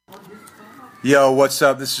Yo, what's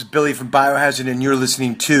up? This is Billy from Biohazard, and you're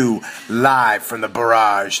listening to Live from the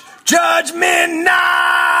Barrage, Judgment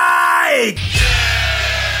Night!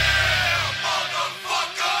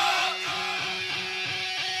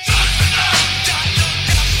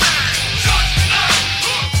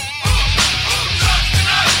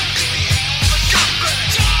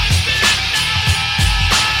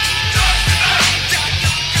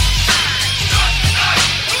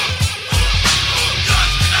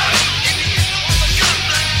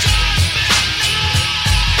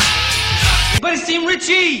 Anybody seen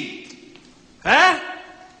Richie? Huh?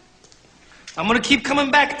 I'm gonna keep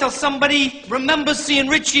coming back until somebody remembers seeing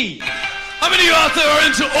Richie. How many out there are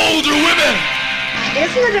into older women?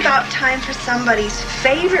 Isn't it about time for somebody's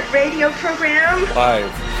favorite radio program?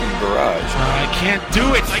 Live from the Barrage. I can't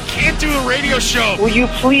do it. I can't do a radio show. Will you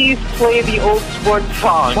please play the old sport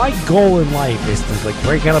song? My goal in life is to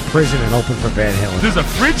break out of prison and open for Van Halen. There's a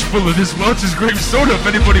fridge full of this Welch's grape soda if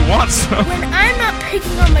anybody wants some. When I'm not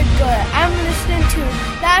picking on my gut, I'm listening to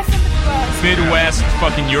Live from the Barrage. Midwest,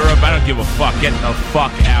 fucking Europe, I don't give a fuck. Get the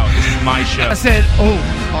fuck out. This is my show. I said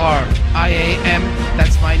O-R-I-A-M.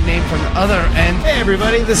 That's my name from the other end. Hey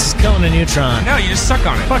everybody, this is Conan Neutron. No, you just suck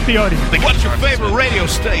on it. Fuck the audience. What's your favorite radio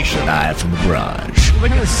station? Live from the Barrage. Look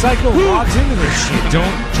at the cycle logs into this shit.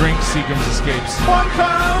 Don't drink Seagram's Escapes. 1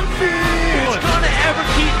 pound fish. It's gonna ever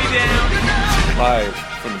keep me down. Live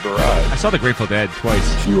from the Barrage. I saw The Grateful Dead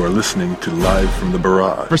twice. You are listening to Live from the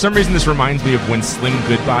Barrage. For some reason, this reminds me of when Slim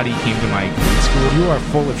Goodbody came to my grade school. You are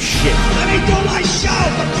full of shit. Let me do my show,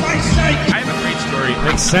 for Christ's sake! I have a great story.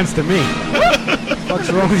 Makes sense to me. What's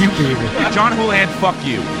wrong with you, baby? John Houlihan, fuck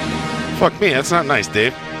you. Fuck me. That's not nice,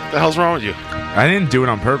 Dave. The hell's wrong with you? I didn't do it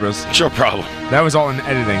on purpose. It's your problem. That was all in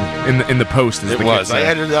editing, in the post. It was. I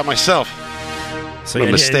edited that myself. So a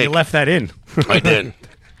mistake. You left that in. I did.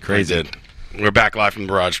 Crazy. I did. We're back live from the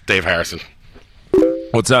Barrage. Dave Harrison.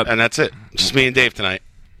 What's up? And that's it. Just me and Dave tonight.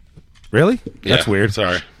 Really? Yeah, That's weird.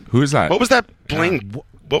 Sorry. Who is that? What was that bling?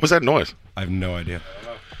 What was that noise? I have no idea.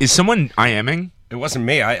 Is someone IMing? It wasn't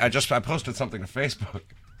me. I posted something to Facebook.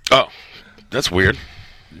 Oh, that's weird.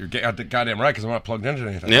 You're goddamn right, because I'm not plugged into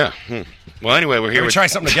anything. Yeah. Well, anyway, we're here. Can we try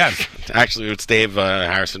something again? Actually, it's Dave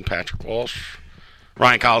Harrison, Patrick Walsh,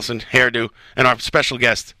 Ryan Collison, Hairdo, and our special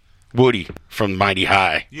guest, Woody from Mighty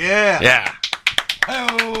High. Yeah! Yeah.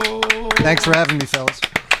 Thanks for having me, fellas.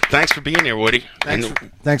 Thanks for being here, Woody.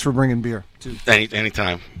 Thanks for bringing beer, too.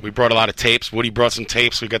 Anytime. We brought a lot of tapes. Woody brought some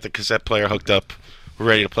tapes. We got the cassette player hooked up. We're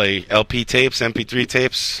ready to play LP tapes, MP3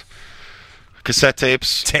 tapes, cassette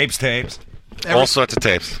tapes. Tapes. All sorts of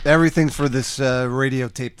tapes. Everything for this radio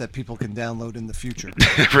tape that people can download in the future.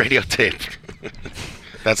 Radio tape.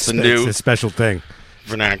 That's the new... It's a special thing.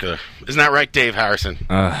 Vernacular. Isn't that right, Dave Harrison?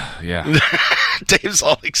 Yeah. Dave's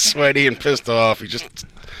all like sweaty and pissed off. He just...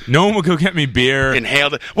 No one will go get me beer.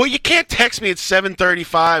 Inhaled it. Well, you can't text me at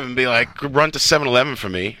 7:35 and be like, run to 7-Eleven for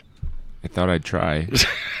me. I thought I'd try.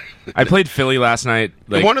 I played Philly last night.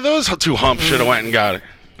 One of those two humps should have went and got it.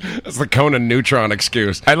 That's the Conan Neutron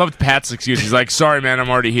excuse. I loved Pat's excuse. He's like, sorry, man, I'm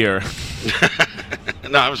already here.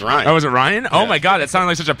 No, it was Ryan. Oh, was it Ryan? Yeah. Oh, my God, that sounded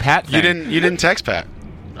like such a Pat thing. You didn't text Pat.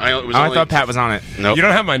 I thought Pat was on it. Nope. You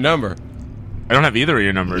don't have my number. I don't have either of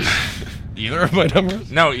your numbers. Either of my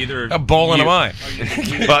numbers? No, either. How bowling am I?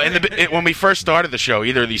 Well, when we first started the show,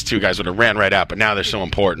 either of these two guys would have ran right out, but now they're so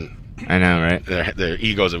important. I know, right? Their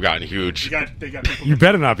egos have gotten huge. You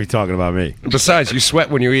better not be talking about me. Besides, you sweat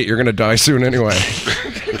when you eat. You're going to die soon anyway.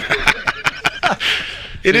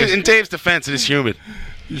 It is. In Dave's defense, it is humid.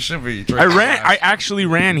 You should be. I actually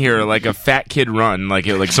ran here like a fat kid run, like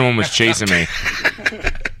someone was chasing me.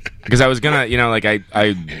 Because I was gonna,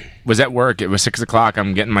 I was at work. It was 6 o'clock.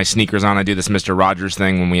 I'm getting my sneakers on. I do this Mr. Rogers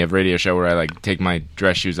thing when we have radio show where I take my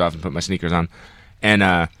dress shoes off and put my sneakers on. And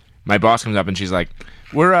my boss comes up and she's like,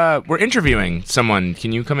 "We're interviewing someone.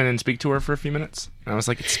 Can you come in and speak to her for a few minutes?" And I was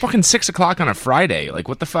like, "It's fucking 6 o'clock on a Friday. Like,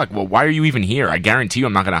 what the fuck? Well, why are you even here? I guarantee you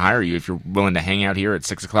I'm not going to hire you if you're willing to hang out here at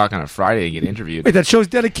 6 o'clock on a Friday and get interviewed." Wait, that shows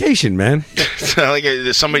dedication, man. So,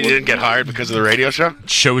 somebody didn't get hired because of the radio show?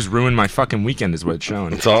 Shows ruined my fucking weekend is what it's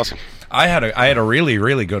showing. It's awesome. I had a really,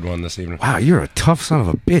 really good one this evening. Wow, you're a tough son of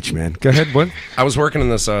a bitch, man. Go ahead, what? I was working in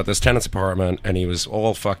this tenant's apartment, and he was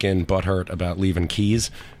all fucking butthurt about leaving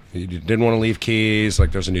keys. He didn't want to leave keys.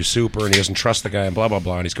 Like, there's a new super, and he doesn't trust the guy, and blah, blah,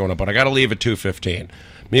 blah. And he's going up, but I got to leave at 2:15.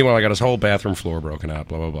 Meanwhile, I got his whole bathroom floor broken out,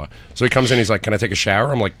 blah, blah, blah. So he comes in, he's like, "Can I take a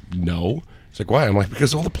shower?" I'm like, "No." He's like, "Why?" I'm like,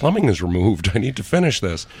 "Because all the plumbing is removed. I need to finish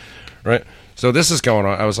this." Right? So this is going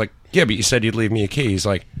on. I was like, "Yeah, but you said you'd leave me a key." He's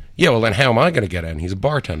like, "Yeah, well, then how am I going to get in?" He's a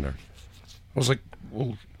bartender. I was like,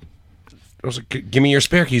 "Well, I was like, give me your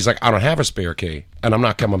spare key. He's like, I don't have a spare key, and I'm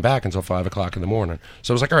not coming back until 5 o'clock in the morning.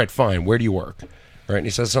 So I was like, all right, fine. Where do you work? All right, and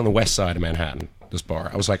he says it's on the west side of Manhattan, this bar.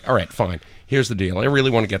 I was like, all right, fine. Here's the deal. I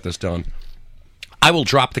really want to get this done. I will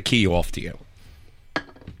drop the key off to you.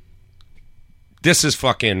 This is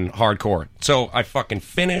fucking hardcore. So I fucking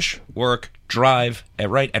finish work, drive at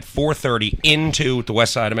 4:30 into the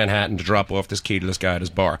west side of Manhattan to drop off this key to this guy at his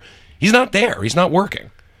bar. He's not there. He's not working.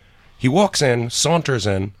 He walks in, saunters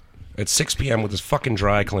in at 6 p.m. with his fucking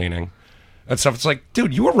dry cleaning and stuff. It's like,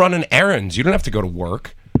 dude, you were running errands. You don't have to go to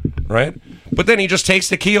work, right? But then he just takes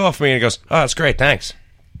the key off me and he goes, oh, that's great, thanks.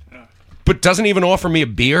 But doesn't even offer me a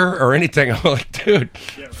beer or anything. I'm like, dude,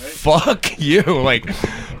 fuck you. Like,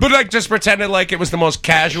 but like just pretended like it was the most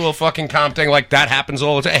casual fucking comp thing. Like that happens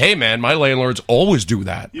all the time. Hey man, my landlords always do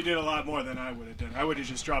that. You did a lot more than I would have done. I would have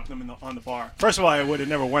just dropped them on the bar. First of all, I would have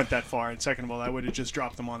never went that far, and second of all, I would have just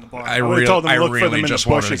dropped them on the bar. I would have told them look for them in the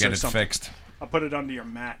bushes or something. Fixed. I'll put it under your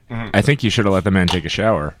mat. I think you should have let the man take a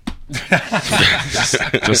shower.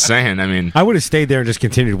 Just saying. I mean, I would have stayed there and just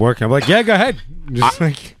continued working. I'm like, yeah, go ahead.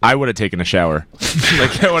 I would have taken a shower.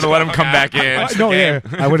 Like, I would have let him come back in.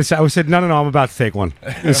 I would have said, no, I'm about to take one.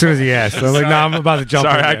 As soon as he asked, I'm like, no, I'm about to jump.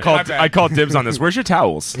 Sorry, in I called dibs on this. Where's your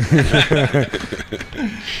towels?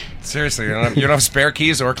 Seriously, you don't have spare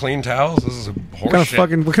keys or clean towels? This is a horse shit.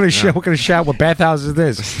 What kind of shower? What bathhouse is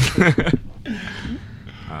this?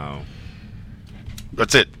 Oh,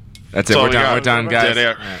 that's it. That's it. We're done, guys.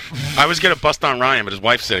 Yeah. I was gonna bust on Ryan, but his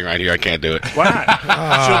wife's sitting right here. I can't do it. Why not?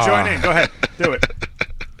 She'll join in. Go ahead, do it.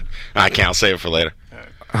 I can't. I'll save it for later.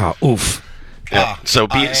 Oh, oof. Yeah. So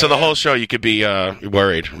the whole show, you could be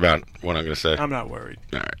worried about what I'm gonna say. I'm not worried.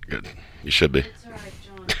 All right, good. You should be.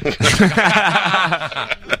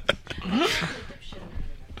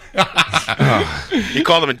 You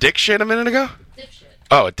called him a dick shit a minute ago? Dipshit.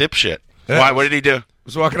 Oh, a dipshit. Yeah. Why? What did he do? I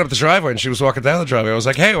was walking up the driveway, and she was walking down the driveway. I was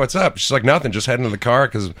like, hey, what's up? She's like, nothing. Just heading to the car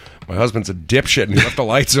because my husband's a dipshit, and he left the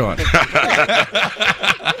lights on. I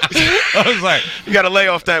was like, you got to lay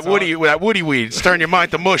off that woody weed. It's turn your mind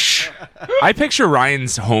to mush. I picture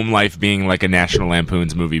Ryan's home life being like a National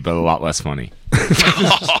Lampoon's movie, but a lot less funny.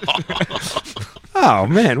 Oh,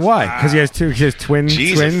 man, why? Because he has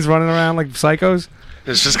twins running around like psychos?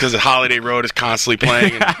 It's just because Holiday Road is constantly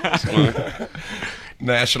playing.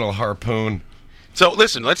 National Harpoon. So,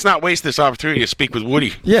 listen, let's not waste this opportunity to speak with Woody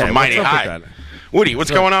from Mighty High. Woody,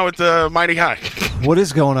 what's going on with Mighty High? What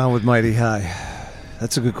is going on with Mighty High?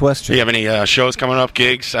 That's a good question. Do you have any shows coming up,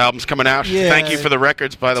 gigs, albums coming out? Yeah. Thank you for the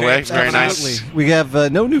records, by the way. Very nice. We have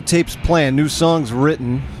no new tapes planned, new songs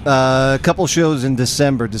written. A couple shows in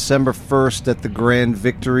December. December 1st at the Grand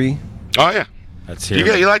Victory. Oh, yeah. That's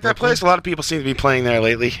here. You like that place? A lot of people seem to be playing there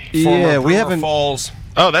lately. Yeah, we haven't. Falls.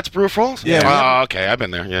 Oh, that's Brewer Falls? Yeah. Oh, okay. I've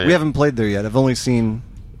been there. Yeah, we haven't played there yet. I've only seen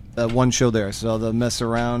one show there. I saw the Mess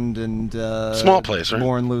Around and small place, right?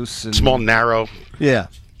 More and Loose. And, small, narrow. Yeah.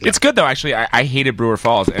 It's good though. Actually, I hated Brewer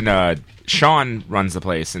Falls, and Sean runs the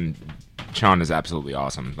place, and Sean is absolutely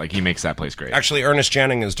awesome. Like he makes that place great. Actually, Ernest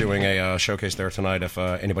Jennings is doing a showcase there tonight. If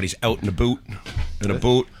anybody's out in a boot.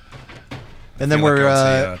 And then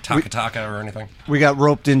we're Taka Taka or anything. We got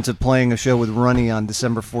roped into playing a show with Runny on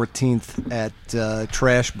December 14th at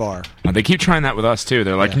Trash Bar. They keep trying that with us too.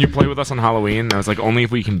 They're like, "Can you play with us on Halloween?" And I was like, "Only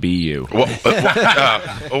if we can be you." Well,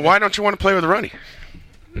 why don't you want to play with Runny?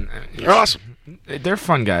 You're awesome. They're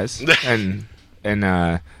fun guys, and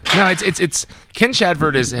no, it's Ken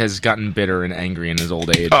Shadford has gotten bitter and angry in his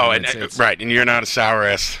old age. Oh, right, and you're not a sour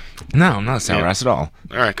ass. No, I'm not a sour ass at all.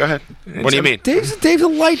 All right, go ahead. What do you mean? Dave's a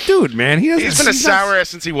light dude, man. He's been a sour ass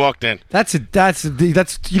since he walked in. He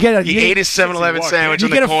ate his 7-Eleven sandwich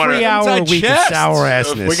in the corner. You get a free hour a week of sour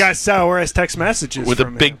assness. We got sour ass text messages with a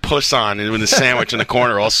big puss on and with the sandwich in the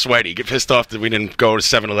corner, all sweaty. Get pissed off that we didn't go to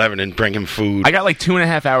 7-Eleven and bring him food. I got like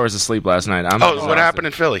 2.5 hours of sleep last night. What happened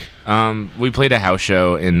in Philly? We played a house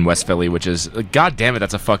show in West Philly, which is god damn it,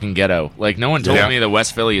 that's a fucking ghetto. Like no one told me that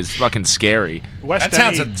West Philly is fucking scary. That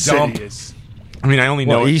sounds a dump. I mean, I only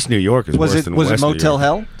know East New York is worse than West Was it Motel New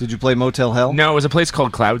York. Hell? Did you play Motel Hell? No, it was a place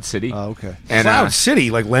called Cloud City. Oh, okay. And, Cloud City,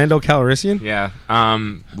 like Lando Calrissian? Yeah,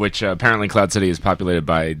 which apparently Cloud City is populated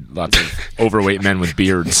by lots of overweight men with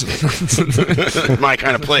beards. My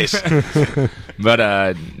kind of place.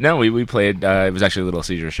 But no, we played. It was actually a Little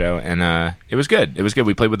Caesar show, and it was good. It was good.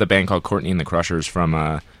 We played with a band called Courtney and the Crushers from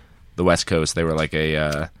the West Coast. They were like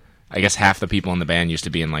I guess half the people in the band used to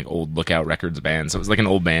be in like old Lookout Records bands. So it was like an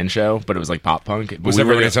old band show, but it was like pop punk. Was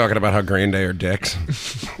everybody talking about how Green Day are dicks?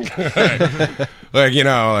 Like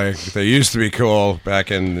they used to be cool back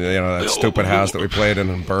in that stupid house that we played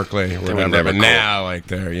in Berkeley. But now like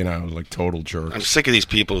they're like total jerks. I'm sick of these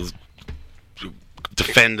people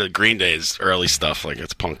defend the Green Day's early stuff like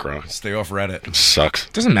it's punk rock. Stay off Reddit. It sucks.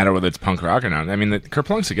 It doesn't matter whether it's punk rock or not. I mean,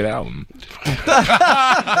 Kerplunk's a good album.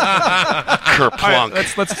 Kerplunk.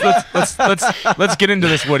 Right, let's get into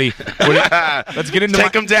this, Woody. Let's get into.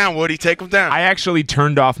 Take him down, Woody. Take him down. I actually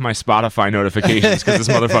turned off my Spotify notifications because this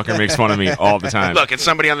motherfucker makes fun of me all the time. Look, it's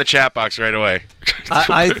somebody on the chat box right away.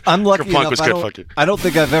 I'm lucky Kerplunk enough. was good. I don't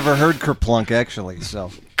think I've ever heard Kerplunk actually.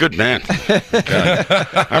 So good man.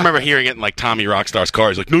 I remember hearing it in like Tommy Rockstar's car.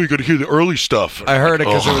 He's like, "No, you got to hear the early stuff." I heard it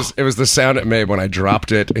because it was the sound it made when I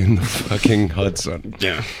dropped it in the fucking Hudson.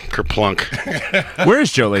 Yeah, Kerplunk. Where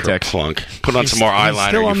is Joe Latex? Kerplunk. Put on some more eyeliner,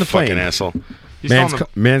 still on you the fucking plane. asshole.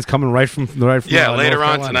 Man's coming right from yeah, later North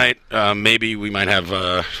on Carolina. tonight, maybe we might have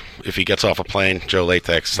if he gets off a plane, Joe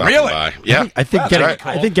Latex stopping Really? by. Yeah, I think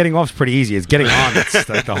getting off's pretty easy. It's getting on that's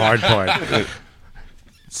like the hard part.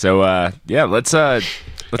 So yeah, let's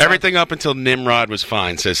everything up until Nimrod was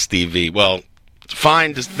fine, says Steve V. Well,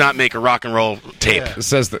 fine does not make a rock and roll tape. It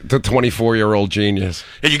says the 24-year-old genius.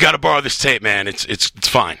 Hey, you got to borrow this tape, man. It's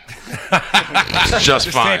fine. It's just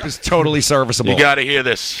This fine. tape is totally serviceable. You got to hear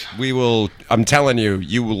this. We will. I'm telling you,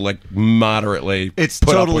 you will like moderately. it's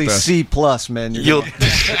put up totally with this. C plus, man. You'll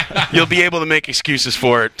be able to make excuses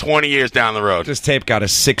for it 20 years down the road. This tape got a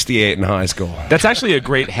 68 in high school. That's actually a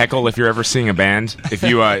great heckle if you're ever seeing a band. If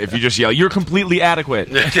you just yell, "You're completely adequate."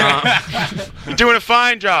 You're doing a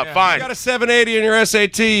fine job. Fine. You got a 780 in your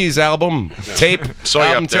SATs album tape. Saw you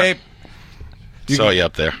album up there. tape. Saw you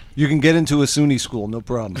up there. You can get into a SUNY school, no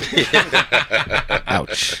problem.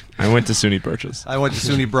 Ouch. I went to SUNY Purchase. I went to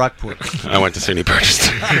SUNY Brockport. I went to SUNY Purchase.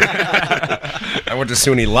 I went to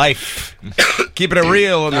SUNY Life. Keeping it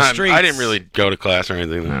real on the streets. I didn't really go to class or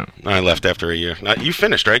anything. No. I left after a year. You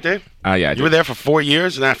finished, right, Dave? Yeah, I You did. were there for 4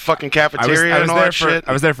 years in that fucking cafeteria and all that shit.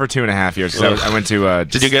 I was there for 2.5 years. 'Cause I went to.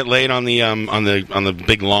 Did you get laid on the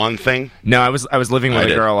big lawn thing? No, I was living with I a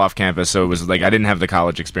did. girl off campus, so it was like I didn't have the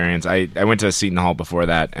college experience. I went to Seton Hall before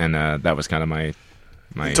that, and that was kind of my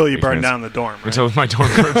until you burned experience. down the dorm. Right? Until my dorm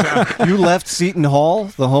burned down. You left Seton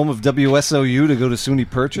Hall, the home of WSOU, to go to SUNY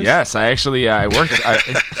Purchase? Yes, I actually I worked.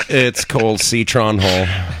 It's called Citron Hall.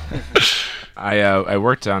 I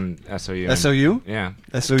worked on SOU. SOU? Yeah.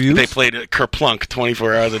 SOU? They played Kerplunk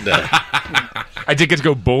 24 hours a day. I did get to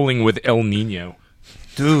go bowling with El Nino.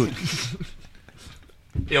 Dude.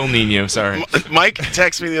 El Nino, sorry. Mike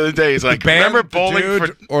texted me the other day. He's like, remember bowling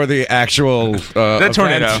dude, or the actual the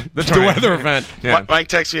tornado. event? The tornado. weather event. Yeah. Mike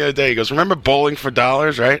texted me the other day. He goes, remember bowling for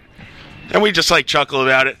dollars, right? And we just like chuckle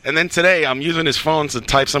about it. And then today I'm using his phone to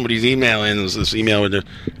type somebody's email in. There's this email with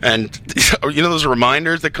and you know those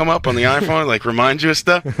reminders that come up on the iPhone, like remind you of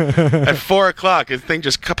stuff? At 4 o'clock, his thing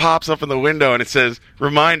just pops up in the window and it says,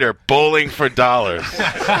 reminder, bowling for dollars.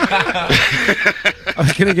 I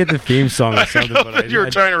was gonna get the theme song or something, but you were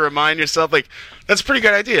trying to remind yourself. Like, that's a pretty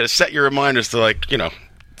good idea to set your reminders to, like, you know,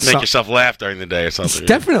 make yourself laugh during the day or something.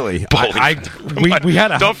 Definitely. Bowling. We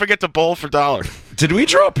had a Don't forget to bowl for dollars. Did we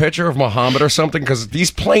draw a picture of Muhammad or something? Because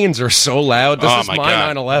these planes are so loud. This is my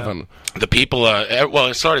God. 9/11. The people, well,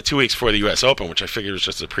 it started 2 weeks before the U.S. Open, which I figured was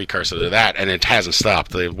just a precursor to that, and it hasn't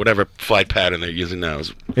stopped. Whatever flight pattern they're using now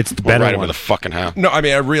is it's the better right over one. the fucking house. No, I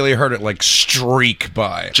mean, I really heard it like streak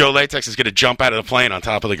by. Joe Latex is going to jump out of the plane on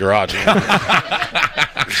top of the garage.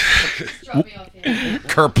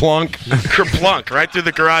 Kerplunk. Kerplunk, right through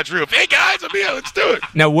the garage roof. Hey, guys, I'm here. Let's do it.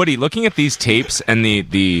 Now, Woody, looking at these tapes and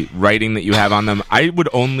the writing that you have on them, I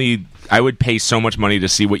would pay so much money to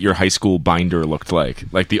see what your high school binder looked like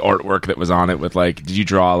the artwork that was on it with, like, did you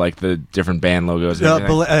draw, like, the different band logos and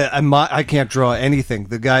everything? I can't draw anything.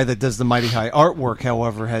 The guy that does the Mighty High artwork,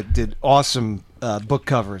 however, did awesome book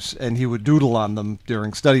covers, and he would doodle on them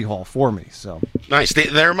during study hall for me. So nice.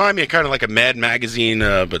 They remind me of kind of like a Mad Magazine,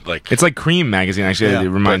 but like it's like Cream Magazine. Actually, Yeah. It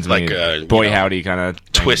reminds But me like, Boy you know, Howdy kind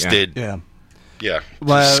of twisted. yeah. Yeah,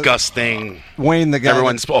 Well, disgusting. Wayne, the guy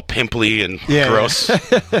Everyone's all pimply and gross.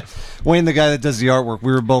 Wayne, the guy that does the artwork,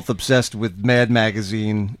 we were both obsessed with Mad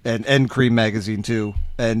Magazine and Cream Magazine too.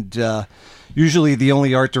 And usually, the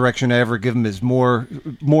only art direction I ever give him is more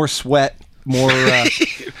sweat, more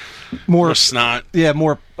snot. Yeah,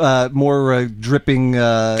 more dripping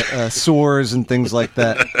sores and things like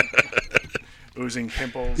that. Oozing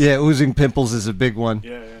pimples. Yeah, oozing pimples is a big one.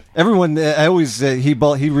 Yeah. Everyone, I always he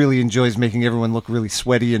really enjoys making everyone look really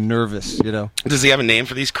sweaty and nervous. You know. Does he have a name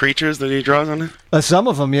for these creatures that he draws on it? Some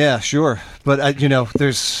of them, yeah, sure. But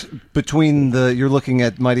there's between you're looking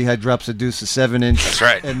at Mighty High drops a deuce, a 7-inch. That's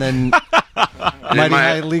right. And then Mighty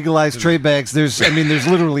High legalized tray bags. There's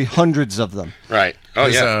literally hundreds of them. Right. Oh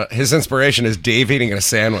yeah. His inspiration is Dave eating a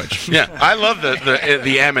sandwich. Yeah, I love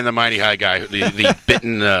the M in the Mighty High guy, the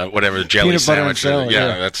bitten whatever jelly Peanut butter sandwich. and salad,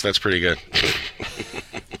 yeah, yeah. that's pretty good.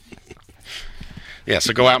 Yeah,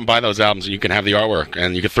 so go out and buy those albums, and you can have the artwork,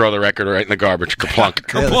 and you can throw the record right in the garbage.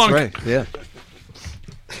 Kerplunk. Yeah, that's right. Yeah.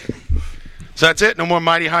 So that's it? No more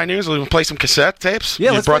Mighty High news? We'll play some cassette tapes?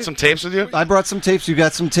 Yeah, you brought some tapes with you? I brought some tapes. You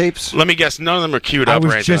got some tapes? Let me guess. None of them are queued up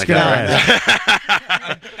or anything like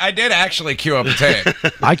that. I did actually queue up a tape.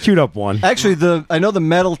 I queued up one. Actually, I know the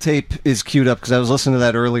metal tape is queued up because I was listening to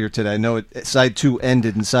that earlier today. I know side 2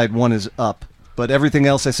 ended and side 1 is up. But everything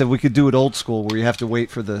else, I said we could do it old school where you have to wait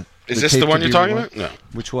for the Is this the one you're talking about? No.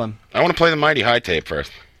 Which one? I want to play the Mighty High tape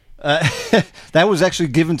first. That was actually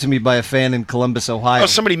given to me by a fan in Columbus, Ohio. Oh,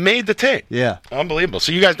 somebody made the tape? Yeah. Unbelievable.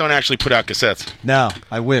 So you guys don't actually put out cassettes? No,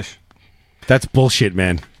 I wish. That's bullshit,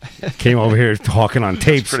 man. Came over here talking on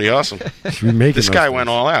tapes. That's pretty awesome. This guy went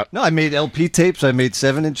all out. No, I made LP tapes. I made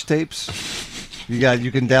 7-inch tapes.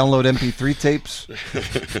 You can download MP3 tapes.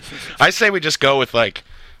 I say we just go with like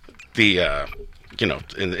the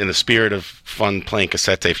in the spirit of fun playing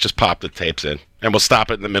cassette tapes, just pop the tapes in, and we'll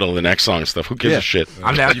stop it in the middle of the next song and stuff. Who gives a shit?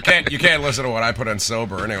 I'm down. You can't listen to what I put in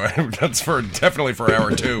sober anyway. That's definitely for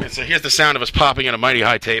hour 2. So here's the sound of us popping in a Mighty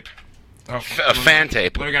High tape, a fan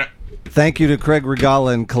tape. Thank you to Craig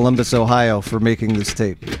Regala in Columbus, Ohio, for making this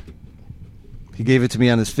tape. He gave it to me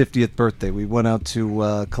on his 50th birthday. We went out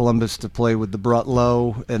to Columbus to play with the Brought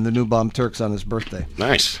Low and the New Bomb Turks on his birthday.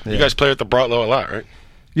 Nice. Yeah. You guys play with the Brought Low a lot, right?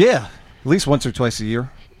 Yeah, at least once or twice a year.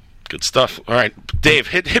 Good stuff. All right, Dave,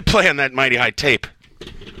 hit play on that Mighty High tape.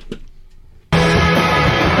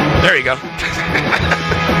 There you go.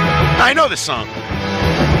 I know this song.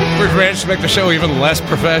 We've managed to make the show even less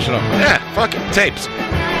professional. Yeah, fuck it. Tapes.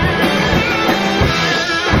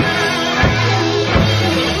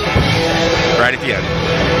 Right at the end.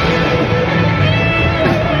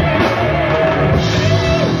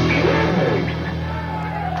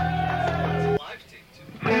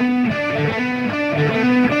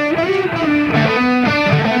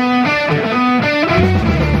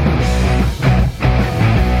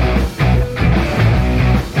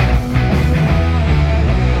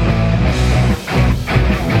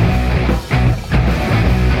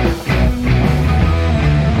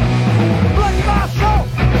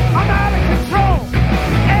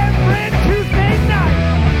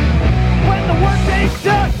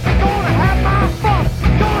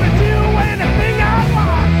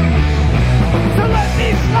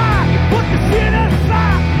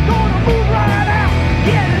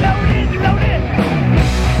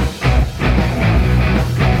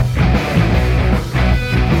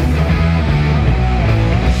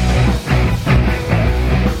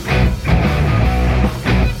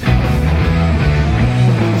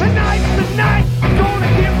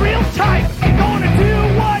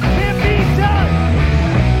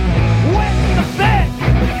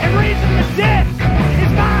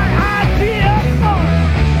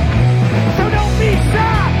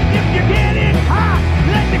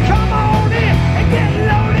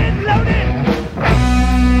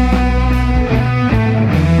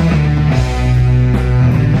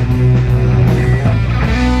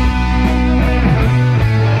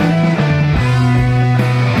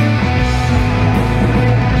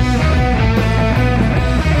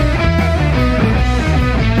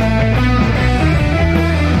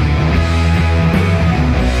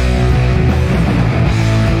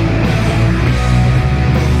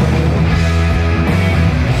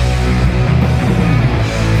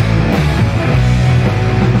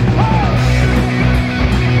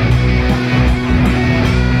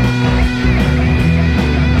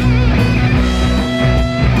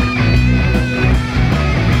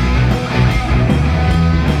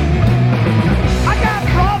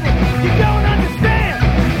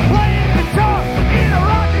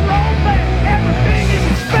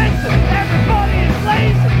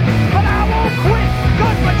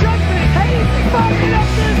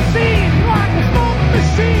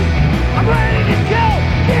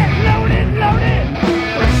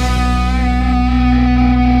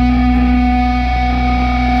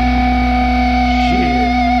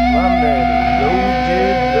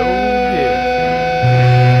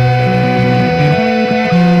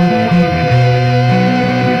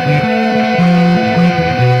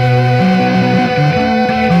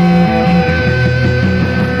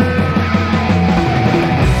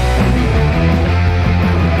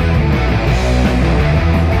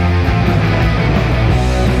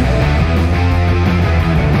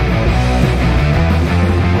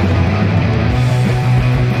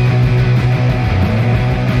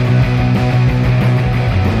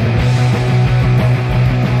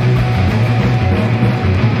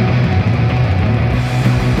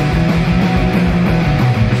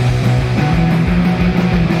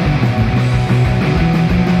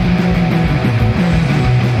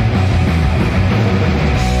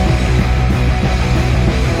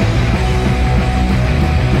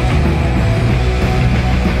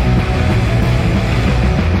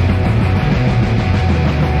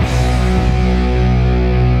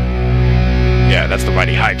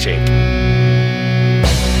 Mighty High tape.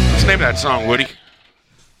 What's the name of that song, Woody?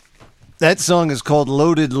 That song is called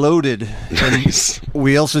Loaded Loaded. Nice. And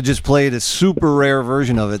we also just played a super rare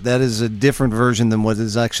version of it. That is a different version than what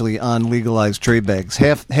is actually on Legalized Trade Bags.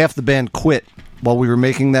 Half the band quit while we were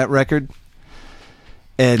making that record.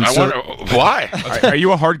 And I wonder why. Are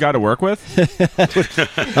you a hard guy to work with?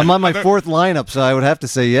 I'm on my fourth lineup, so I would have to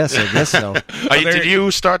say yes. I guess so. Did you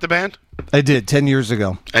start the band? I did 10 years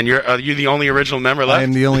ago. And are you the only original member left? I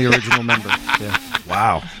am the only original member. Yeah.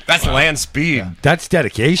 Wow. That's land speed. Yeah. That's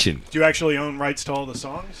dedication. Do you actually own rights to all the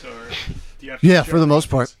songs, or do you have Yeah, for the most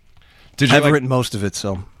part. I've like- written most of it,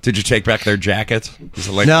 so. Did you take back their jackets? Is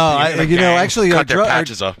it like- No, actually, Cut their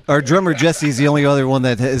patches off. our drummer Jesse's the only other one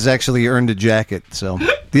that has actually earned a jacket. So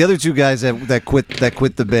the other two guys that quit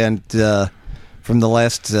the band from the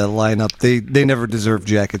last lineup, they never deserved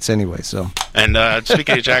jackets anyway. So. And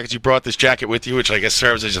speaking of jackets, you brought this jacket with you, which I guess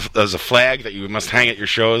serves as a flag that you must hang at your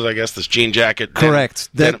shows. I guess this jean jacket. Correct.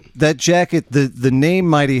 That jacket, the name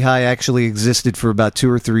Mighty High actually existed for about 2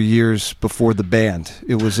 or 3 years before the band.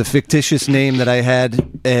 It was a fictitious name that I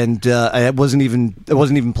had, and I wasn't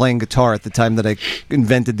even playing guitar at the time that I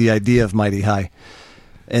invented the idea of Mighty High.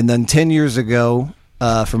 And then 10 years ago,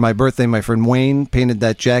 for my birthday, my friend Wayne painted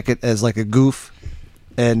that jacket as like a goof.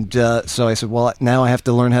 And so I said, well, now I have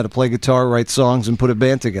to learn how to play guitar, write songs, and put a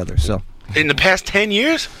band together. So, in the past 10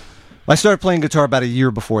 years? I started playing guitar about a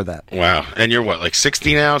year before that. Wow. And you're what, like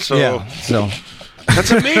 60 now? So yeah, so.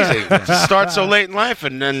 That's amazing. To start so late in life,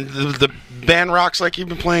 and then the band rocks like you've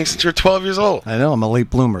been playing since you're 12 years old. I know, I'm a late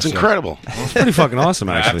bloomer. It's incredible. It's pretty fucking awesome,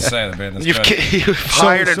 I have actually. to say, the band is You've good.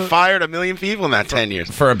 hired and fired a million people in that 10 years.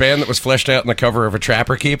 For a band that was fleshed out in the cover of a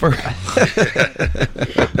Trapper Keeper?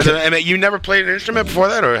 I mean, you never played an instrument before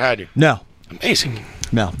that, or had you? No. Amazing.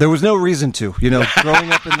 No, there was no reason to. You know,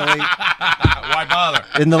 growing up in the late Why bother?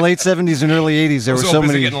 in the late 70s and early 80s, there were so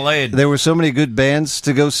busy many getting laid. there were so many good bands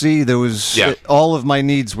to go see. There was all of my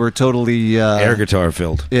needs were totally air guitar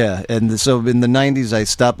filled. Yeah, and so in the 90s, I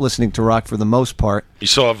stopped listening to rock for the most part. You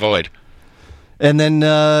saw a void. And then,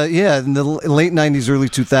 in the late 90s, early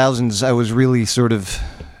 2000s, I was really sort of...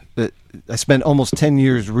 I spent almost 10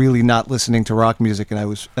 years really not listening to rock music, and I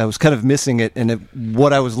was kind of missing it, and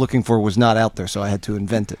what I was looking for was not out there, so I had to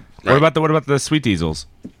invent it. What about the Sweet Diesels?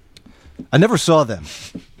 I never saw them.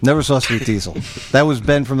 Never saw Sweet Diesel. That was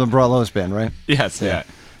Ben from the Brawlos band, right? Yes, yeah.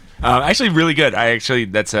 Actually, really good. I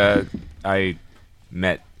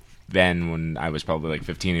met Ben when I was probably like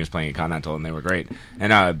 15. He was playing at Continental, and they were great.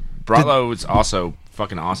 And Brawlo was also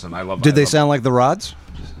fucking awesome. Did they sound like the Rods?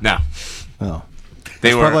 No. Oh.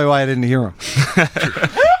 That's probably why I didn't hear them.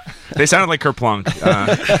 They sounded like Kerplunk.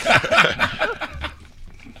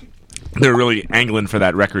 They were really angling for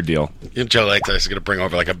that record deal. Joe Latex is going to bring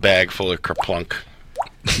over like a bag full of Kerplunk.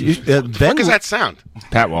 Ben, what does that sound?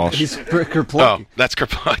 Pat Walsh. He's Kerplunk. Oh, that's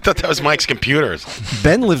Kerplunk. I thought that was Mike's computers.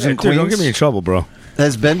 Ben lives in Queens. Don't get me in trouble, bro.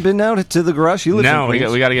 Has Ben been out to the garage? He lives in No, we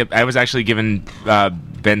Queens. got to get. I was actually giving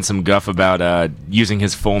Ben some guff about using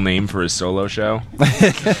his full name for his solo show.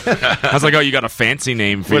 I was like, "Oh, you got a fancy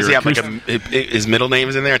name for Was he your have like his middle name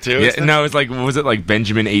is in there too? Yeah, no, it's like was it like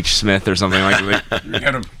Benjamin H. Smith or something like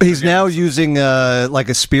that? He's now using like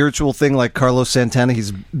a spiritual thing like Carlos Santana.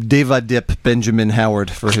 He's Devadip Benjamin Howard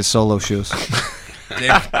for his solo shows.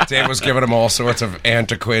 Dave was giving him all sorts of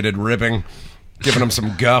antiquated ribbing, giving him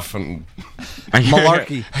some guff and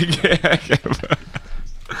malarkey.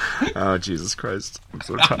 Oh, Jesus Christ.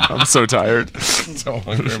 I'm so tired. So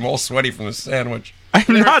hungry. I'm all sweaty from the sandwich.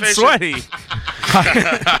 I'm not sweaty.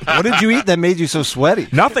 What did you eat that made you so sweaty?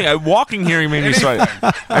 Nothing. Walking here made me sweaty.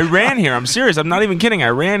 I ran here. I'm serious. I'm not even kidding. I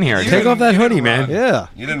ran here. Take off that hoodie, man. Yeah.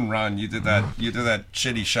 You didn't run. You did that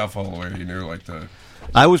shitty shuffle where you knew like the...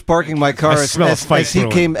 I was parking my car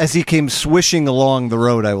as he came swishing along the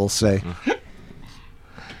road, I will say.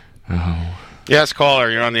 Oh. Yes, caller,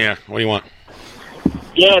 you're on the air. What do you want?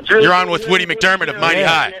 Yeah, it's really you're on with Woody McDermott of Mighty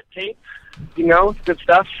High. You know, good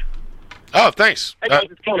stuff. Oh, thanks. Hey guys,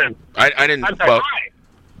 it's Conan. I didn't. I'm sorry,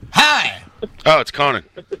 hi. Oh, it's Conan.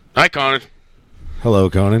 Hi, Conan. Hello,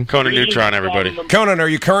 Conan. Conan Neutron, everybody. Conan, are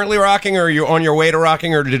you currently rocking, or are you on your way to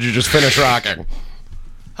rocking, or did you just finish rocking?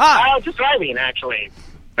 Hi. Just driving, actually.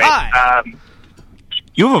 Hi.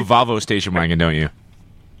 You have a Volvo station wagon, don't you?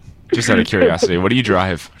 Just out of curiosity, what do you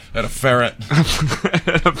drive? At a ferret.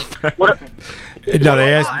 No,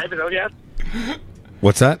 they asked.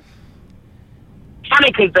 What's that?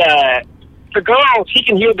 Funny because the girl, she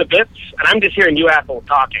can hear the bits, and I'm just hearing you assholes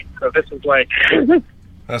talking. So this is like...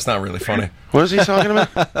 That's not really funny. What is he talking about?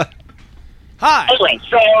 Hi. Anyway,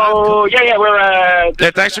 so, we're...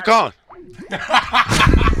 Yeah, thanks for calling.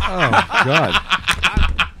 Oh, God.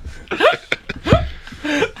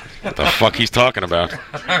 What the fuck he's talking about?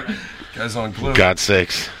 Guy's on glue. God's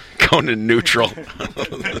sakes. Going to neutral. What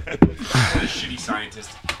a shitty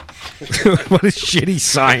scientist. What a shitty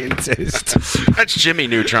scientist. That's Jimmy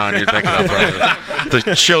Neutron you're thinking of, right?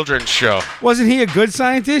 The children's show. Wasn't he a good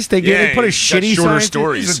scientist? They put a shitty shorter scientist.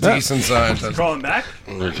 stories. He's a decent scientist. Calling back?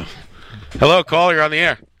 Hello, caller, you're on the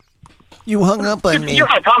air. You hung up on me. You're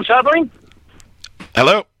Tom Sharpling?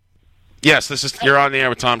 Hello? Yes, you're on the air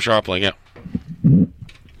with Tom Sharpling, yeah.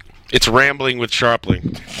 It's Rambling with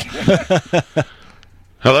Sharpling.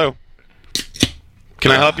 Hello?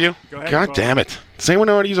 Can I help you? Go ahead, God damn it. Does anyone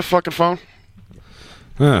know how to use a fucking phone?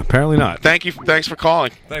 Apparently not. Thank you. Thanks for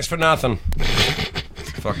calling. Thanks for nothing.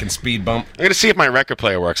 Fucking speed bump. I'm going to see if my record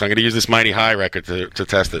player works. I'm going to use this Mighty High record to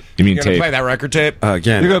test it. You mean You're going to tape? play that record tape?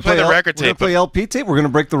 Again. You're going to play play the record tape. We're going to play LP tape? We're going to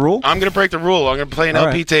break the rule? I'm going to break the rule. I'm going to play an All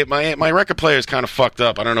LP right. tape. My record player is kind of fucked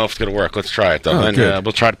up. I don't know if it's going to work. Let's try it, though. Oh, And good.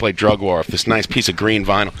 we'll try to play Drug War off this nice piece of green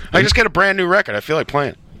vinyl. I just got a brand new record. I feel like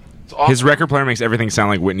playing. It's awesome. His record player makes everything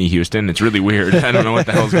sound like Whitney Houston. It's really weird. I don't know what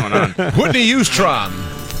the hell's going on. Whitney Houston. I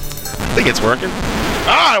think it's working.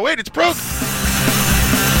 Ah, wait, it's broke.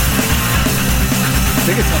 I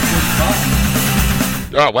think it's up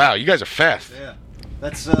 45. Oh, wow. You guys are fast. Yeah.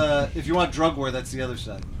 That's, if you want drug war, that's the other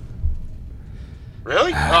side.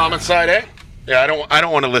 Really? Oh, I'm on side A? Yeah, I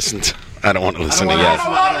don't want to listen to... I don't want to listen to Yes.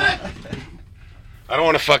 I don't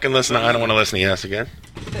want to fucking listen to... I don't want to listen to Yes again.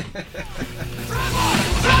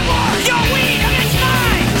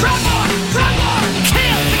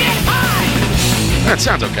 That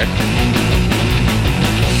sounds okay.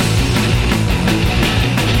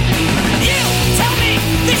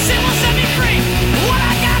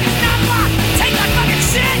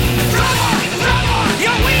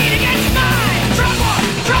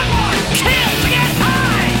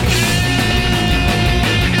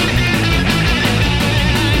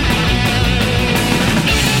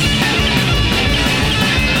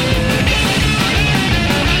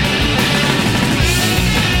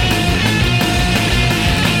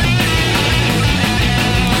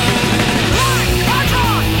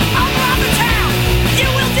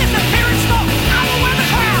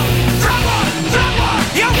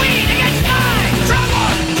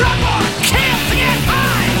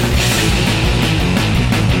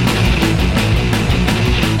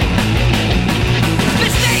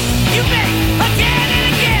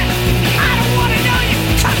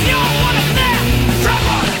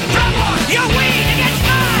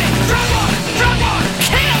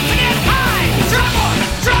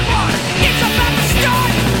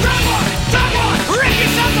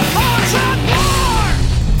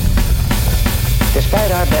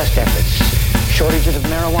 Despite our best efforts, shortages of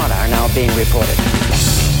marijuana are now being reported.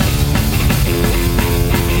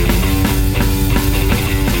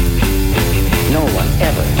 No one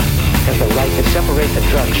ever has the right to separate the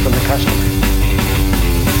drugs from the customer.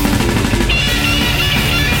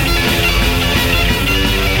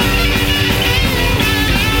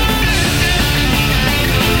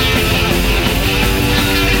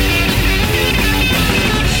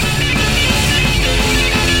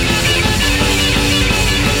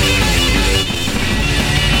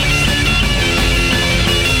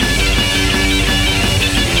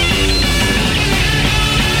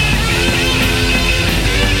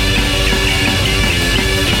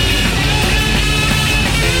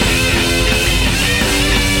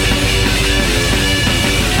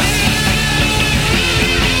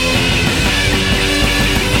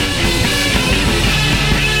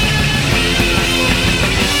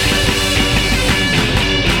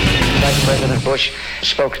 President Bush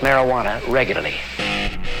smokes marijuana regularly.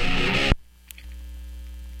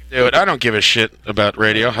 Dude, I don't give a shit about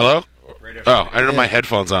radio. Hello? Oh, I don't have my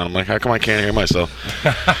headphones on. I'm like, how come I can't hear myself?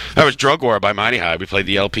 That was Drug War by Mighty High. We played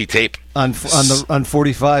the LP tape. On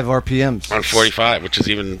 45 RPMs. On 45, which is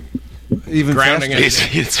even grounding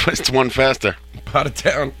faster. It's one faster. Pot it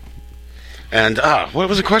down. And, what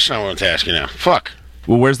was the question I wanted to ask you now? Fuck.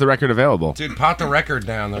 Well, where's the record available? Dude, pot the record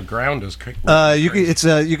down. The ground is... You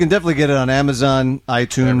can definitely get it on Amazon,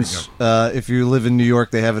 iTunes. If you live in New York,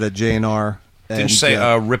 they have it at J&R. Didn't you say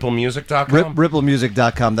ripplemusic.com?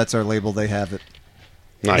 Ripplemusic.com. That's our label. They have it.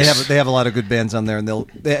 Nice. They have a lot of good bands on there, and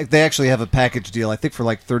they actually have a package deal. I think for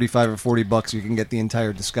like $35 or $40, you can get the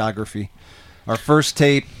entire discography. Our first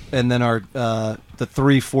tape, and then our the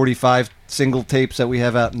 345 single tapes that we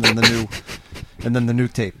have out, and then the new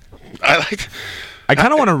tape. I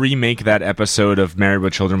kind of want to remake that episode of Married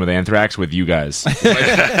with Children with Anthrax with you guys.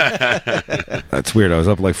 That's weird. I was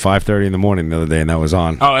up like 5:30 in the morning the other day, and that was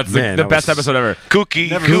on. Oh, that's the best episode ever.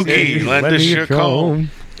 Kooky, lend us your comb.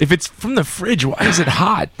 If it's from the fridge, why is it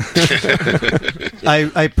hot?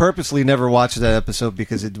 I purposely never watched that episode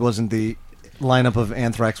because it wasn't the lineup of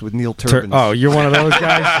Anthrax with Neil Turbin. Oh, you're one of those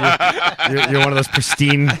guys? You're one of those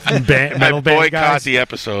pristine metal band boycott guys? the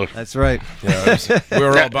episode. That's right. Yeah, we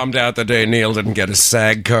were all bummed out the day Neil didn't get his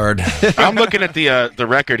SAG card. I'm looking at the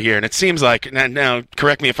record here, and it seems like, now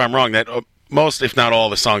correct me if I'm wrong, that most, if not all,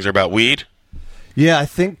 the songs are about weed. Yeah, I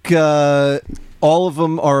think all of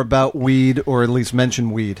them are about weed, or at least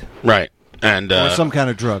mention weed. Right. And or some kind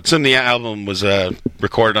of drug. Some of the album was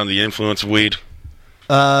recorded under the influence of weed.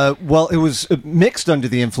 Well, it was mixed under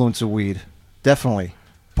the influence of weed. Definitely.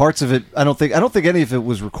 Parts of it, I don't think any of it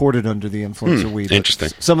was recorded under the influence of weed. Interesting.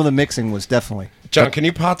 Some of the mixing was definitely. John, can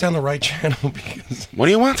you pot down the right channel? Because what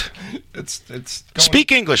do you want? It's going,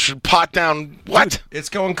 speak English. Pot down what? Dude, it's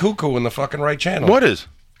going cuckoo in the fucking right channel. What is?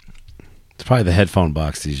 It's probably the headphone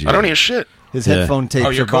box these years. I don't hear shit. His headphone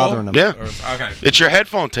tapes are bothering him. Yeah. Okay. It's your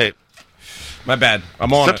headphone tape. My bad.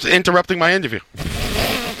 I'm on Stop interrupting my interview.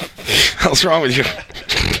 What's wrong with you?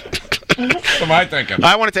 What am I thinking?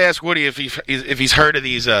 I wanted to ask Woody if he's heard of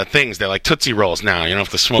these things. They're like Tootsie Rolls now. You don't have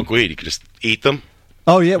to smoke weed. You can just eat them.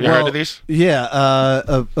 Oh, yeah. You heard of these? Yeah.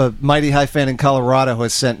 A Mighty High fan in Colorado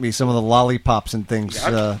has sent me some of the lollipops and things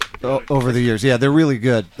over the years. Yeah, they're really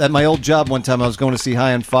good. At my old job one time, I was going to see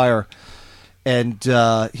High on Fire, and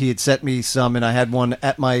he had sent me some, and I had one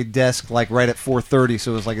at my desk like right at 4:30,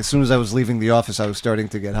 so it was like as soon as I was leaving the office, I was starting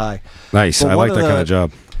to get high. Nice. I like that kind of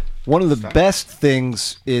job. One of the best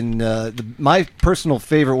things in my personal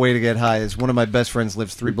favorite way to get high is one of my best friends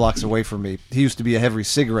lives 3 blocks away from me. He used to be a heavy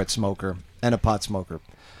cigarette smoker and a pot smoker.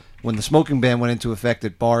 When the smoking ban went into effect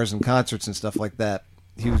at bars and concerts and stuff like that,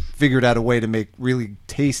 he figured out a way to make really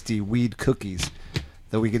tasty weed cookies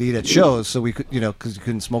that we could eat at shows, so we could, because you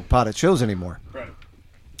couldn't smoke pot at shows anymore. Right.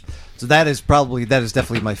 So that is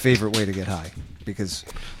definitely my favorite way to get high, because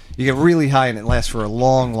you get really high and it lasts for a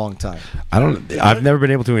long, long time. I've never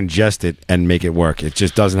been able to ingest it and make it work. It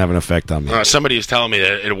just doesn't have an effect on me. Somebody was telling me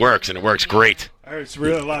that it works, and it works great. It's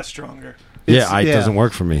really a lot stronger. It doesn't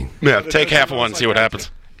work for me. Yeah, take half of one and see what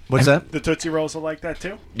happens. What's that? The Tootsie Rolls are like that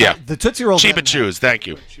too? Yeah. The Tootsie Rolls. Cheap and Chews, thank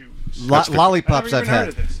you. Lollipops I've had.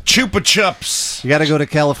 Chupa Chups. You got to go to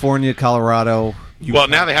California, Colorado. Well,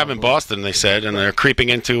 now they have in Boston, they said, and they're creeping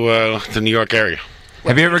into the New York area.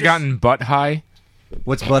 Have you ever gotten butt high?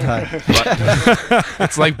 What's butt high?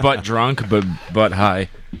 It's like butt drunk, but butt high.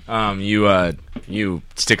 You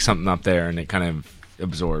stick something up there and it kind of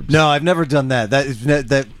absorbs. No, I've never done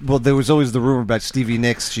that. Well, there was always the rumor about Stevie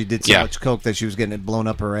Nicks. She did so much coke that she was getting it blown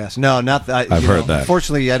up her ass. No, not that. I've heard that.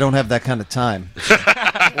 Unfortunately, I don't have that kind of time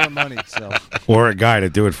or money. So. Or a guy to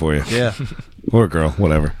do it for you. Yeah. Or a girl,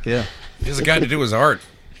 whatever. Yeah. He's a guy to do his art.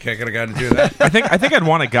 Can't get a guy to do that. I think I'd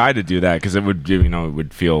want a guy to do that because it would it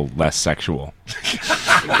would feel less sexual.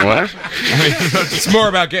 What? It's more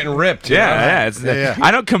about getting ripped. Yeah. I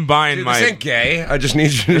don't combine Dude, my. This ain't gay. I just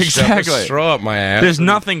need you to shove a straw up my ass. There's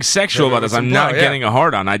nothing sexual about this. I'm not getting a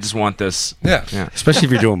hard on. I just want this. Yeah. Especially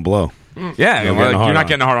if you're doing blow. Yeah, you're not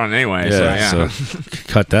getting a hard on anyway. So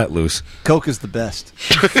cut that loose. Coke is the best.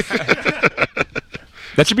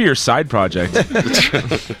 That should be your side project.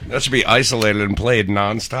 That should be isolated and played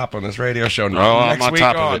nonstop on this radio show. I'm on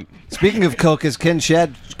top of it. Speaking of Coke, has Ken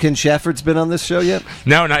Shafford's been on this show yet?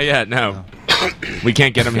 No, not yet. No. We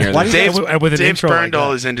can't get him here. Dave's burned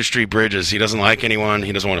all his industry bridges. He doesn't like anyone.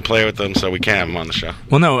 He doesn't want to play with them, so we can't have him on the show.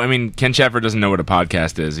 Well, no, I mean, Ken Shafford doesn't know what a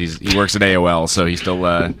podcast is. He works at AOL, so he's still...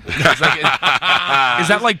 is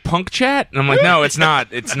that like punk chat? And I'm like, no, it's not.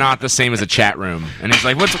 It's not the same as a chat room. And he's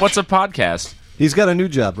like, what's a podcast? He's got a new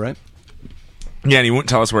job, right? Yeah, and he wouldn't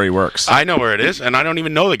tell us where he works. I know where it is, and I don't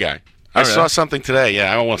even know the guy. I saw something today.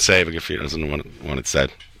 Yeah, I won't say it if he doesn't want it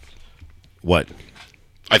said. What?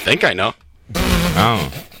 I think I know.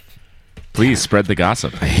 Oh. Please spread the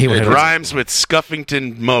gossip. I hate when it rhymes with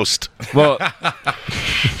Scuffington most. Well...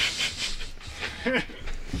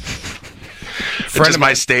 Which is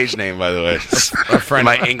my stage name, by the way.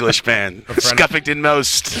 My English band. Scuffington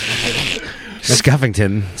most.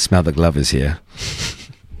 Scuffington, Smell the Glove is here.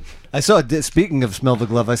 I saw. Speaking of Smell the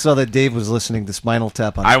Glove, I saw that Dave was listening to Spinal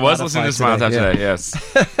Tap on Spotify. I was listening to Spinal Tap today. Yes.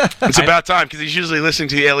 It's about time because he's usually listening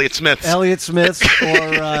to the Elliott Smiths. or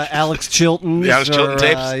Alex Chilton. The Alex Chilton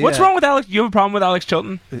tapes. What's wrong with Alex? You have a problem with Alex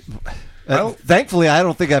Chilton? Thankfully, I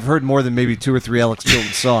don't think I've heard more than maybe 2 or 3 Alex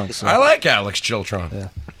Chilton songs. So. I like Alex Chilton. Yeah.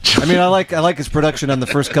 I mean, I like his production on the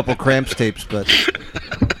first couple Cramps tapes, but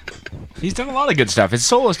he's done a lot of good stuff. His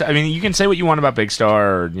solo stuff. I mean, you can say what you want about Big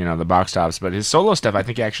Star or the box tops, but his solo stuff, I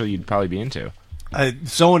think actually you'd probably be into.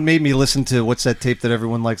 Someone made me listen to what's that tape that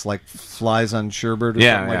everyone likes, like Flies on Sherbert or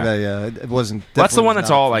something like that. Yeah, it wasn't. Well, that's the one that's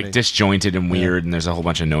all for like me. disjointed and weird, and there's a whole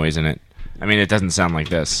bunch of noise in it. I mean, it doesn't sound like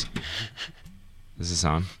this. Is this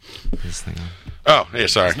on? Is this thing on? Oh, yeah,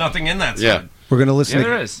 sorry. There's nothing in that. Yeah. We're going to listen Yeah, to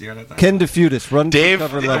there is. Ken DeFutis, Run Dave, for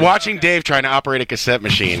Cover Letter. watching Dave trying to operate a cassette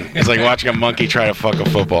machine is like watching a monkey try to fuck a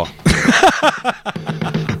football.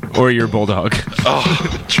 Or your bulldog.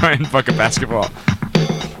 Oh, try and fuck a basketball.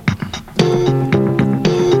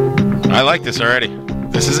 I like this already.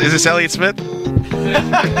 Is this Elliott Smith?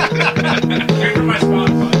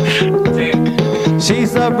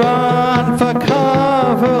 She's the run for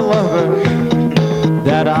cover lover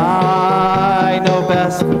that I know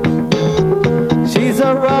best. She's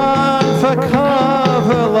a run for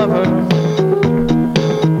cover lover.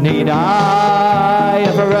 Need I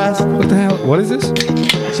ever rest? What the hell? What is this?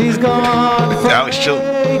 She's gone from Alex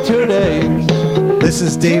day to day. This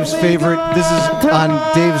is Dave's favorite. This is on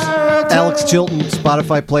Dave's Alex Chilton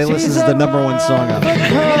Spotify playlist. This is the #1 song on it.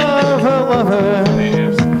 Cover lover.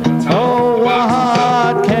 Oh,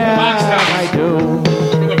 what can I do?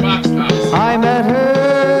 I met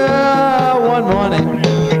her one morning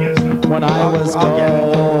when I was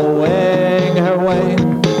going her way.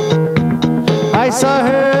 I saw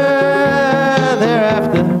her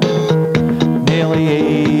thereafter nearly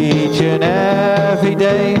each and every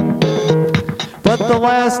day. But the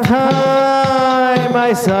last time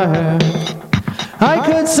I saw her, I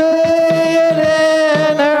could see it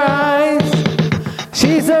in her eyes.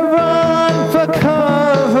 She's a run for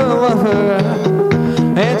cover lover,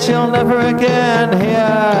 and she'll never again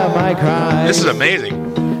hear my cries. This is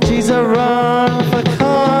amazing. She's a run for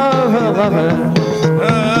cover lover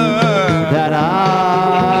that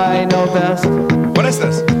I know best. What is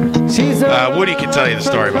this? She's a Woody can tell you the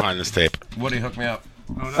story behind this tape. Woody, hook me up.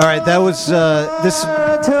 All right, that was this.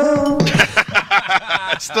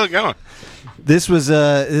 It's still going. This is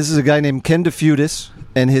a guy named Ken DeFutis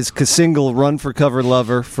and his single "Run for Cover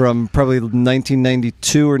Lover" from probably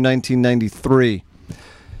 1992 or 1993.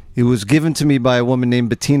 It was given to me by a woman named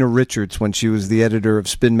Bettina Richards when she was the editor of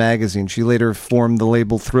Spin Magazine. She later formed the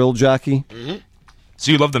label Thrill Jockey. Mm-hmm.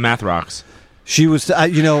 So you love the math rocks? She was, I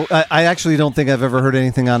actually don't think I've ever heard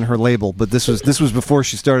anything on her label, but this was before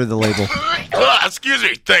she started the label. Excuse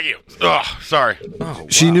me. Thank you. Oh, sorry.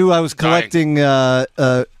 She knew I was collecting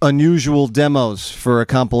unusual demos for a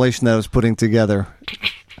compilation that I was putting together,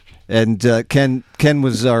 and Ken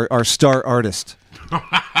was our star artist.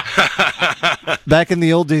 Back in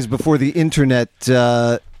the old days, before the internet,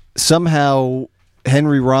 somehow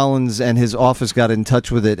Henry Rollins and his office got in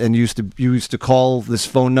touch with it, and used to call this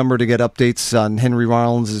phone number to get updates on Henry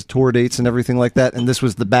Rollins' tour dates and everything like that. And this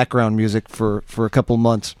was the background music for a couple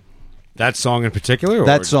months. That song in particular? Or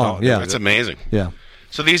That song, yeah. That's amazing. Yeah.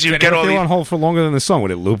 So these you If get all they were these. on hold for longer than the song,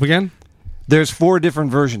 would it loop again? There's 4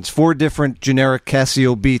 different versions, 4 different generic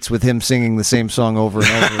Casio beats with him singing the same song over and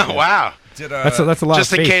over again. Wow. That's a lot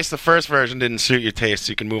Just of in faith. case the first version didn't suit your taste,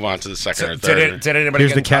 you can move on to the second or third. Did anybody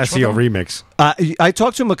Here's get the in touch with Casio him? remix. I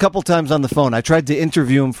talked to him a couple times on the phone. I tried to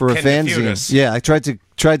interview him for a Ken fanzine. DeFutis. Yeah, I tried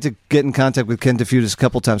to get in contact with Ken DeFutis a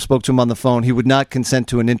couple times. Spoke to him on the phone. He would not consent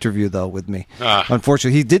to an interview though with me.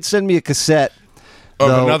 Unfortunately, he did send me a cassette Of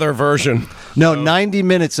though- another version. No, 90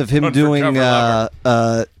 minutes of him Run for doing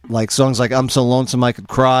Cover like songs like "I'm So Lonesome I Could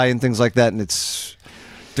Cry" and things like that, and it's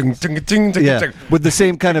Ding, ding, ding, ding, yeah ding. with the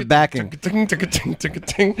same kind of backing. Ding, ding, ding, ding,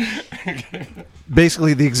 ding.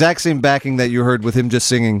 Basically, the exact same backing that you heard with him just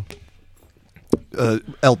singing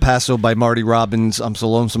 "El Paso" by Marty Robbins, "I'm So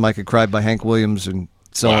Lonesome I Could Cry" by Hank Williams, and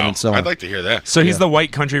so on and so on. I'd like to hear that. So he's the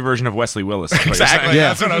white country version of Wesley Willis. is what you're Exactly. saying. Yeah.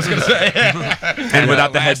 That's what I was going to say. And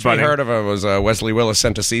without the last we headbutting. heard of it was Wesley Willis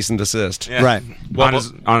sent a cease and desist. Yeah. Right.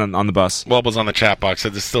 On the bus. Wobbles on the chat box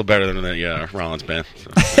said this is still better than the Rollins band.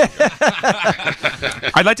 So.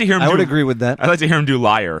 I'd like to hear him I do, would agree with that. I'd like to hear him do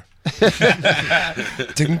Liar.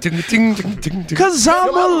 Ding, ding, ding, ding, ding, ding. 'Cause I'm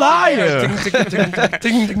a liar. Ding, ding, ding,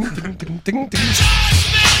 ding, ding, ding, ding, ding, ding.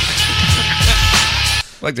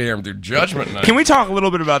 I'd like to hear him do Judgment Night. Can we talk a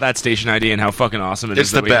little bit about that station ID and how fucking awesome it is?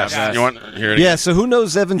 It's the that we have best. that? You want to hear it? Yeah. So who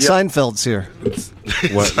knows Evan Seinfeld's here?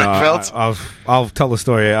 What? No, Seinfeld? I'll tell the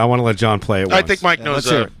story. I want to let John play it once. I think Mike knows let's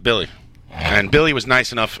hear it. Billy. And Billy was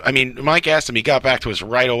nice enough. I mean, Mike asked him. He got back to us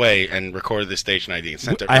right away and recorded the station ID and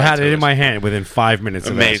sent it I right had to it in us. my hand within 5 minutes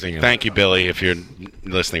of asking Amazing. him. Thank you, Billy, if you're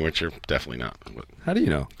listening, which you're definitely not. How do you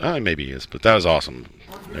know? Maybe he is, but that was awesome.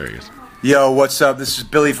 There he is. Yo, what's up? This is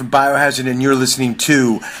Billy from Biohazard, and you're listening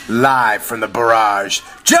to Live from the Barrage,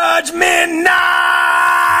 Judgment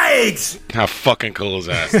Night! Night! How fucking cool is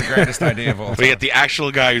that? It's the greatest idea of all We time. get the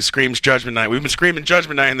actual guy who screams Judgment Night. We've been screaming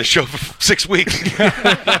Judgment Night in the show for 6 weeks.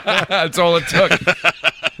 That's all it took.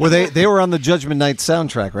 Were they were on the Judgment Night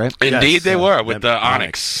soundtrack, right? Indeed, they were with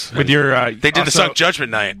Onyx. With your, they did the song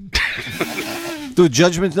Judgment Night. Do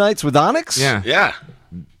Judgment Nights with Onyx? Yeah. Yeah.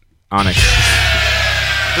 Onyx.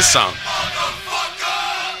 This song.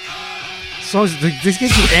 This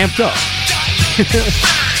gets you amped up.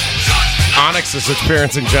 Onyx is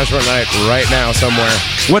experiencing Judgment Night right now somewhere.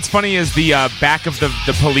 What's funny is the back of the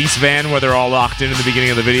police van where they're all locked in the beginning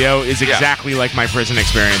of the video is exactly like my prison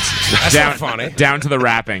experience. That's not funny. Down to the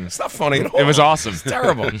rapping. It's not funny at all. It was awesome. It's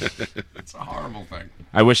terrible. It's a horrible thing.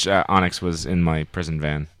 I wish Onyx was in my prison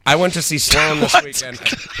van. I went to see Sloan this weekend.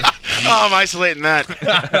 Oh, I'm isolating that.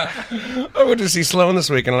 I went to see Sloan this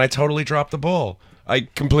weekend, and I totally dropped the ball. I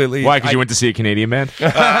completely... Why? Because you went to see a Canadian band?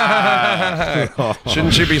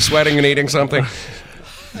 Shouldn't you be sweating and eating something?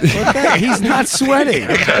 He's not sweating.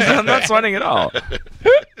 I'm not sweating at all.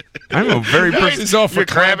 I'm a very... You're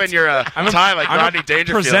grabbing your tie like Rodney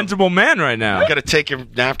Dangerfield. Presentable man right now. You got to take your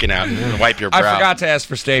napkin out and wipe your brow. I forgot to ask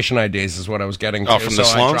for station IDs is what I was getting to. Oh, from the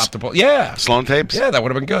so Sloans? I dropped the ball. Yeah. Sloan tapes? Yeah, that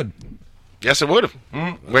would have been good. Yes, it would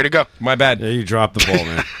have. Way to go. My bad. Yeah, you dropped the ball,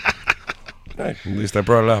 man. Hey, at least I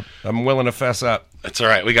brought it up. I'm willing to fess up. That's all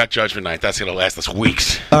right. We got Judgment Night. That's going to last us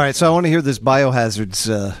weeks. All right, so I want to hear this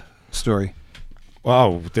Biohazards story.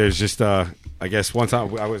 Wow, there's just I guess one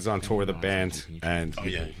time I was on tour with a band, and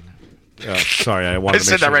sorry, I wanted I to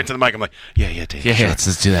said make that sure. right to the mic. I'm like, yeah, Dave. Yeah, sure.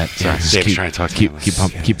 let's do that. Sorry, Yeah, just Dave's keep- trying to talk to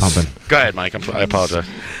Keep pumping. Go ahead, Mike. I apologize.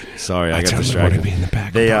 Sorry, I got totally distracted. wanna be in the back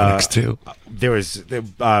of They, Onyx, too. There was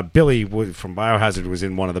Billy from Biohazard was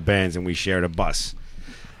in one of the bands, and we shared a bus.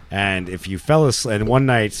 And if you fell asleep, and one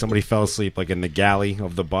night somebody fell asleep like in the galley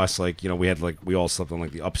of the bus, like we all slept on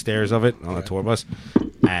like the upstairs of it on the tour bus,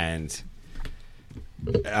 and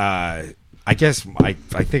I guess I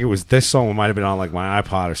think it was this song might have been on like my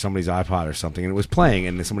iPod or somebody's iPod or something, and it was playing,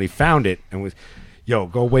 and then somebody found it and was, yo,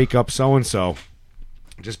 go wake up so and so.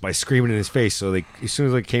 Just by screaming in his face, so they as soon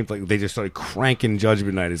as they came, like they just started cranking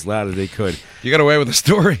Judgment Night as loud as they could. You got away with the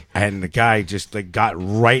story, and the guy just like got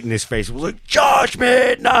right in his face. It was like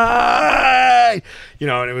Judgment Night,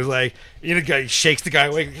 and it was like the guy shakes the guy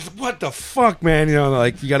awake. He's like, what the fuck, man?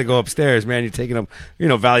 Like you got to go upstairs, man. You're taking up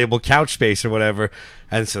valuable couch space or whatever.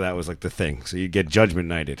 And so that was like the thing. So you get Judgment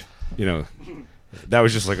Nighted, That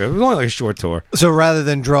was just it was only like a short tour. So rather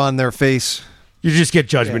than draw on their face. You just get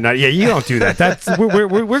Judgment Night. Yeah, you don't do that. That's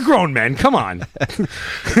we're grown men. Come on,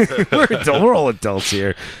 we're all adults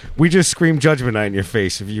here. We just scream Judgment Night in your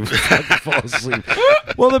face if you fall asleep.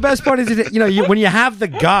 Well, the best part is when you have the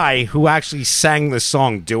guy who actually sang the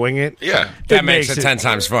song doing it. Yeah, that makes it 10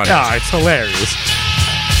 times funny. Oh, it's hilarious.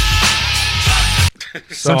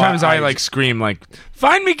 Sometimes I scream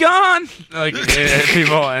 "Find me gone!" at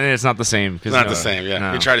people, and it's not the same. It's not the same. Yeah,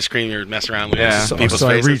 no. you try to scream, you mess around with people's So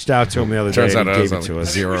I faces. reached out to him the other day. Turns out and it he was gave it to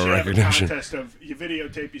us. zero We should have a recognition. contest of you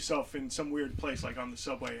videotape yourself in some weird place like on the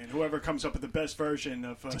subway, and whoever comes up with the best version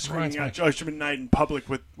of screaming out Judgment Night in public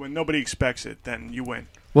when nobody expects it, then you win.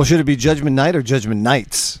 Well, should it be Judgment Night or Judgment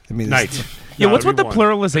Nights? I mean, Night. Yeah, what's with the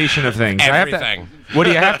pluralization of things? Everything. What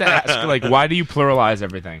do you have to ask? Why do you pluralize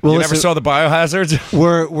everything? Well, You never saw the Biohazards?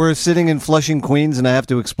 We're sitting in Flushing, Queens, and I have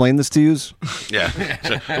to explain this to you. Yeah.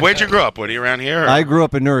 So, where'd you grow up? Were you around here? Or? I grew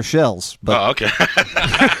up in New Rochelle, but Oh, okay.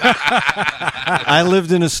 I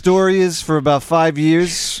lived in Asturias for about 5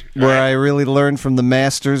 years, where I really learned from the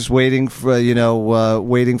masters, waiting for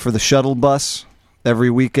the shuttle bus every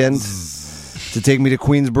weekend to take me to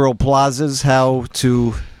Queensboro Plazas,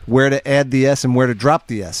 where to add the S and where to drop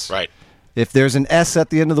the S. Right. If there's an S at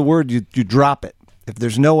the end of the word, you drop it. If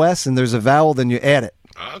there's no S and there's a vowel, then you add it.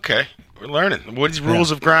 Okay. We're learning. What is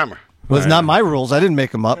rules of grammar? Well, it's not my rules. I didn't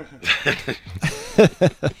make them up.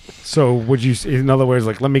 So would you, in other words,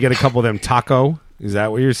 let me get a couple of them taco? Is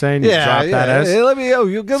that what you're saying? You drop that S? Hey, let me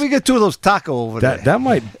get two of those taco over there. That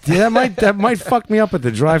might fuck me up at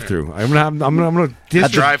the drive-through. I'm gonna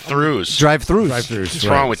drive-throughs. Drive-throughs. What's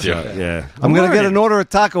wrong with you? Yeah. I'm gonna get an order of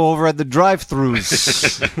taco over at the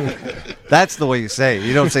drive-throughs. That's the way you say it.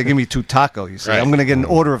 You don't say, give me two taco. You say, Right. I'm going to get an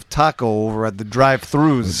order of taco over at the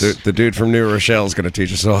drive-throughs. The dude from New Rochelle is going to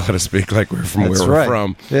teach us all how to speak like we're from That's where we're right.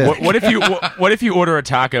 from. Yeah. What if you order a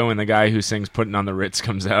taco and the guy who sings "Putting on the Ritz"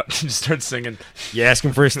 comes out and just starts singing? You ask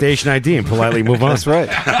him for a station ID and politely move on. That's right.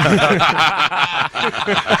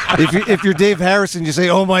 if you're Dave Harrison, you say,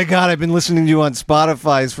 "Oh my God, I've been listening to you on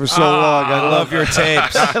Spotify for so long. I love your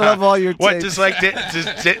tapes. I love all your tapes." What does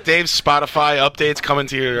Dave's Spotify updates come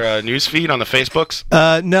into your news feed on the Facebooks?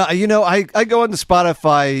 No, I go into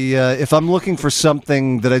Spotify if I'm looking for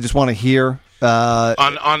something that I just want to hear.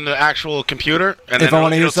 on the actual computer, and If then I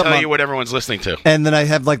wanna hear it'll tell something you what everyone's listening to. And then I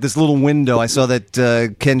have like this little window. I saw that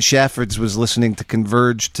Ken Shaffords was listening to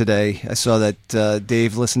Converge today. I saw that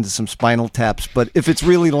Dave listened to some Spinal Taps. But if it's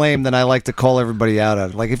really lame, then I like to call everybody out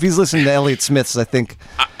on it. Like if he's listening to Elliott Smith's, I think.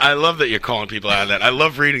 I love that you're calling people out on that. I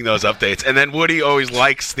love reading those updates, and then Woody always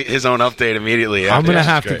likes his own update immediately. I'm gonna It's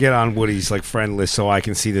have to great. get on Woody's like friend list so I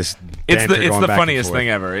can see this. It's banter the going back and funniest forth. thing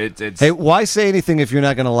ever. It's Hey, why say anything if you're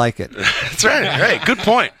not going to like it? That's right. Hey, good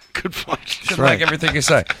point. Good point. Should like everything you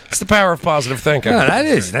say. It's the power of positive thinking. Yeah, that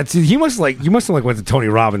is. That's you must have went to Tony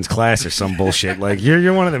Robbins' class or some bullshit. Like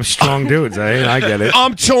you're one of them strong dudes. I get it.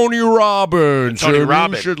 I'm Tony Robbins. Tony and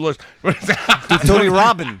Robbins. You should listen. Tony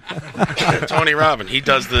Robbins. Tony Robbins. He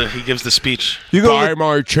gives the speech. You go Buy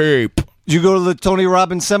my tape. You go to the Tony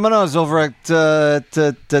Robbins seminars over at the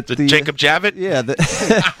Jacob Javits? Yeah.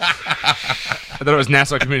 I thought it was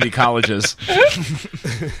Nassau Community Colleges.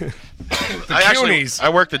 I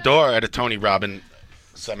worked the door at a Tony Robbins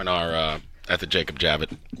seminar at the Jacob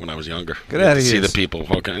Javits when I was younger. Get outta to see here. the people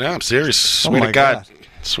walking. No, I'm serious. Oh Swear my to God. God.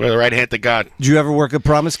 Swear the right hand to God. Did you ever work a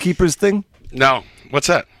Promise Keepers thing? No. What's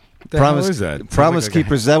that? The hell is that? Promise Sounds like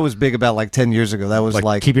Keepers, that was big about like 10 years ago. That was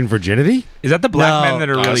like keeping virginity? Is that the black No. men that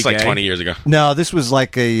are No, really it's like gay? 20 years ago. No, this was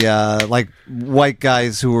like a like white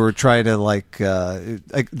guys who were trying to like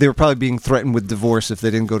they were probably being threatened with divorce if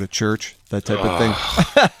they didn't go to church, that type of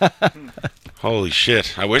thing. Holy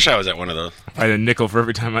shit. I wish I was at one of those. I had a nickel for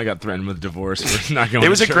every time I got threatened with divorce. For not going It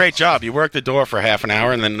was to a church. great job. You worked the door for half an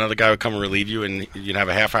hour, and then another guy would come and relieve you, and you'd have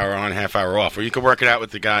a half hour on, half hour off. Or you could work it out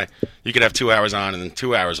with the guy. You could have 2 hours on and then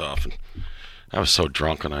 2 hours off. And I was so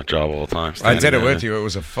drunk on that job all the time. I did it with you. It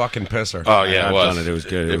was a fucking pisser. Oh, yeah, it was. Done it. It was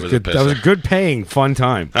good. It was was good. a That was a pisser. good paying, fun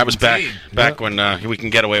time. That was back when we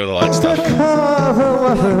can get away with all that stuff.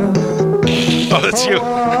 Oh, that's you.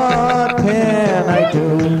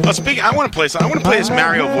 Oh, speaking, I want to play something. I want to play this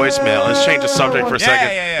Mario voicemail. Let's change the subject for a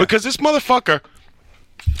second. Because this motherfucker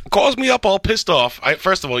calls me up all pissed off.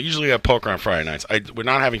 First of all, usually I have poker on Friday nights. We're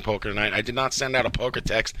not having poker tonight. I did not send out a poker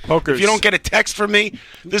text. If you don't get a text from me,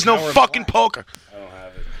 there's no fucking poker. I don't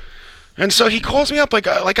have it. And so he calls me up like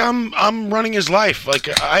I'm running his life. Like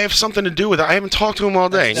I have something to do with it. I haven't talked to him all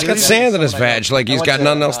day. He's got sand in his vag. Like he's got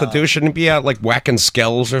nothing else to do. Shouldn't he be out like whacking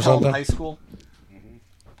skells or something? High school?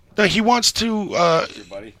 No, he wants to.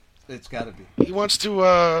 It's got to be. He wants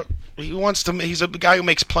to. He's a guy who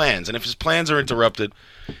makes plans, and if his plans are interrupted,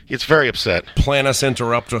 he gets very upset. Planus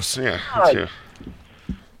interruptus. Yeah, that's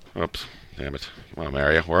you. Oops, damn it. Come on,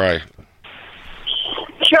 Mario, where are you?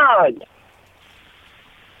 John,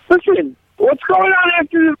 listen, what's going on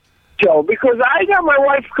after the show? Because I got my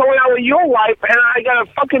wife going out with your wife, and I got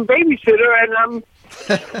a fucking babysitter, and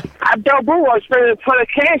I'm Balboa spending a ton of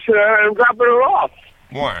cash with her, and I'm dropping her off.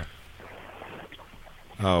 Why?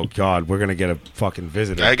 Oh God, we're gonna get a fucking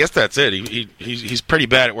visitor. I guess that's it. He's pretty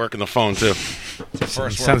bad at working the phone too.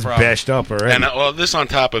 Sounds bashed up already. And well, this on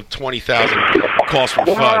top of 20,000 calls from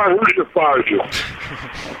Who's FUD. the fire?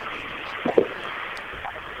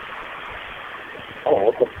 Oh,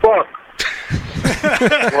 what the fuck?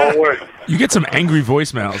 Wrong way. You get some angry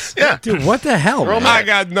voicemails. Yeah, dude, what the hell? Man? I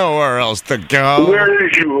got nowhere else to go. Where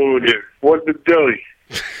is you, Hoodoo? What's the dilly?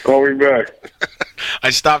 Call me back. I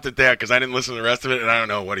stopped it there because I didn't listen to the rest of it, and I don't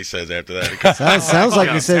know what he says after that. Sounds like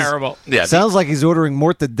he says. terrible. Yeah, Sounds like he's ordering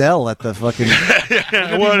mortadell at the fucking.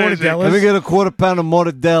 what is it? Let me get a quarter pound of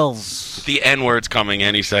mortadells. The N-word's coming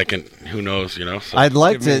any second. Who knows? You know. So. I'd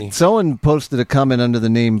like to. Someone posted a comment under the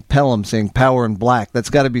name Pelham saying "Power in Black." That's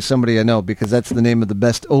got to be somebody I know because that's the name of the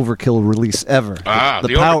best Overkill release ever. The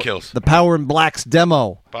Overkills. The Power in Black's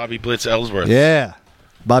demo. Bobby Blitz Ellsworth. Yeah.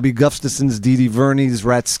 Bobby Gustafson's, Dee Dee Verney's,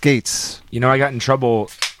 Rat Skates. You know, I got in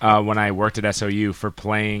trouble when I worked at SOU for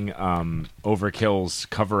playing Overkill's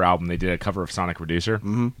cover album. They did a cover of Sonic Reducer.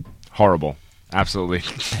 Mm-hmm. Horrible. Absolutely.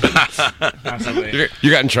 Absolutely.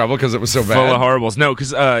 You got in trouble because it was so bad? Full of horribles. No,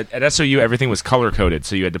 because at SOU, everything was color-coded.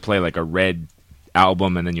 So you had to play like a red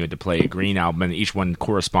album, and then you had to play a green album, and each one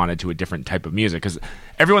corresponded to a different type of music. Because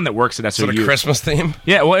everyone that works at SOU... Sort of Christmas theme?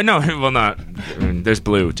 Yeah, well, no, well, not. I mean, there's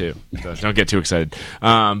blue, too. So don't get too excited.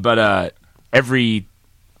 But every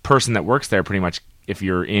person that works there, pretty much, if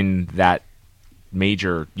you're in that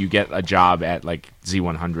major, you get a job at, like,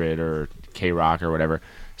 Z100 or K-Rock or whatever.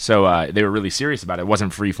 So they were really serious about it. It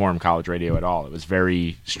wasn't free-form college radio at all. It was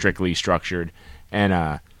very strictly structured.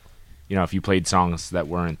 And, you know, if you played songs that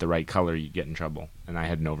weren't the right color, you'd get in trouble. And I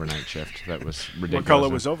had an overnight shift that was ridiculous. What color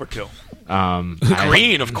was Overkill?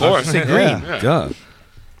 Green, of course. Green. Yeah. Duh.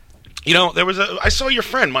 You know, I saw your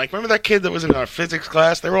friend, Mike. Remember that kid that was in our physics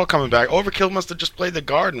class? They were all coming back. Overkill must have just played the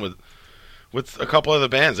Garden with a couple other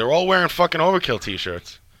bands. They were all wearing fucking Overkill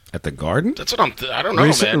T-shirts. At the Garden? That's what I don't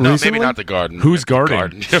know, man. No, maybe not the Garden. Who's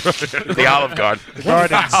Garden? The Olive Garden.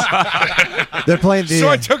 They're playing the. So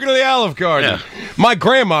I took her to the Olive Garden. Yeah. My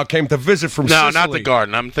grandma came to visit from Sicily. No, not the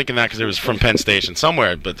Garden. I'm thinking that because it was from Penn Station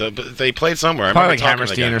somewhere, but they played somewhere. I Probably remember like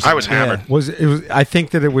talking to the Hammerstein guy. or something. I was hammered. It was. I think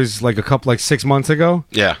that it was like 6 months ago.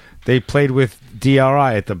 Yeah. They played with DRI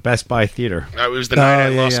at the Best Buy Theater. It was the night I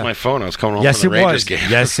lost my phone. I was coming home from the Rangers game.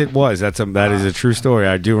 Yes, it was. That is a true story.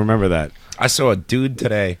 I do remember that. I saw a dude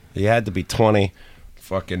today. He had to be 20,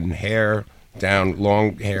 fucking hair down,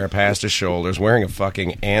 long hair past his shoulders, wearing a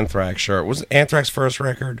fucking Anthrax shirt. Was it Anthrax first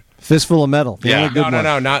record? Fistful of Metal. The only good one.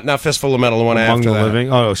 No, not Fistful of Metal. The one Among after the that.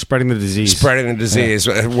 Living. Oh, Spreading the Disease. Spreading the Disease.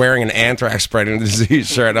 Wearing an Anthrax Spreading the Disease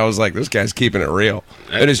shirt. I was like, this guy's keeping it real.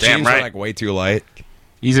 And his jeans are like way too light.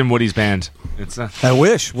 He's in Woody's band. I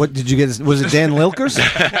wish. What did you get? Was it Dan Lilkers?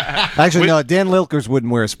 Actually, no. Dan Lilkers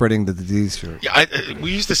wouldn't wear a Spreading the Disease shirt. Yeah,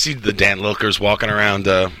 we used to see the Dan Lilkers walking around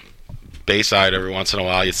Bayside every once in a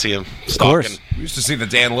while. You'd see him stalking. We used to see the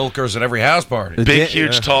Dan Lilkers at every house party. Big,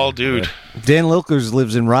 huge, tall dude. Dan Lilkers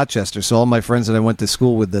lives in Rochester, so all my friends that I went to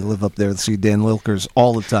school with that live up there see Dan Lilkers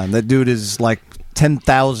all the time. That dude is like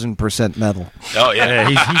 10,000% metal. Oh yeah,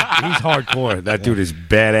 he's hardcore. That dude is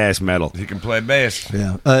badass metal. He can play bass.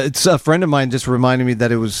 Yeah, it's a friend of mine just reminded me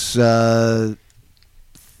that it was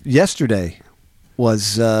yesterday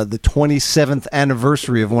was the 27th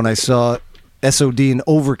anniversary of when I saw SOD and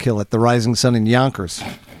Overkill at the Rising Sun in Yonkers.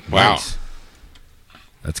 Wow,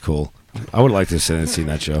 that's cool. I would like to sit and see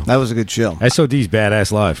that show. That was a good show. SOD's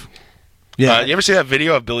badass live. Yeah, you ever see that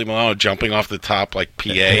video of Billy Milano jumping off the top like PA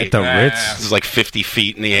at the Ritz? This is like 50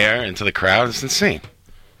 feet in the air into the crowd. It's insane.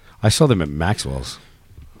 I saw them at Maxwell's.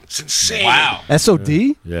 It's insane. Wow.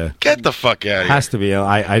 SOD? Yeah. Get the fuck out of here. Has to be.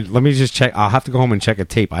 I let me just check. I'll have to go home and check a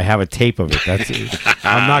tape. I have a tape of it. That's.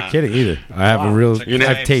 I'm not kidding either. I have a real.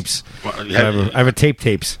 I have tapes. I have a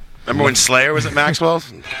tapes. Remember when Slayer was at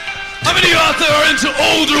Maxwell's? How many out there are into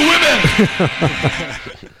older women?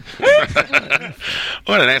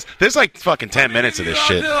 What an ass. There's like fucking 10 minutes of this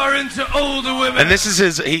shit. Are into older women. And this is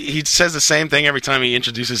his. He says the same thing every time he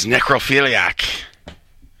introduces necrophiliac.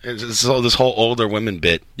 This whole older women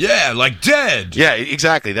bit. Yeah, like dead. Yeah,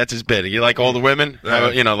 exactly. That's his bit. You like older women?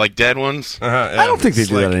 Like dead ones? I don't think they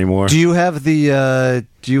do that anymore. Do you have the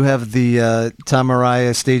Tom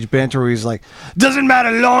Araya stage banter where he's like, doesn't matter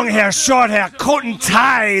long hair, short hair, coat and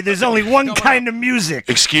tie, there's only one kind of music.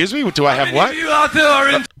 Excuse me? Do I have what? You out there are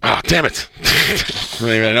into Oh, damn it.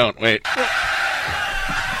 Maybe I don't. Wait.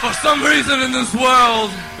 For some reason in this world,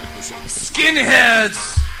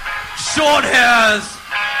 skinheads, short hairs,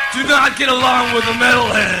 do not get along with the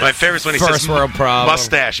metalheads. My favorite's when he First says world problem.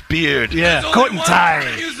 mustache, beard. Yeah, There's coat only and one tie. kind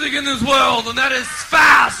of music in this world, and that is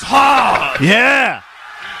fast, hard. Yeah.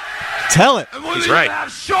 Tell it. And whether He's you right.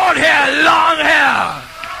 have short hair, long hair,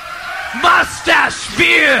 mustache,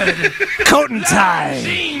 beard, Coat and tie.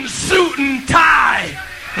 jeans, suit and tie,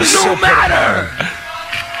 no matter.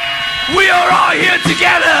 We are all here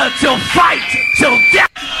together to fight till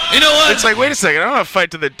death. You know what? It's like, wait a second. I don't want to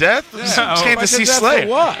fight to the death. I just came to see Slayer.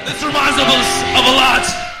 This reminds us of a lot.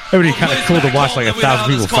 It would be kind of cool to watch like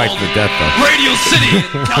 1,000 people fight to the death, though. Radio City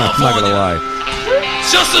in I'm not gonna California. lie.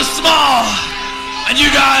 Just as small, and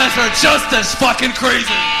you guys are just as fucking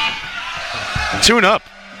crazy. Tune up.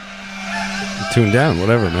 Tune down,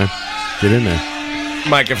 whatever, man. Get in there.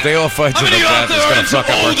 Mike, if they all fight to the many out death, it's there going to are fuck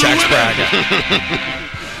up our older tax women? bracket.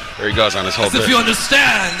 There he goes on his whole As if bit. you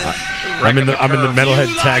understand. I'm in the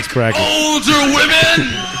metalhead tax bracket. Older women.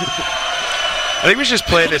 I think we should just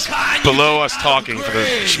play this below us talking for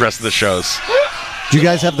the rest of the shows. Do you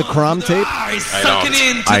guys have the Crom tape? Sucking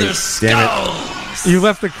into their skulls. You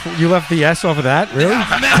left the S off of that, really?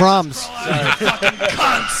 Croms.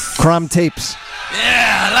 Cunts. Crom tapes.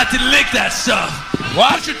 Yeah, I like to lick that stuff.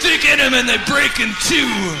 What? Put your dick in them and they break in two.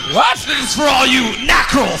 What? This is for all you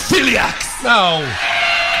necrophiliacs. No.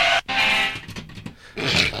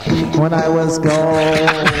 When I was gone,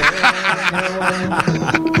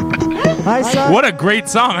 I saw What a great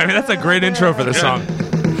song. I mean, that's a great intro for the song.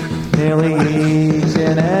 nearly each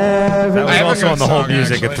and every That was also on the whole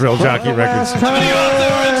music at Thrill Jockey Records. time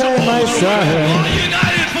I saw her.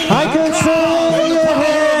 I could see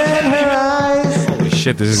it in her eyes. Holy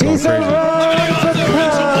shit, this is going She's a crazy. run for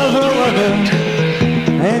cover lover,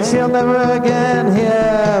 and she'll never again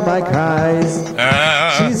hear my cries.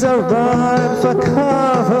 She's a run for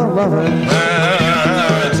cover lover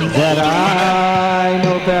that I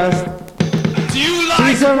know best.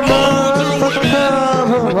 She's a run for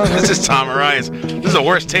cover lover. This is Tom Arias. This is the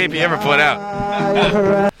worst tape he ever put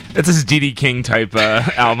out. It's his D.D. King type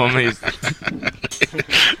album. This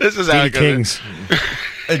is how it goes. Kings.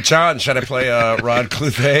 John, should I play Rod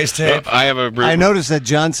Cluthay's tape? I have a. I noticed that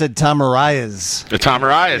John said Tom Arias. The Tom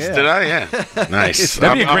Arias, did I? Yeah. Nice.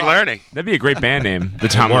 I'm learning. That'd be a great band name. The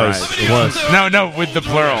Tom Arias. It was. No, with the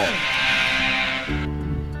plural.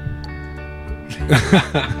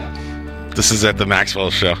 This is at the Maxwell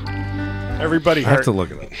show. Everybody I have hurt. to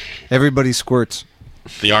look at it. Everybody squirts.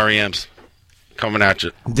 The REMs coming at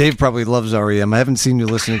you. Dave probably loves REM. I haven't seen you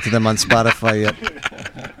listening to them on Spotify yet.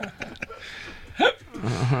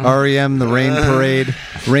 REM, the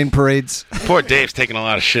Rain Parades. Poor Dave's taking a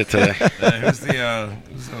lot of shit today.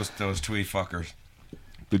 Who's those twee fuckers?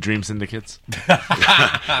 The Dream Syndicates.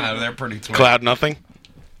 They're pretty twee. Cloud Nothing?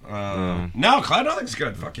 No, Cloud Nothing's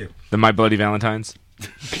good. Fuck you. The My Bloody Valentines.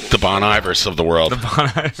 The Bon Ivers of the world.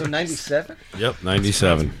 So 97? Yep,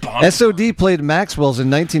 97. SOD played Maxwell's in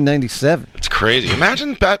 1997. It's crazy.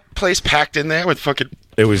 Imagine that place packed in there with fucking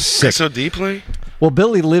It was sick. SOD play. Well,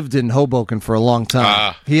 Billy lived in Hoboken for a long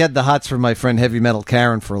time. He had the hots for my friend Heavy Metal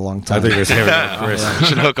Karen for a long time. I think it was Heavy Metal Chris.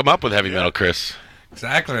 Should hook him up with Heavy Metal Chris.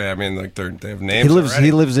 Exactly. I mean, like they have names.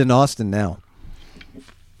 He lives in Austin now.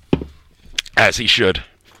 As he should.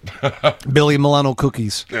 Billy Milano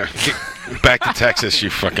Cookies. Yeah, back to Texas, you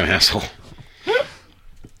fucking asshole.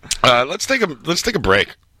 Let's take a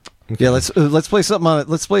break. Yeah, let's play something on it.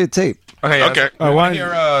 Let's play a tape. Okay. You want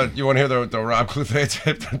to hear the Rob Cluthay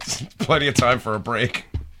tape? That's plenty of time for a break.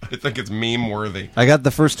 I think it's meme worthy. I got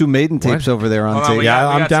the first two Maiden tapes over there on tape. Yeah,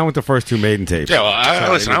 I'm down with the first two Maiden tapes. Yeah,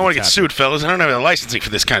 well, listen, I want to get sued, fellas. I don't have the licensing for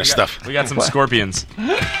this kind of stuff. We got some Scorpions.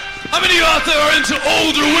 How many out there are into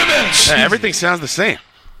older women? Yeah, everything sounds the same.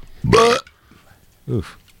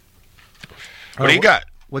 Oof. What do you got?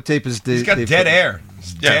 What tape is He's got dead air.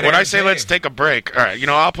 Yeah, when I say let's take a break, all right,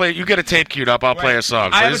 I'll play. You get a tape queued up, I'll play a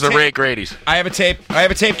song. So this is the Ray Grady's. I have a tape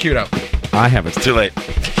queued up. I have it. It's too late.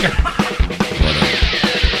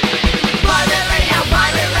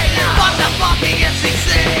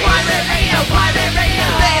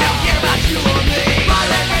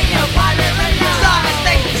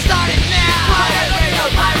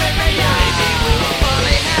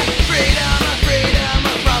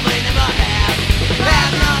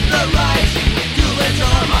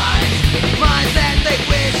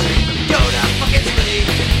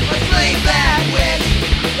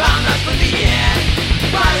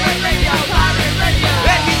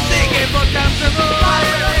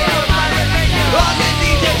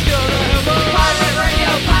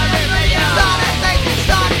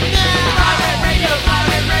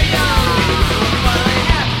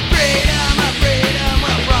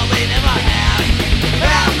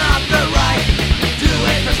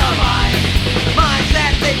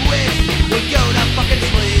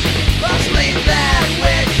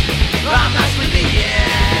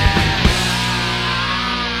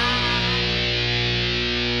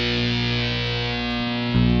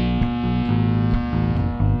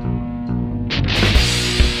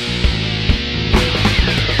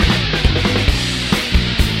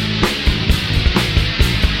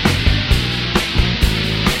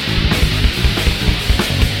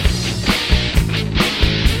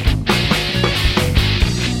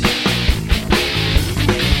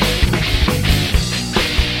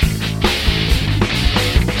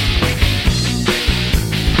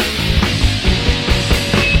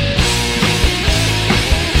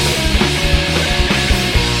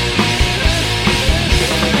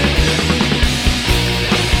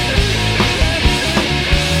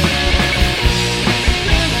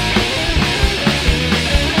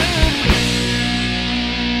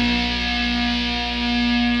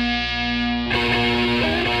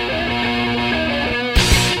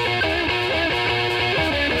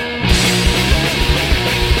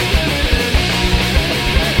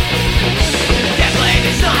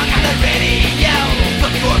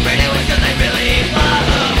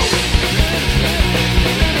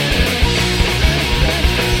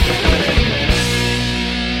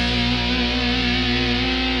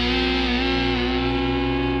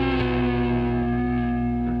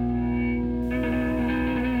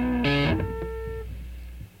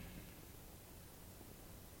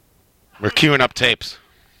 We're queuing up tapes.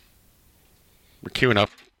 We're queuing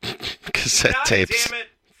up cassette tapes.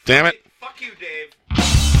 Damn it. Fuck you, Dave.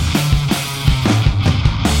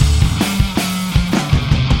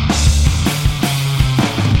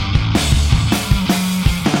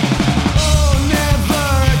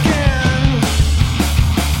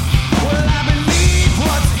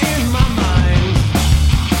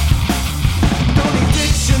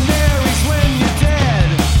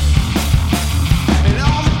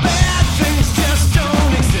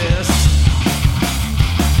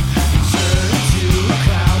 Turn to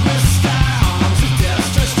cloudless sky onto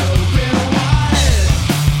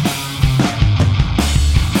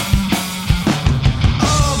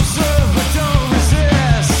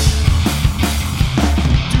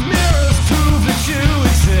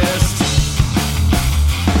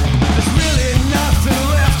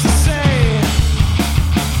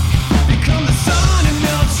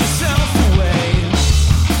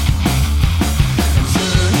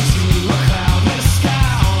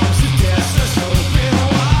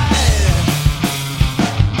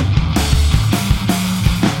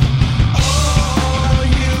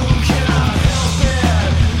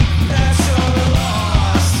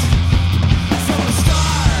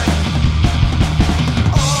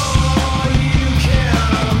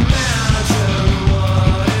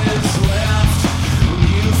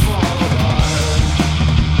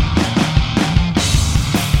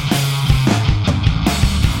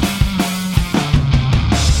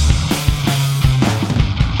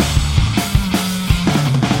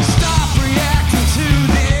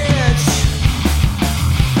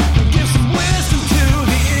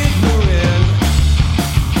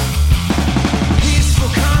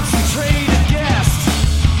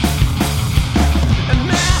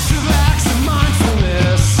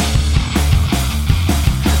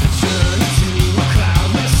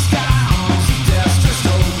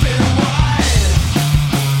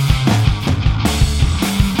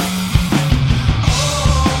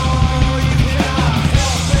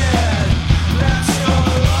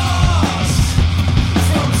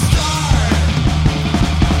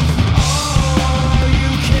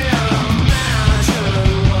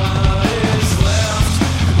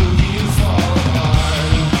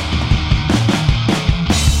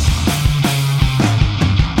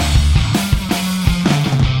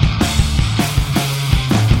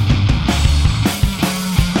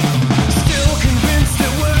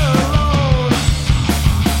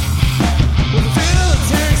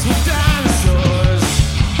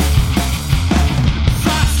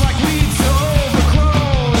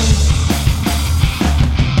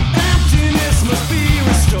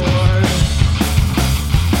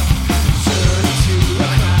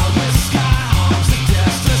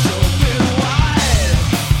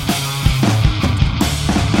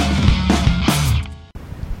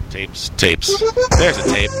Tapes. There's a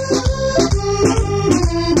tape.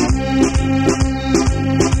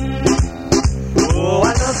 Oh,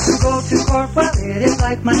 I love to go to court, well, it is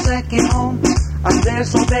like my second home. I'm there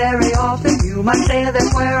so very often, you might say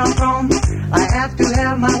that's where I'm from. I have to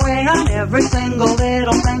have my way on every single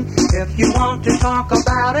little thing. If you want to talk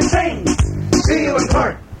about it, sing. See you in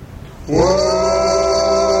court. Whoa,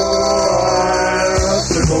 I love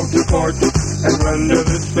to go to court and render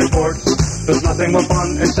this report. There's nothing more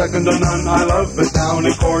fun and second to none. I love it down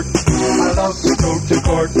in court. I love to go to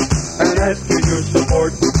court and ask for your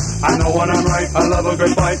support. I know when I'm right, I love a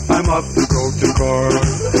good fight. I'm up to go to court.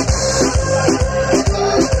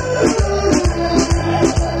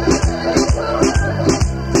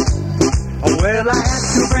 Well, I had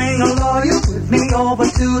to bring a lawyer with me over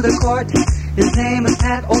to the court. His name is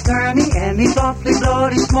Pat O'Kearney, and he's awfully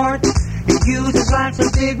bloody smart. He uses lots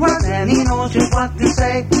of big words, and he knows just what to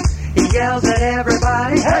say. He yells at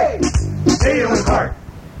everybody, hey, see you in court.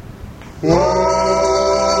 Whoa,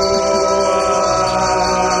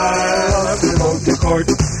 I love to go to court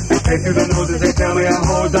and take you the noses. They tell me I'm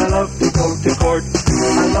hoes. I love to go to court.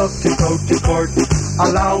 I love to go to court.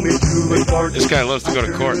 Allow me to report. This guy loves to go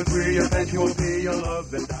to court.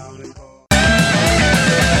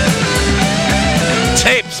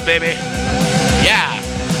 Tapes, baby. Yeah.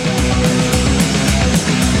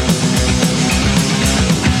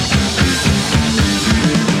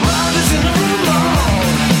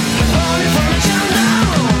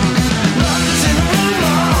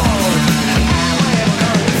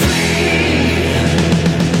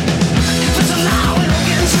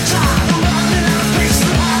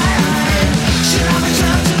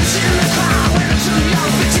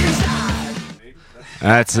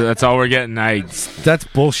 That's all we're getting. That's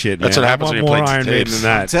bullshit, man. That's what happens when you play Iron Maiden tapes.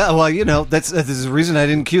 than that. Well, you know, that's the reason I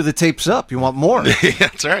didn't cue the tapes up. You want more? Yeah,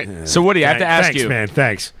 that's right. So, Woody, I have to ask Thanks, you, man.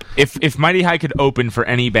 Thanks. If Mighty High could open for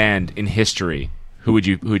any band in history, who would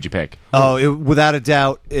you pick? Oh, without a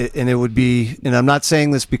doubt, and it would be. And I'm not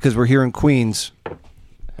saying this because we're here in Queens.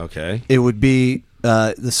 Okay. It would be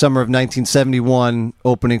the summer of 1971,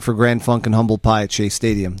 opening for Grand Funk and Humble Pie at Shea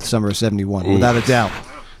Stadium. The summer of '71, without a doubt.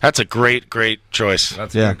 That's a great choice.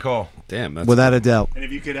 That's a good call. Damn, that's without a doubt. And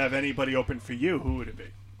if you could have anybody open for you, who would it be?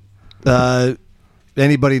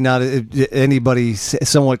 Anybody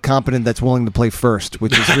somewhat competent that's willing to play first,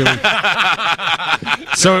 which is really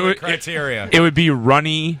So criteria. It would be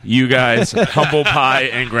Runny, you guys, Humble Pie,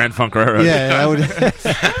 and Grand Funk Railroad. Yeah, I would.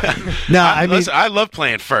 No, I mean, listen, I love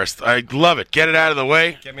playing first. I love it. Get it out of the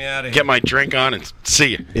way. Get me out of here. Get my drink on and see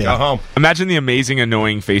you. Yeah. Go home. Imagine the amazing,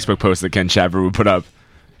 annoying Facebook post that Ken Shaver would put up.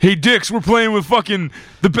 Hey, dicks, we're playing with fucking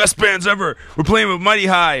the best bands ever. We're playing with Mighty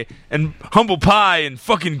High and Humble Pie and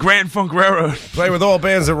fucking Grand Funk Railroad. Play with all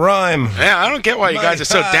bands that rhyme. Yeah, I don't get why you guys are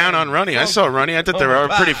so down on Runny. I saw Runny. I thought they were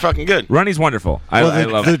pretty fucking good. Runny's wonderful. I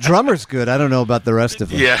love the it. drummer's good. I don't know about the rest of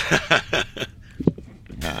them. Yeah.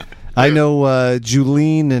 I know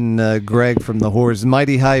Julene and Greg from the Whores.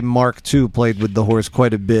 Mighty High Mark II played with the Whores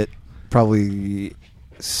quite a bit, probably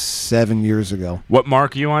 7 years ago. What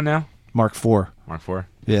mark are you on now? Mark IV. Mark IV.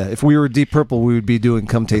 Yeah, if we were Deep Purple, we would be doing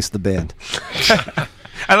 "Come Taste the Band,"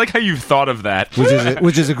 I like how you've thought of that.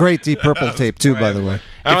 which is a great Deep Purple tape too, by the way.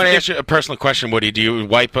 I want to ask you a personal question, Woody. Do you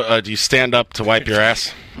wipe? Do you stand up to wipe your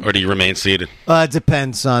ass, or do you remain seated? It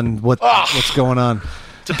depends on what's going on.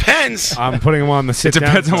 Depends. I'm putting him on the sit It down.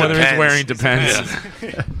 depends on whether he's wearing depends.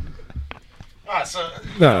 Yeah.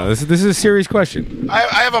 No, this is a serious question. I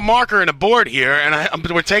have a marker and a board here, and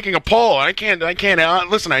we're taking a poll. I can't.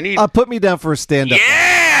 Listen, I need. Put me down for a stand-up.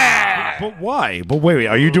 Yeah. But why? But wait.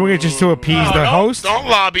 Are you doing it just to appease the host? Don't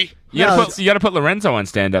lobby. You gotta put Lorenzo on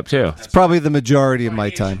stand up too. It's probably the majority of my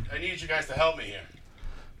time. I need you guys to help me here.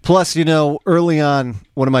 Plus, early on,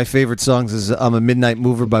 one of my favorite songs is "I'm a Midnight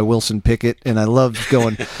Mover" by Wilson Pickett, and I love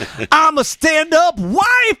going, "I'm a stand-up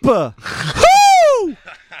wiper." Woo!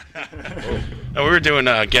 We were doing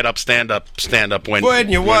get up, stand up when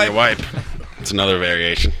you wipe. It's another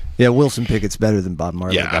variation. Yeah, Wilson Pickett's better than Bob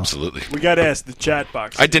Marley. Yeah, though. absolutely. We got to ask the chat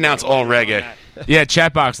box. I denounce all reggae. Yeah,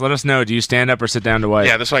 chat box. Let us know. Do you stand up or sit down to wipe?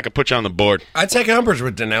 Yeah, this way I can put you on the board. I take umbrage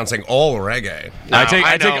with denouncing all reggae. No, I take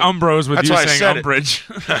umbros with That's you why I saying said umbrage.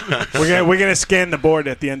 We're gonna scan the board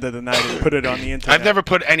at the end of the night and put it on the internet. I've never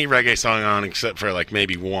put any reggae song on except for like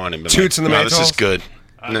maybe one. And been Toots like, and the "Wow, this is Maytals? good."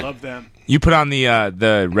 I love them. You put on the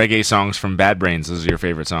reggae songs from Bad Brains. Those are your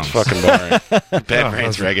favorite songs. Fucking boring. Bad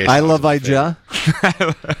Brains reggae. I love Ija.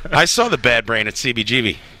 I saw the Bad Brain at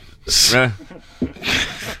CBGB.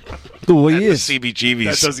 Well, he is. CBGBs.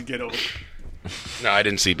 That doesn't get old. No, I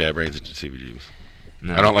didn't see Bad Brains at CBGBs.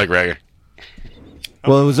 No. I don't like reggae.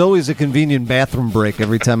 Well, it was always a convenient bathroom break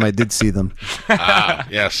every time I did see them.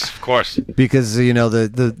 Yes, of course. Because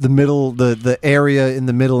the middle, the area in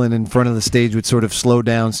the middle and in front of the stage would sort of slow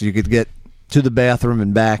down, so you could get to the bathroom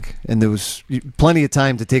and back, and there was plenty of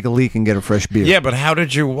time to take a leak and get a fresh beer. Yeah, but how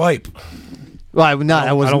did you wipe? Well, I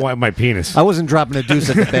don't wipe my penis. I wasn't dropping a deuce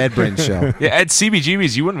at the Bad Brains show. Yeah, at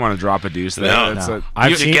CBGB's, you wouldn't want to drop a deuce there. No.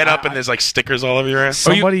 You get up and there's like stickers all over your ass.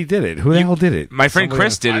 Somebody did it. Who the hell did it? My friend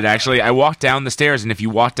Chris did it, actually. I walked down the stairs, and if you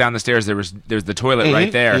walk down the stairs, there's the toilet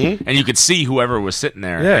right there, and you could see whoever was sitting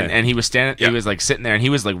there. Yeah. And he was standing. He was like sitting there, and he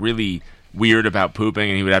was like really weird about pooping,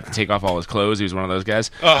 and he would have to take off all his clothes. He was one of those guys.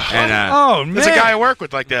 Man. There's a guy I work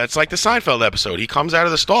with like that. It's like the Seinfeld episode. He comes out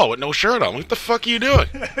of the stall with no shirt on. What the fuck are you doing?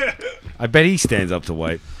 I bet he stands up to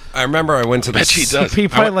wipe. I remember I went to the... Bet he does. He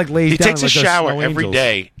probably lays He down takes like a shower Snow every Angels.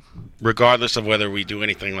 day, regardless of whether we do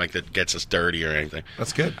anything like that gets us dirty or anything.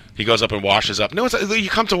 That's good. He goes up and washes up. No, you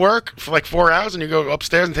come to work for like 4 hours and you go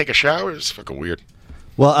upstairs and take a shower. It's fucking weird.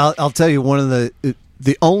 Well, I'll tell you, one of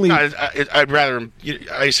the only... I'd rather him...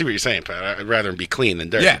 I see what you're saying, Pat. I'd rather him be clean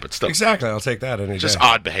than dirty. Yeah, but still. exactly. I'll take that any Just day.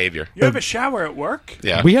 odd behavior. You have a shower at work?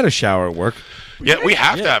 Yeah. We had a shower at work. Yeah, we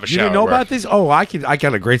have to have a shower. You didn't know at work. about this? Oh, I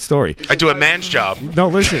got a great story. I do a man's job. No,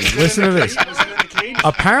 listen to this.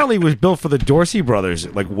 Apparently, it was built for the Dorsey brothers,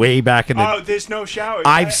 like way back in the. Oh, there's no shower.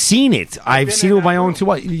 I've seen it. I've seen it with my own two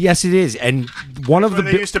eyes. Yes, it is. And one of the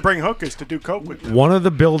they used to bring hookers to do coke with them. one of the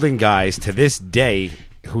building guys to this day,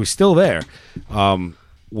 who's still there,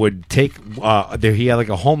 would take. He had like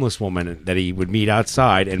a homeless woman that he would meet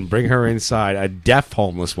outside and bring her inside. A deaf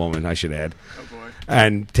homeless woman, I should add,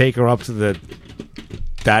 and take her up to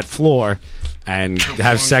that floor. And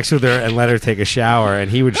have sex with her and let her take a shower,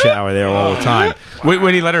 and he would shower there all the time.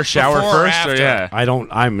 Would he let her shower Before or first? after? Or yeah. I don't.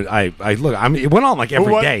 It went on like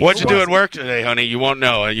every day. What'd you do at work today, honey? You won't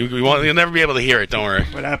know. You'll never be able to hear it. Don't worry.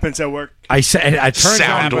 What happens at work? I said. I turned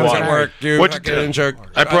Sound on one. work, dude. What'd you do?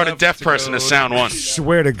 I brought a deaf person to sound one.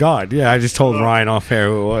 Swear to God, yeah. I just told Ryan off air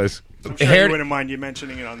who it was. I'm sure you wouldn't mind you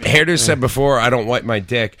mentioning it on the Hairdo said before, I don't wipe my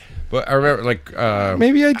dick. But I remember, like,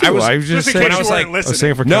 maybe I do. I was just saying. When I was like,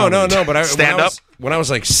 for no. But when I was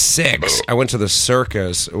like 6, I went to the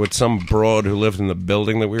circus with some broad who lived in the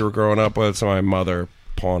building that we were growing up with. So my mother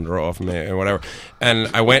pawned her off me and whatever. And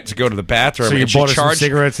I went to go to the bathroom. So you and bought she her some charged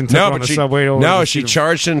cigarettes and took her on the subway over No, to she see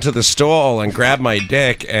charged into the stall and grabbed my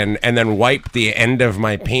dick and then wiped the end of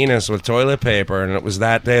my penis with toilet paper. And it was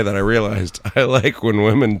that day that I realized I like when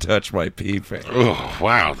women touch my pee face. Oh,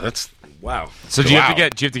 wow. Wow. So do you have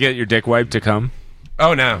to get your dick wiped to come?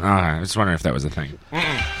 Oh no! I was just wondering if that was a thing.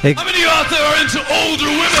 Hey, How many out there are into older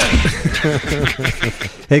women?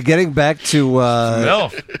 Hey, getting back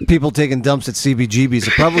to people taking dumps at CBGB's,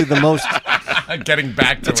 probably the most. Getting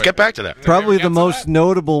back to Let's get back to that. Probably the most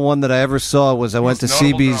notable one that I ever saw was I went to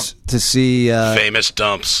CB's to see famous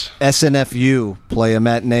dumps. SNFU play a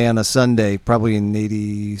matinee on a Sunday, probably in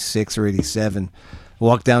 '86 or '87.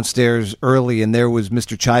 Walked downstairs early, and there was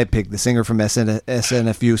Mr. Chai Pig, the singer from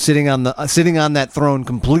SNFU, sitting on that throne,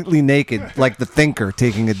 completely naked, like the Thinker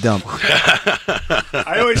taking a dump.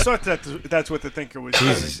 I always thought that's what the Thinker was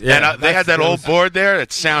doing. Yeah, and they had that old board there.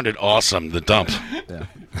 It sounded awesome. The dump. Yeah.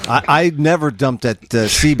 I never dumped at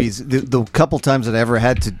CB's. The couple times that I ever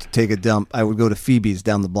had to take a dump, I would go to Phoebe's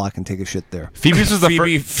down the block and take a shit there. Phoebe's was the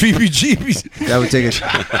Phoebe Jeebies. I would take it.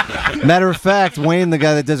 Matter of fact, Wayne, the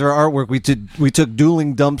guy that does our artwork, we took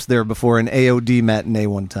dueling dumps there before an AOD matinee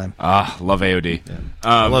one time. Love AOD. Yeah.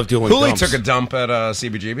 I love dueling Hooli dumps. took a dump at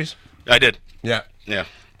CBGB's. I did. Yeah.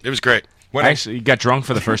 It was great. I actually got drunk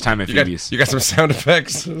for the first time at Phoebe's. You got some sound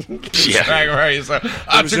effects? Yeah.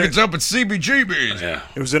 I took a dump at CBGB's. Yeah.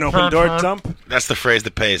 It was an open door dump? That's the phrase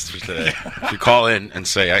that pays for today. If you call in and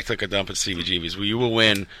say, I took a dump at CBGB's, you will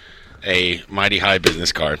win a Mighty High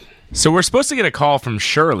business card. So we're supposed to get a call from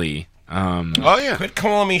Shirley. Oh, yeah. Quit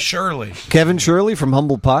calling me Shirley. Kevin Shirley from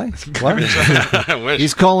Humble Pie? What?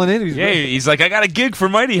 He's calling in. He's like, I got a gig for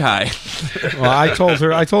Mighty High. Well, I told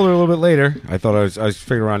her a little bit later. I thought I was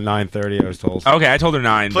figuring around 9:30. I was told. Okay, I told her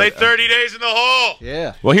 9. Play 30 Days in the Hole.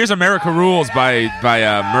 Yeah. Well, here's America Rules by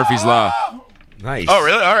Murphy's Law. Nice. Oh,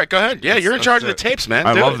 really? All right, go ahead. Yeah, you're in charge of the tapes, man.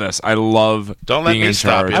 I Do love it. this. I love Don't let being me in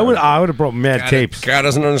stop charge. you. I would have brought mad tapes. God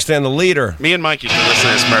doesn't understand the leader. Me and Mike used to listen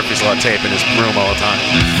to this Murphy's Law tape in his room all the time.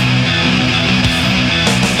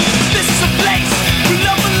 This is a place we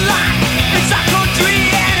love a lot. It's our country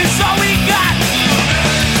and it's all we got.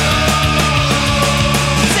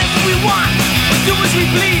 Say what we want, do as we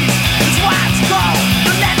please. That's why it's called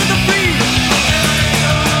the land of the free.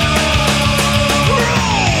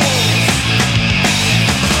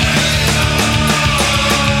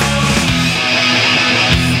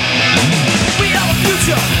 We are the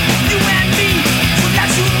future, you and me. So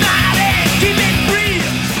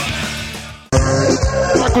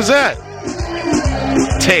fuck was that?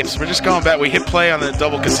 Tapes. We're just going back. We hit play on the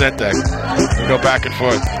double cassette deck. We go back and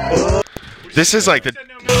forth. This is like the...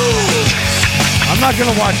 I'm not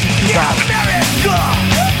going to watch you two battles.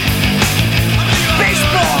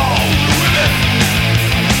 Baseball.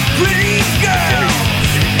 Pretty girls.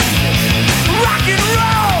 Rock and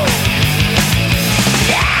roll.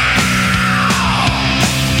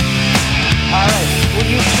 All right. Will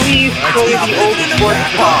you please play the old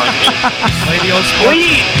sports song? Play the old sports.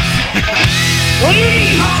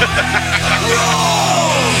 Please.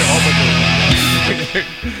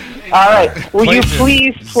 All right. Will you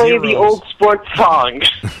please play the old sports song?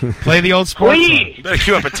 Play the old sports Please. Better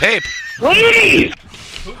cue up a tape. Please.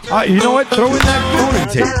 You know what? Throw in that Conan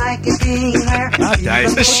tape.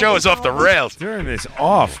 Nice. This show is off the rails. Turn this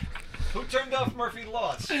off. Who turned off Murphy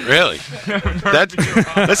Laws? Really?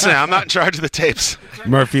 Listen, I'm not in charge of the tapes.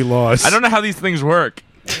 Murphy Laws. I don't know how these things work.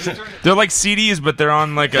 They're like CDs, but they're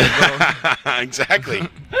on like a... Exactly. Who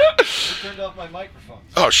turned off my microphone?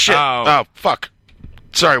 Oh, shit. Oh, fuck.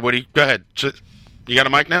 Sorry, Woody. Go ahead. You got a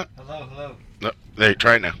mic now? Hello. No, there,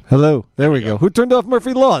 try it now. Hello. There we go. Who turned off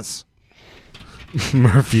Murphy Laws?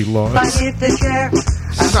 Murphy Laws.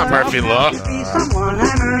 It's not Murphy Law. All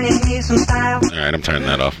right, I'm turning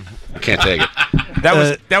that off. I can't take it.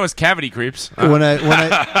 That was Cavity Creeps. When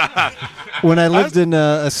I lived in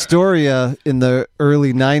Astoria in the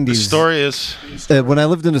early 90s. Astoria's. When I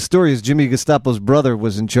lived in Astoria, Jimmy Gestapo's brother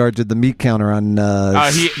was in charge of the meat counter on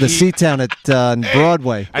the Seatown at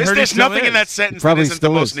Broadway. There's nothing in that sentence Probably that isn't the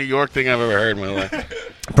still most is. New York thing I've ever heard in my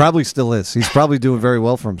life. Probably still is. He's probably doing very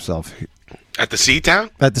well for himself. At the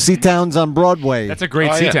Seatown? At the Seatowns on Broadway. That's a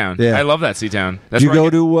great Seatown. Yeah. I love that Seatown. That's You where go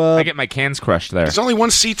to... I get my cans crushed there. There's only one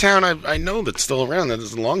Seatown I know that's still around. That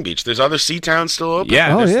is Long Beach. There's other Seatowns still open?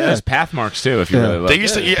 Yeah, there's Pathmarks too, if you really love They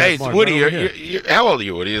used to... Hey, Woody, you're, how old are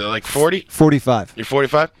you, Woody? Like 40? 45. You're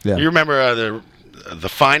 45? Yeah. You remember the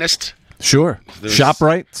Finest? Sure.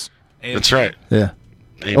 ShopRights? That's right. Yeah.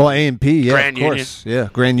 A&P, yeah, Grand of course. Yeah,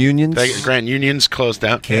 Grand Unions. Grand Unions closed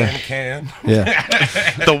down. Can. Yeah.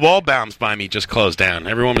 The Wallbaums by me just closed down.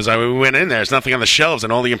 Everyone was like, we went in there, there's nothing on the shelves,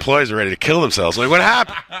 and all the employees are ready to kill themselves. Like, what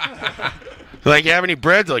happened? Like, you have any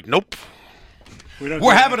bread? They're like, nope.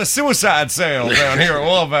 We're having a suicide sale down here at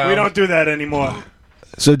Wallbaum. We don't do that anymore.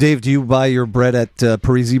 So, Dave, do you buy your bread at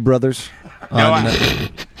Parisi Brothers? No,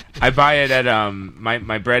 I buy it at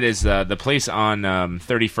my bread is the place on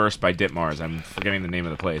 31st by Ditmars. I'm forgetting the name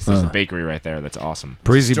of the place. There's a bakery right there that's awesome.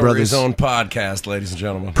 Parisi Brothers' Story's own podcast, ladies and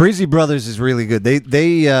gentlemen. Parisi Brothers is really good.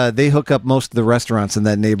 They hook up most of the restaurants in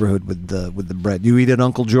that neighborhood with the bread. You eat at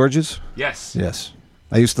Uncle George's? Yes. Yes.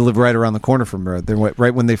 I used to live right around the corner from there. They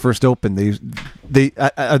right when they first opened.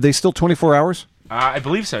 Are they still 24 hours? I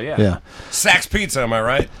believe so. Yeah. Yeah. Saks Pizza, am I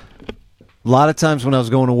right? A lot of times when I was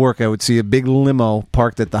going to work, I would see a big limo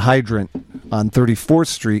parked at the hydrant on 34th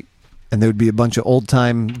Street, and there would be a bunch of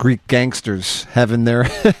old-time Greek gangsters having their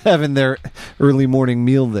early morning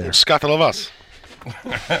meal there. Skatalovas.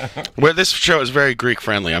 Well, this show is very Greek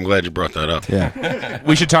friendly. I'm glad you brought that up. Yeah.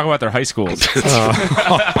 We should talk about their high schools.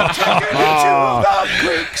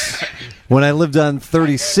 When I lived on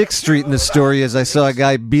 36th Street in Astoria, I saw a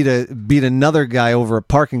guy beat another guy over a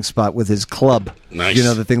parking spot with his club. Nice. You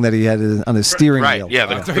know, the thing that he had on his steering right, wheel. Yeah.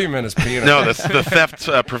 I thought you meant his penis. No, the theft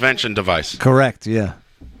prevention device. Correct, yeah.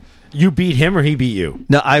 You beat him or he beat you?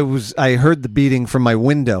 No, I heard the beating from my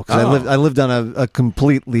window because I lived on a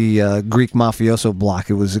completely Greek mafioso block.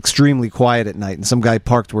 It was extremely quiet at night, and some guy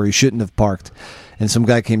parked where he shouldn't have parked, and some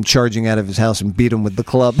guy came charging out of his house and beat him with the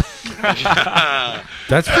club.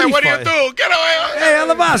 That's pretty Hey, what do you fun. do? Get away! Hey,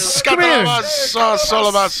 Alabas, come here.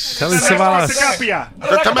 Solovas. Tell me Savalas.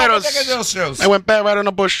 The tomatoes. I went bad right on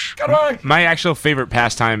the bush. My actual favorite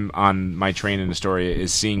pastime on my train in Astoria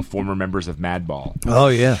is seeing former members of Madball. Oh,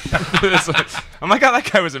 yeah. I'm like, oh, that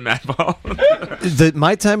guy was in Madball.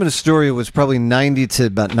 My time in Astoria was probably 90 to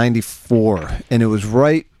about 94, and it was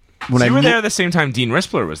right when So I you were mo- there at the same time Dean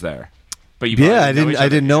Rispler was there. But you Yeah, I probably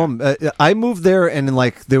didn't know him. I moved there, and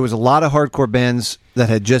there was a lot of hardcore bands that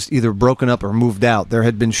had just either broken up or moved out. There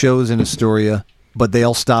had been shows in Astoria, but they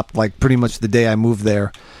all stopped like pretty much the day I moved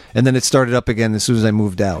there, and then it started up again as soon as I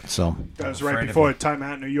moved out. So That was right before Time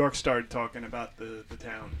Out New York started talking about the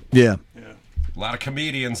town. yeah. A lot of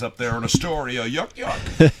comedians up there in Astoria. Yuck,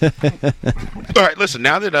 yuck. All right, listen,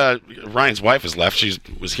 now that Ryan's wife has left, she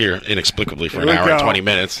was here inexplicably for an Here we hour and go. 20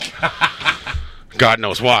 minutes. God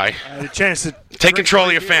knows why. I had a chance to Take control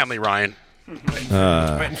of your family, Ryan.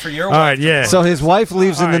 Waiting for your all right, yeah. So his wife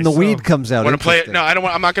leaves, and then the weed comes out. Want to play it? Interesting. No, I don't.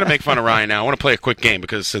 I'm not going to make fun of Ryan now. I want to play a quick game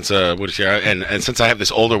because since what is here, and since I have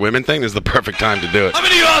this older women thing, this is the perfect time to do it. How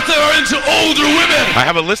many of you out there are into older women? I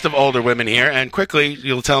have a list of older women here, and quickly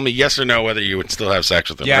you'll tell me yes or no whether you would still have sex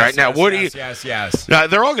with them. Yes, right now, yes, Woody. Yes.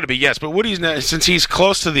 They're all going to be yes, but Woody's since he's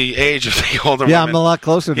close to the age of the older Yeah, women. I'm a lot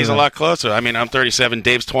closer to He's that. a lot closer. I mean, I'm 37.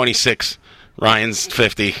 Dave's 26. Ryan's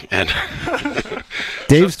 50, and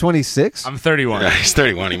Dave's 26. I'm 31. Yeah, he's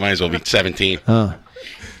 31. He might as well be 17. Huh.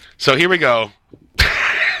 So here we go.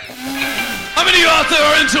 How many of you out there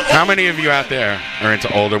are into? How many of you out there are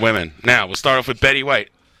into older women? Now we'll start off with Betty White.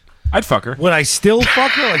 I'd fuck her. Would I still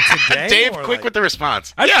fuck her like today? Dave, or, quick like- with the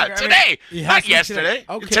response. I'd Yeah, fuck her. I today, mean, it has not to be yesterday.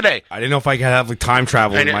 Okay. Today. I didn't know if I could have like time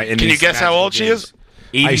travel in my. In Can you these guess how old magical she is?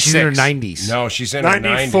 games. She's in her 86. 90s. No, she's in her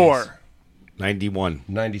 94. 91.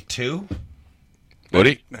 92.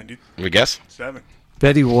 Woody? 90. We guess? 7.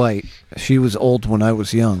 Betty White. She was old when I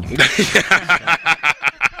was young.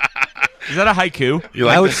 Is that a haiku? You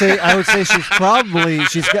like I would this? say she's probably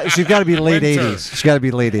she's got to be late 80s. She's got to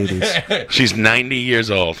be late 80s. She's 90 years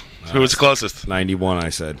old. Who was the closest? 91, I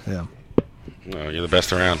said. Yeah. Oh, you're the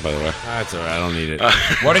best around, by the way. That's all right. I don't need it.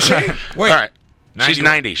 What is she? All Wait. right. She's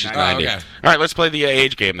 90. She's 90. okay. All right, let's play the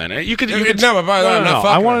age game then. You could. No, but I'm not I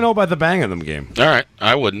fucking want to her. know about the bang of them game. All right,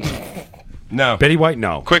 I wouldn't. No. Betty White,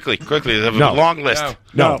 no. Quickly. They have a No. long list. No.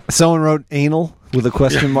 No. Someone wrote anal with a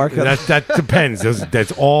question mark. That depends.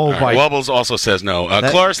 That's all All right, white. Wobbles also says no.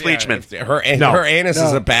 Cloris Leachman. Her No. her anus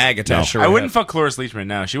is a bag attached to her I wouldn't head. fuck Cloris Leachman.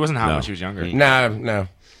 No, she wasn't hot when she was younger. No.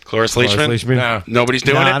 Cloris Leachman? Leachman? No. Nobody's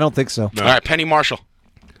doing No, it? I don't think so. All right, Penny Marshall.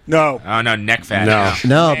 No. Oh no, neck fat. No.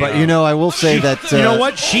 No, but I will say that. You know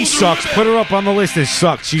what? She sucks. Put her up on the list as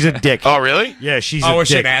sucks. She's a dick. Oh, really? Yeah, she's Oh, a is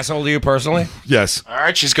she dick. an asshole to you personally? Yes. All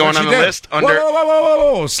right, she's going What'd on she the do? list under.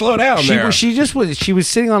 Whoa. Slow down there. She was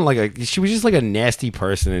sitting on she was just like a nasty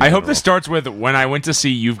person. in I hope general. this starts with when I went to see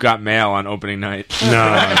You've Got Mail on opening night.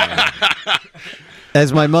 No.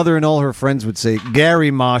 As my mother and all her friends would say,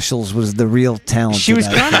 Gary Marshalls was the real talent. She was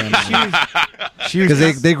kind of. She was.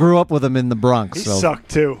 Because they grew up with him in the Bronx. He So sucked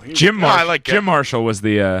too. Jim I like Jim Marshall was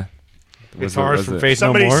the. Guitarist from Faith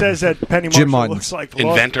Somebody No More. says that Penny Jim Marshall Martin. looks like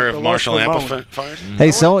Inventor the of Lost Marshall Ramone. amplifiers.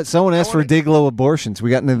 hey, someone asked for Dayglow abortions. We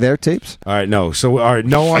got any of their tapes? All right, no. So all right,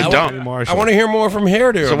 no one. I don't. Penny Marshall. I want to hear more from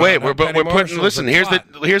Hairdo. So wait, about we're Penny putting. Marshall Listen, as a here's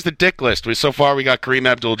plot. the dick list. So far, we got Kareem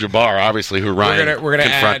Abdul-Jabbar, obviously, who Ryan We're gonna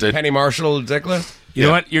add confronted. Penny Marshall to the dick list. You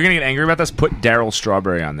know what? You're gonna get angry about this. Put Daryl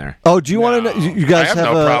Strawberry on there. Oh, do you want to know? You I guys have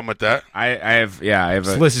have no a problem with that. I have. Yeah, I have.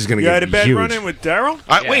 This list is going to You had get a bad huge. run-in with Daryl?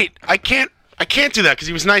 Wait, I can't do that because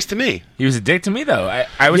he was nice to me. He was a dick to me though.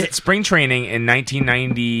 I was at spring training in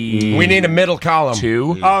 1990. We need a middle column.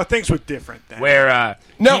 Oh, things were different then. Where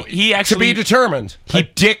No, he actually to be determined. A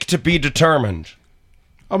dick to be determined.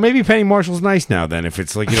 Oh, maybe Penny Marshall's nice now. Then, if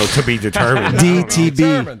it's like to be determined.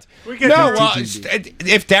 DTB. We get No, to well,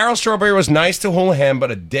 if Daryl Strawberry was nice to him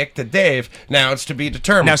but a dick to Dave, now it's to be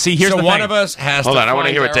determined. Now, see, here's so the one thing. of us has Hold to on, I wanna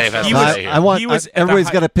find hear what Daryl Dave has to Strawberry. say. I want. he was at the everybody's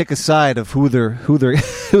high- got to pick a side of who they're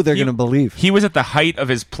going to believe. He was at the height of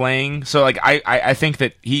his playing. So like I think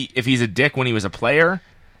that if he's a dick when he was a player,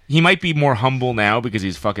 he might be more humble now because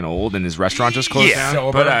he's fucking old and his restaurant just closed down.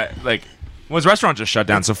 Sober. But well, his restaurant just shut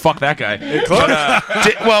down, so fuck that guy.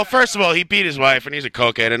 Well, first of all, he beat his wife and he's a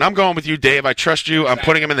cokehead, and I'm going with you, Dave. I trust you. I'm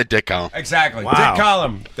putting him in the dick column. Exactly. Wow. Dick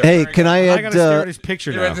column. Hey, can I I add? gotta stare at his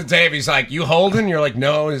picture You now. went to Dave. He's like, "You holding?" You're like,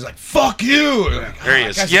 "No." He's like, "Fuck you." There he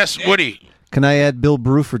is. Yes, Woody. Can I add Bill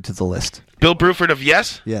Bruford to the list? Bill Bruford of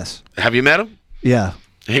Yes. Yes. Have you met him? Yeah.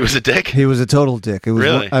 He was a dick. He was a total dick. It was.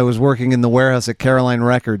 Really? I was working in the warehouse at Caroline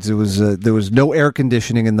Records. It was. There was no air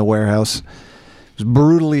conditioning in the warehouse. It was a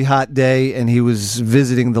brutally hot day, and he was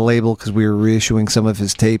visiting the label because we were reissuing some of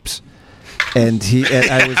his tapes. And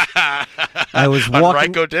I was On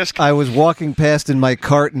walking. Ryko disc? I was walking past in my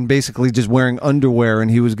cart and basically just wearing underwear,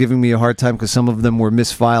 and he was giving me a hard time because some of them were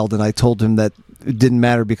misfiled, and I told him that it didn't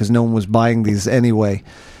matter because no one was buying these anyway.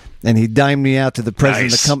 And he dimed me out to the president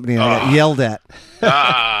of Nice. the company, and I got yelled at.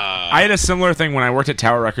 I had a similar thing when I worked at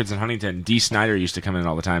Tower Records in Huntington. Dee Snider used to come in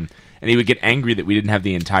all the time, and he would get angry that we didn't have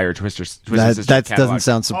the entire Twisted Sister That catalog. doesn't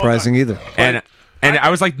sound surprising either. And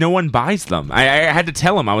I was like, no one buys them. I had to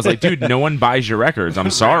tell him. I was like, dude, no one buys your records.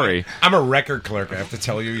 I'm sorry. I'm a record clerk. I have to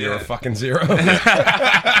tell you, you're a fucking zero.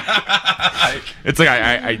 It's like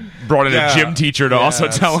I brought in a gym teacher to also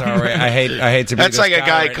tell him. Sorry, I hate to be. That's this like a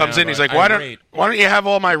guy right comes now, in. He's but like, I why don't you have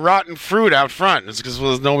all my rotten fruit out front? It's because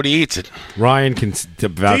nobody eats it. Ryan can vouch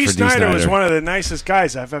Dee for Dee Snider was Snider. one of the nicest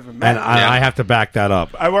guys I've ever met. And I have to back that up.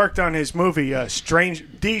 I worked on his movie,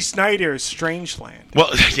 Dee Snider's Strangeland. Well,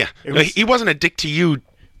 yeah, It was- he wasn't a dick to you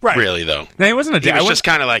Right. Really though. No, he wasn't a dick. He was just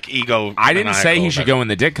kind of like ego. I didn't say he should maniacal go in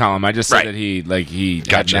the dick column. I just said Right. that he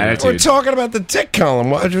Gotcha. had an attitude. We're talking about the dick column.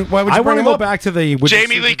 Why would you I bring want to him go up? back to the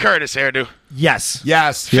Jamie Lee Curtis hairdo. Yes.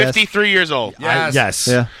 Yes. 53 years old. Yes. Yes.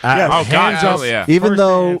 Yeah. Oh, God, Hands up. yeah. Even First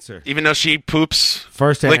though answer. Even though she poops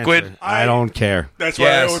First liquid. answer. I don't care. That's why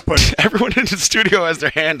I would put it. Everyone in the studio has their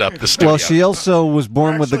hand up. The studio. well, she also was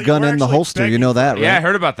born with the gun in the holster. You know that, right? Yeah, I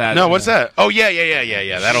heard about that. No, what's that? Oh yeah.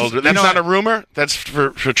 That old. That's not a rumor. That's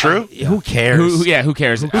for true. Who cares? Who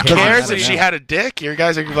cares? Who cares if she had a dick? You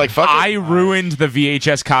guys are like fuck. I ruined the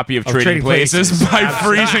VHS copy of Trading Places by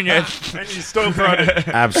freezing it. And you still brought it.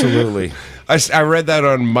 Absolutely. I read that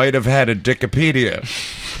on Might Have Had a Dickopedia.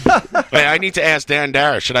 Wait, I need to ask Dan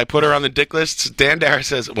Dara. Should I put her on the dick list? Dan Dara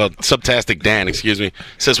says, Subtastic Dan, excuse me,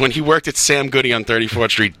 says when he worked at Sam Goody on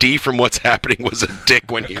 34th Street, D from What's Happening was a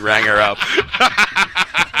dick when he rang her up.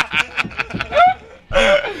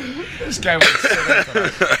 This guy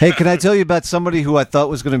was Hey, can I tell you about somebody who I thought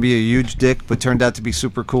was going to be a huge dick, but turned out to be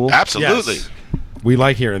super cool? Absolutely. Yes. We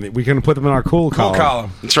like hearing it. We can put them in our cool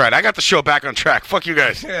column. That's right. I got the show back on track. Fuck you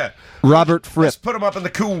guys. Yeah. Robert Fripp. Let's put him up in the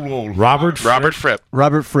cool wall. Robert Fripp.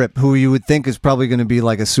 Robert Fripp, who you would think is probably going to be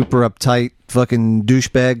like a super uptight fucking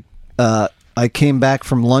douchebag. I came back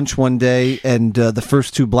from lunch one day, and the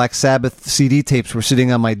first two Black Sabbath CD tapes were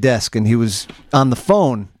sitting on my desk, and he was on the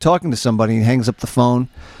phone talking to somebody. He hangs up the phone,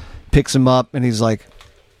 picks him up, and he's like,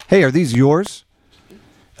 "Hey, are these yours?"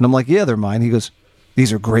 And I'm like, "Yeah, they're mine." He goes,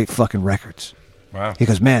 "These are great fucking records." Wow. He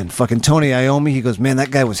goes, "Man, fucking Tony Iommi." He goes, "Man,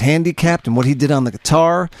 that guy was handicapped, and what he did on the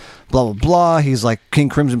guitar, blah, blah, blah." He's like, King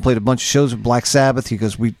Crimson played a bunch of shows with Black Sabbath. He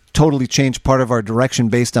goes, "We totally changed part of our direction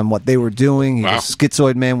based on what they were doing." He goes,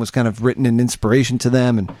 Schizoid Man was kind of written in inspiration to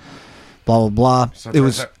them, and blah, blah, blah. So it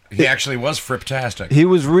was. He actually was Fripp-tastic. He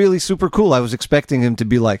was really super cool. I was expecting him to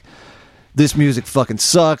be like, "This music fucking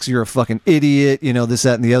sucks. You're a fucking idiot." You know, this,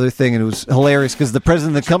 that, and the other thing. And it was hilarious because the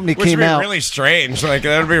president of the company Which came would be out. really strange. Like,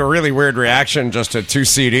 that would be a really weird reaction just to two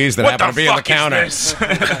CDs that happen to be on the counter.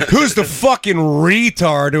 Who's the fucking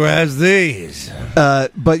retard who has these?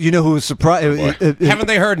 But you know who was surprised? Haven't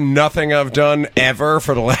they heard nothing I've done ever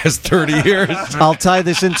for the last 30 years? I'll tie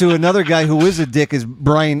this into another guy who is a dick, is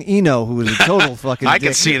Brian Eno, who is a total fucking I dick.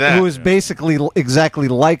 can see that. Who is basically exactly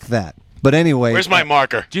like that. But anyway. Where's my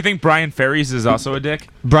marker? Do you think Brian Ferries is also a dick?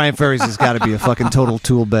 Brian Ferries has got to be a fucking total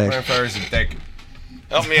tool bag. Brian Ferries is a dick.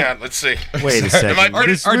 Help me out. Let's see. Wait a second.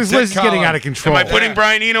 This list is getting out of control. Am I putting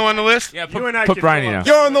Brian Eno on the list? Yeah, put Brian Eno.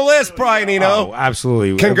 You're on the list, Brian Eno. Oh,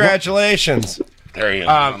 absolutely. Congratulations. There you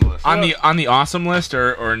go. On the awesome list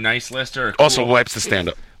or nice list or Also wipes the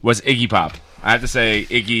stand-up. was Iggy Pop. I have to say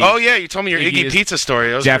Iggy. Oh yeah, you told me your Iggy is Pizza story.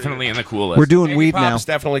 That was definitely in the cool list. We're doing Iggy weed Pop's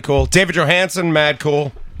now. definitely cool. David Johansen, mad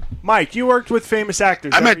cool. Mike, you worked with famous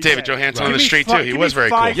actors. I met every David day. Johansen on Give the me street, fi- too. He give was me very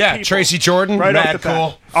five cool. Yeah, people Tracy Jordan, right off mad the bat.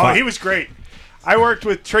 cool. Oh, he was great. I worked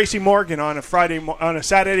with Tracy Morgan on a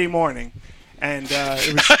Saturday morning, and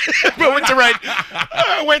it was.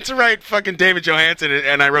 I went to write fucking David Johansen,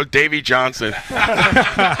 and I wrote Davy Johnson.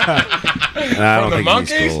 I don't From think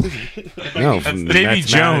the he's cool. No, from the Davy Mets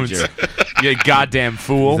Jones. manager. You goddamn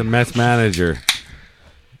fool. He's the Mets manager.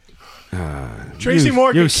 Tracy You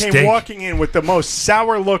Morgan came stink. walking in with the most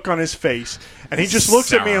sour look on his face, and he just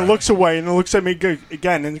looks at me and looks away, and then looks at me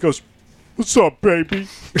again, and he goes, "What's up, baby?"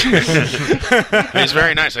 He's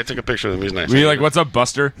very nice. I took a picture of him. He's nice. Were you like, "What's up,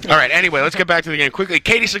 Buster?" All right. Anyway, let's get back to the game quickly.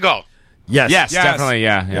 Katie Seagal. Yes. Definitely,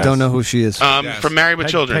 yeah. Don't know who she is. From Married with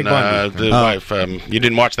Children, Peg Bundy. the wife. You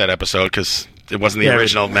didn't watch that episode because it wasn't the Yeah,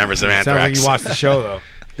 original members of Sounds Anthrax. like you watched the show though.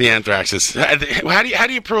 The Anthraxes. How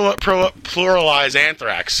do you pluralize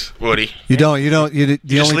Anthrax, Woody? You don't. The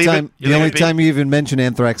just only leave it? time. You The leave only it be? time you even mention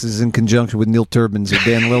Anthrax is in conjunction with Neil Turbans or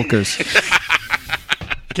Dan Wilkers.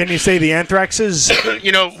 Can you say the Anthraxes?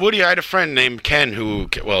 You know, Woody, I had a friend named Ken who,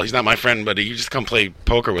 well, he's not my friend, but he used to come play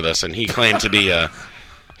poker with us, and he claimed to be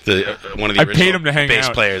one of the I paid original him to hang bass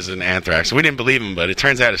out. players in Anthrax. We didn't believe him, but it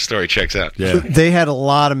turns out his story checks out. Yeah. They had a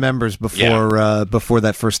lot of members before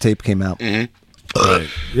that first tape came out.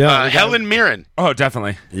 Yeah. Helen Mirren, Oh,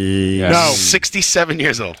 definitely. No. 67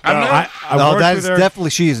 years old. I No, worked that with is her. definitely.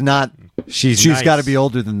 She is not. She's She's nice. got to be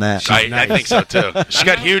older than that. I think so, too. She's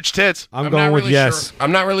got huge tits. I'm not going with really yes. Sure.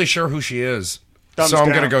 I'm not really sure who she is. Thumbs so I'm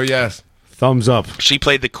down. going to go yes. Thumbs up. She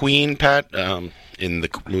played the Queen, Pat, in the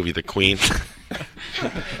movie The Queen.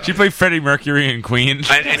 She played Freddie Mercury in Queen.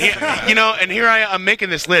 and here I'm making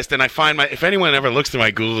this list, and I find if anyone ever looks through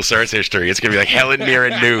my Google search history, it's gonna be like Helen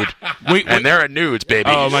Mirren nude. And there are nudes, baby.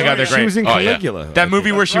 Oh my God, they're great. She was in Oh, yeah. Caligula. That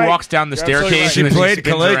movie where she walks down the You're absolutely staircase right. and She then played spins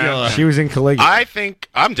Caligula. around. She was in Caligula. I think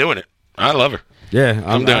I'm doing it. I love her. Yeah,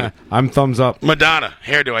 I'm doing it. I'm thumbs up. Madonna,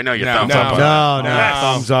 hairdo. I know you're thumbs no, up. no,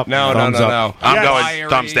 thumbs up. No. I'm going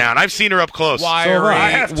thumbs down. I've seen her up close. I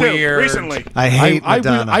have too, recently. I hate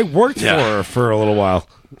Madonna. I worked for her for a little while.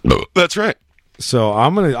 That's right. So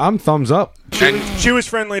I'm thumbs up. She was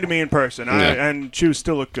friendly to me in person, and she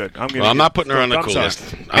still looked good. I'm not putting her on the cool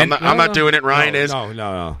list. I'm not doing it. Ryan is.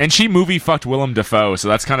 No. And she movie fucked Willem Dafoe, so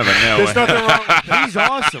that's kind of a no. There's nothing wrong. He's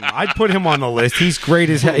awesome. I'd put him on the list. He's great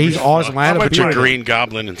as hell. He's awesome. I had to Put put your green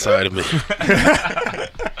goblin inside of me.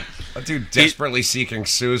 A dude desperately seeking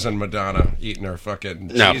Susan Madonna, eating her fucking.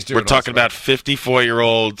 No, we're talking about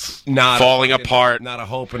 54-year-olds falling apart. Not a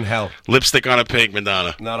hope in hell. Lipstick on a pig,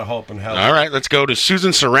 Madonna. Not a hope in hell. All right, let's go to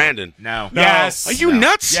Susan Sarandon. No. Yes. Are you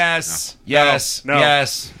nuts? Yes. No. Yes. No.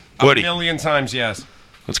 Yes. Woody. A million times yes.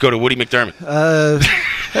 Let's go to Woody McDermott.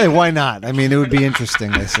 Hey, why not? I mean, it would be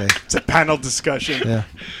interesting, I say. It's a panel discussion. Yeah.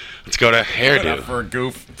 Let's go to hairdo. For a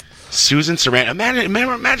goof. Susan Sarandon.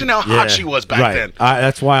 Imagine how hot she was back then.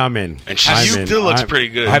 That's why I'm in. And she still looks pretty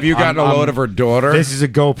good. Have you gotten a load of her daughter? This is a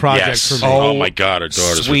go project for me. Oh my God, her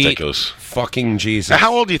daughter's ridiculous. Fucking Jesus. Now,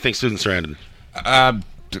 how old do you think Susan Sarandon?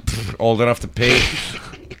 Old enough to pay.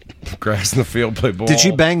 Grass in the field, play ball. Did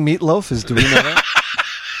she bang Meatloaf? Do we know that?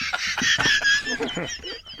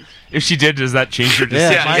 If she did, does that change your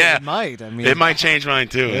decision? It might. I mean, it might change mine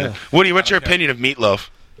too. Yeah. Woody, what's your opinion of Meatloaf?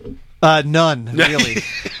 None, really.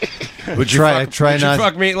 Would you try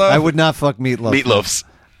fuck Meatloaf? I would not fuck Meatloaf.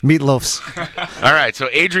 Meatloafs. All right, so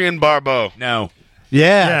Adrienne Barbeau. No.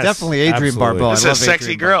 Yeah, Yes, definitely Adrienne Barbeau. This is a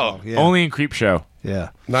sexy girl. Yeah. Only in Creep Show. Yeah.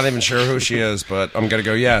 Not even sure who she is, but I'm going to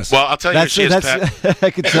go yes. Well, I'll tell you who she is, Pat.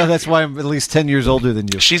 I can tell that's why I'm at least 10 years older than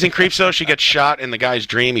you. She's in Creepshow. She gets shot in the guy's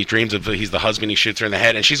dream. He dreams of he's the husband. He shoots her in the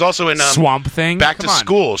head. And she's also in Swamp Thing. Back to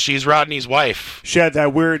School. She's Rodney's wife. She had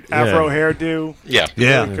that weird afro hairdo. Yeah.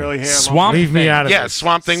 Really curly hair. Swamp Leave me out of Yeah, this.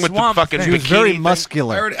 Swamp Thing with the fucking She was bikini very thing.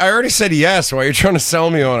 muscular. I already said yes. Why are you trying to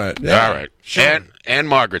sell me on it? Yeah. All right. Sure. And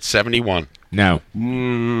Margaret, 71. No.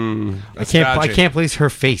 I can't place her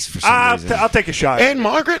face for some reason. I'll take a shot. And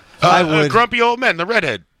Margaret? I would. Grumpy old men, the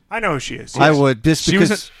redhead. I know who she is. I would, just She because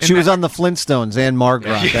was she was on the Flintstones and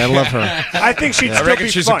Margaret. I love her. I think she'd I still reckon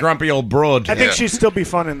be she's fun. a grumpy old broad. I think she'd still be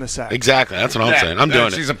fun in the sack. Exactly. That's what I'm saying. I'm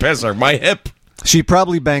doing She's it. a pisser. My hip. She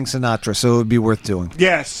probably banged Sinatra, so it would be worth doing.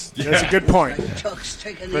 Yes, that's a good point. Chuck's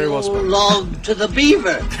taking Very the well old spoken. log to the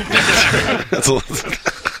beaver. That's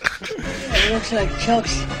It looks like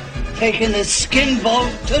Chuck's taking the skin boat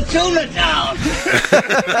to Tuna Town.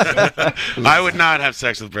 I would not have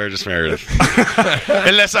sex with Burgess Meredith.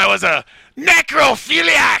 Unless I was a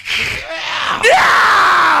necrophiliac.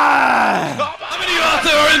 How many out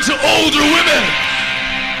there are into older women?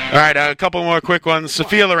 All right, a couple more quick ones.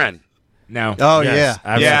 Sophia Loren. No. Oh, Yes,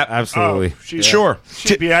 yeah. absolutely. Sure.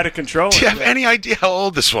 She'd be out of control. Do you have any idea how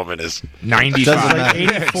old this woman is? 95. Like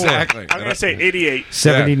 84. Exactly. I'm going to say 88.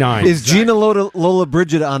 79. Is Gina Lola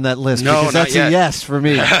Bridget on that list? No, because not that's yet. a yes for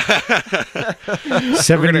me.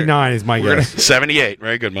 79 is my guess. 78.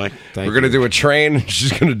 Very good, Mike. We're going to do a train.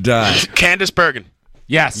 She's going to die. Candace Bergen.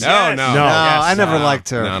 Yes. No. No, I never liked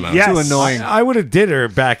her. No. Yes. Too annoying. I would have did her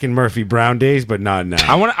back in Murphy Brown days, but not now.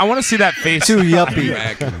 I want to see that face. Too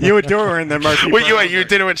yuppie. You would do her in the Murphy. Well, Brown. you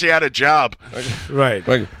did it when she had a job. Right.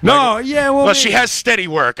 Like- No, yeah, Well, she has steady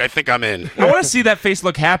work. I think I'm in. I want to see that face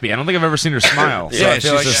look happy. I don't think I've ever seen her smile. Yeah,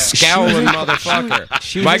 she's a scowling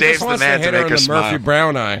motherfucker. Mike Dave's just the wants man to to hit her make in her the smile. Murphy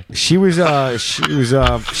Brown eye. She was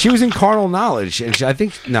in Carnal Knowledge, and I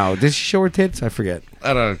think did she show her tits? I forget.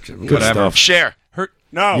 I don't. Good Whatever. stuff. Cher.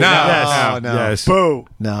 No. Yes. no. Yes. Boo.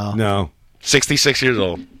 No. 66 years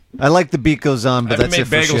old. I like the beat goes on, I but haven't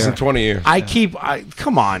that's made it for bagels Cher. in 20 years.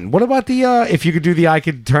 Come on. What about the if you could do the I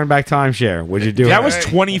could turn back time share? Would you do it? That was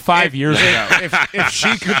 25 years ago. If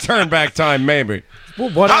she could turn back time, maybe. Well,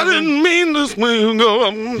 what I didn't mean this will go.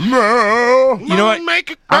 You know what?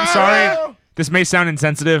 Make it I'm sorry. This may sound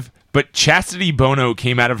insensitive, but Chastity Bono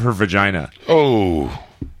came out of her vagina. Oh.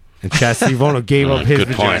 And Chastity Bono gave up his Good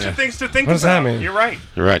point. vagina. Things to think What does about. that mean? You're right.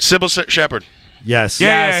 You're right. Sybil Shepherd. Yes.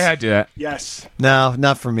 Yeah, I'd do that. Yes. No,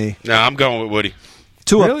 not for me. No, I'm going with Woody.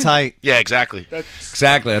 Too Really? uptight. Yeah, exactly.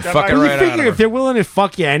 Exactly. I'd That fuck it might- Well, right you out figure of if they're willing to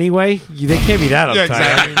fuck you anyway, they can't be that uptight. Yeah,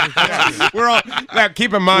 exactly. We're all now.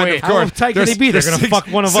 Keep in mind, Wait, of how course, uptight can they be? They're there's gonna fuck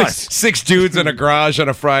one of us. Six dudes in a garage on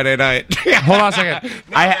a Friday night. Hold on a second.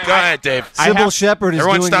 Go ahead, Dave. Sybil Shepherd is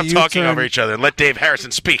Everyone doing stop a talking U-turn. over each other and let Dave Harrison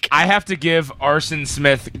speak. I have to give Arson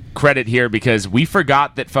Smith credit here because we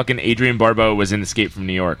forgot that fucking Adrienne Barbeau was in Escape from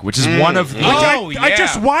New York, which is one of the I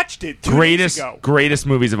just watched it 2 days ago. greatest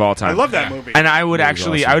movies of all time. I love that movie. And I would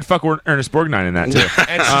actually, I would fuck Ernest Borgnine in that too.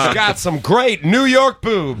 And she's got some great New York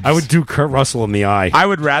boobs. I would do Kurt Russell in the eye. I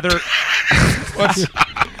would rather.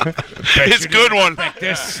 It's a good one.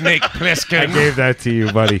 This Snake Plissken. I gave that to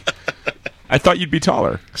you, buddy. I thought you'd be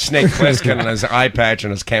taller. Snake Plissken and his eye patch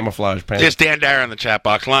and his camouflage pants. There's Dan Dara in the chat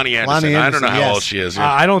box. Lonnie Anderson. I don't know how old she is.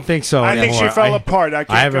 I don't think so. I think she fell apart. I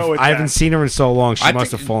can't go with that. I haven't seen her in so long. She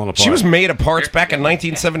must have fallen apart. She was made of parts back in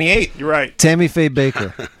 1978. You're right. Tammy Faye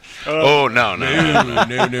Baker. Oh, no. No.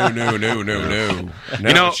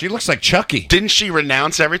 You know, she looks like Chucky. Didn't she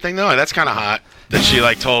renounce everything, though? That's kind of hot. That she,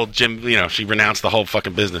 told Jim, she renounced the whole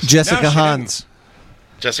fucking business. Jessica Hans.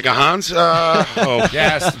 Jessica Hans?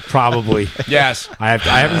 Yes. Probably. Yes. I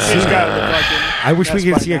haven't seen her. I wish we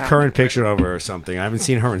could see a current picture of her or something. I haven't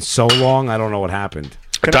seen her in so long. I don't know what happened.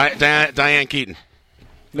 Diane Keaton.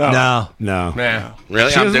 No. Really?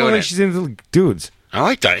 She I'm doesn't look doing like it. she's into dudes. I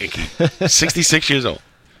like Diane Keaton. 66 years old.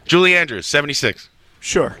 Julie Andrews, 76.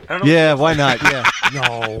 Sure. Yeah, why not? Yeah.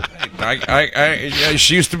 No.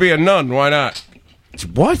 She used to be a nun. Why not?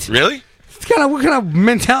 What? Really? What kind of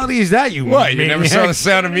mentality is that? You What? You never saw The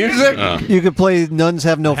Sound of Music? You could play Nuns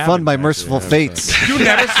Have No Fun by Merciful Fates. You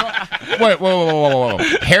never saw... Wait, whoa.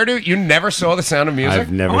 Hairdo, you never saw The Sound of Music?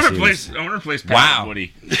 I've never seen it. I want to replace Wow. Woody.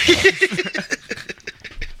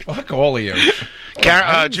 Fuck all of you.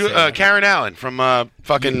 Karen Allen from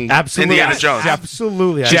fucking Absolutely. Indiana Jones.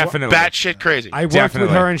 Absolutely. Definitely. Batshit crazy. I worked with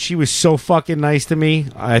her, and she was so fucking nice to me.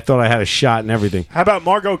 I thought I had a shot and everything. How about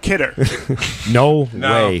Margot Kidder? No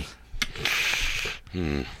way.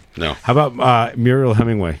 No. How about Mariel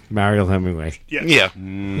Hemingway? Yeah.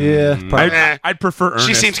 Yeah. I'd prefer Ernest.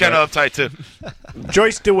 She seems kind of uptight, too.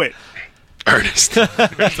 Joyce DeWitt. Ernest.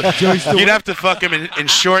 You'd have to fuck him in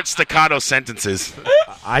short staccato sentences.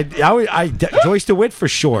 Joyce DeWitt for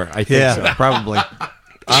sure. I think so. Probably.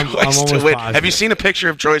 I'm Joyce almost DeWitt. positive. Have you seen a picture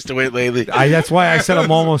of Joyce DeWitt lately? That's why I said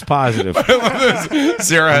I'm almost positive.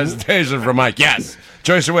 Zero hesitation from Mike. Yes.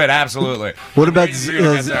 Joyce DeWitt, absolutely. What about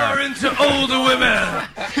into older women.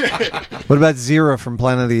 What about Zira from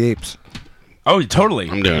Planet of the Apes? Oh, totally.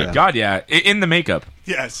 I'm doing it. God, yeah. In the makeup.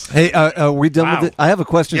 Yes. Hey, are we done with it? I have a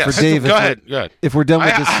question for Dave. Go ahead. If we're done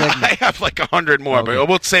with this segment. I have like 100 more, but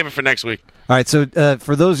we'll save it for next week. All right, so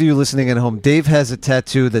for those of you listening at home, Dave has a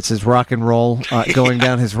tattoo that says rock and roll going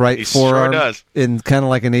down his right He forearm sure does. in kind of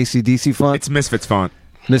like an AC/DC font. It's Misfits font.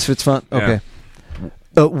 Misfits font? Yeah. Okay.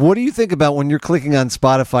 What do you think about when you're clicking on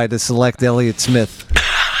Spotify to select Elliott Smith?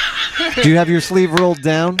 Do you have your sleeve rolled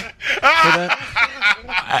down for that?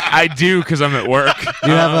 I do because I'm at work.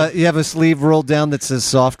 You have a sleeve rolled down that says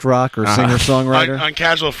soft rock or singer-songwriter? On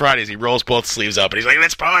Casual Fridays, he rolls both sleeves up and he's like,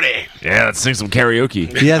 let's party. Yeah, let's sing some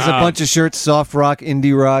karaoke. He has a bunch of shirts, soft rock,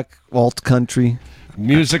 indie rock, alt country.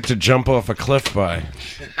 Music to jump off a cliff by.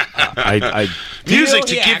 Music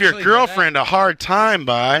to give your girlfriend a hard time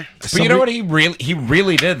by. But you know what? He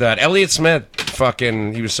really did that. Elliott Smith,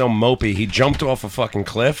 he was so mopey. He jumped off a fucking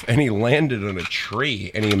cliff and he landed on a tree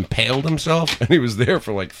and he impaled himself and he was there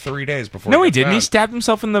for like 3 days before. No, he got didn't. found. He stabbed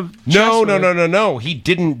himself in the No. He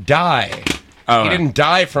didn't die. Oh, he didn't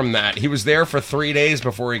die from that. He was there for 3 days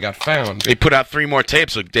before he got found. He put out 3 more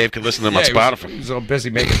tapes so Dave could listen to them on Spotify. He was all busy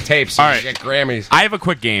making tapes so All he right. could get Grammys. I have a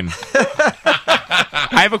quick game.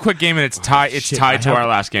 And it's tied to our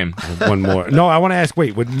last game. One more. No, I want to ask.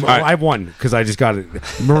 Wait, I have one because I just got it.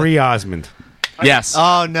 Marie Osmond. Yes.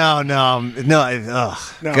 Oh no!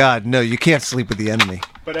 God, no! You can't sleep with the enemy.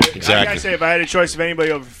 But I gotta say, if I had a choice of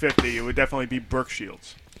anybody over 50, it would definitely be Brooke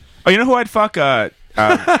Shields. Oh, you know who I'd fuck?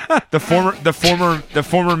 The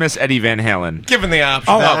former Miss Eddie Van Halen. Given the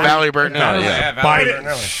option. Valerie Bertinelli.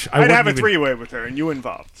 I'd have a 3-way with her, and you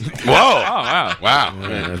involved. Whoa! Oh,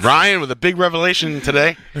 wow! Ryan with a big revelation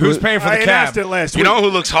today. Who's paying for the I cab? asked it last You week. know who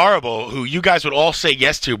looks horrible? Who you guys would all say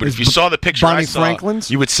yes to, but if you saw the picture Bonnie I saw, Franklin's?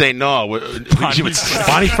 you would say no.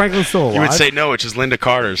 Bonnie Franklin's still alive. You would say no, which is Linda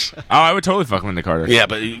Carter's. Oh, I would totally fuck Linda Carter. Yeah,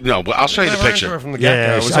 but no. But I'll show you the picture. From the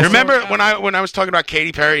Yeah, get-go. yeah, Remember when I was talking about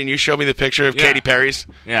Katy Perry and you showed me the picture of Katy Perry's?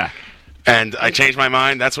 Yeah. And I changed my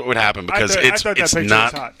mind. That's what would happen because I thought that it's picture was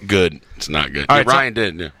not hot. good. It's not good. All Yeah, right, so- Ryan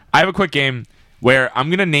did. Yeah. I have a quick game where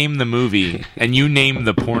I'm gonna name the movie and you name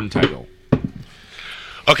the porn title.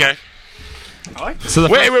 Okay. So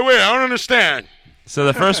Wait! I don't understand. So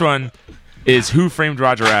the first one is Who Framed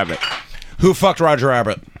Roger Rabbit. Who fucked Roger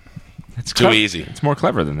Rabbit? It's Too easy. It's more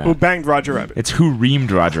clever than Who that. banged Roger Rabbit? It's Who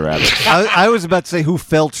Reamed Roger Rabbit. I was about to say who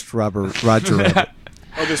felched Roger Rabbit.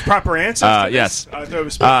 Oh, there's proper answers to this? Yes. I thought it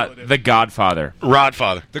was speculative. The Godfather.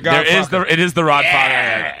 Rodfather. It is the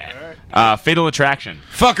Rodfather. Fatal Attraction.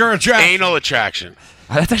 Fucker attraction. Anal attraction.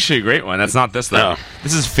 That's actually a great one. That's not this though. No.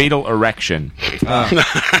 This is Fatal Erection.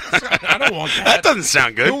 I don't want that. That doesn't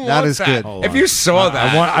sound good. Who That wants is good. If you saw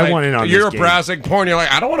that, I want in on you're this game. browsing porn. You're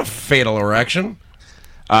like, I don't want a fatal erection.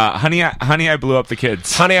 Honey, I blew up the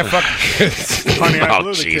kids. Honey, I fucked the kids. Honey, I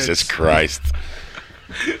blew Oh, the Jesus kids. Christ.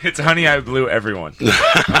 It's Honey, I blew everyone. In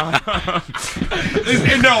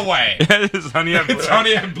no way. It's Honey, I blew. It's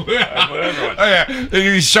Honey, I blew everyone. Oh, yeah.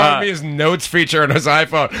 He's showing me his notes feature on his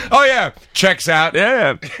iPhone. Oh, yeah. Checks out.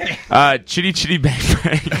 Yeah. Chitty Chitty Bang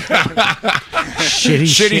Bang.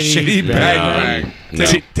 Shitty bang. No.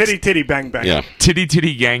 Titty bang bang. Yeah. Titty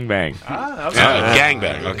Titty Gang Bang.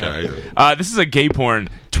 Gangbang. Okay. This is a gay porn.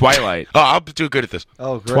 Twilight. Oh, I'll do good at this.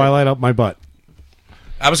 Oh, great. Twilight up my butt.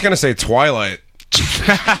 I was going to say Twilight.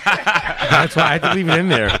 That's why I had to leave it in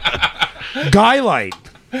there. Guylight.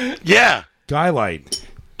 Yeah. Guylight.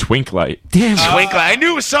 Twinklight. Damn. Twinkle. I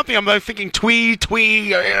knew it was something. I'm like thinking Twinks.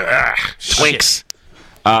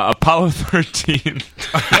 Apollo 13.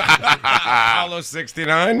 Apollo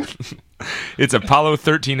 69. It's Apollo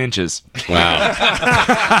 13 inches.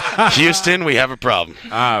 Wow. Houston, we have a problem.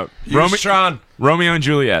 Romeo and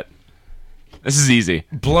Juliet. This is easy.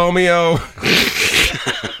 Blomeo.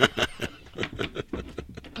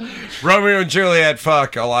 Romeo and Juliet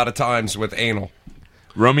fuck a lot of times with anal.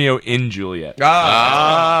 Romeo in Juliet.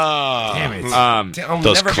 Damn it.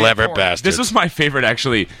 Those clever bastards. This was my favorite,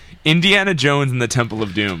 actually. Indiana Jones and the Temple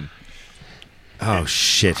of Doom. Oh,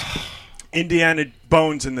 shit. Indiana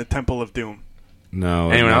Bones in the Temple of Doom. No.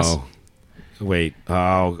 Anyone else? Wait.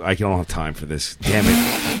 Oh, I don't have time for this. Damn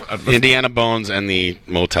it. Indiana Bones and the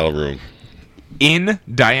motel room. In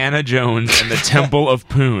Diana Jones and the Temple of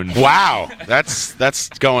Poon. Wow, that's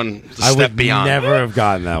going a step beyond. I would never have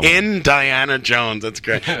gotten that one. In Diana Jones, that's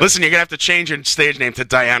great. Listen, you're gonna have to change your stage name to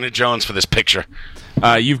Diana Jones for this picture.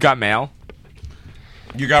 You've got mail.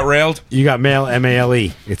 You got railed? You got mail,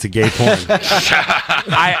 M-A-L-E. It's a gay porn.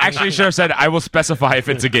 I actually should have said I will specify if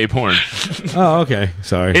it's a gay porn. Oh, okay.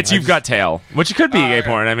 Sorry. It's You've Got Tail, which could be gay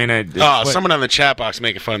porn. I mean, someone on the chat box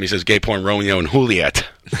making fun of me says gay porn Romeo and Juliet.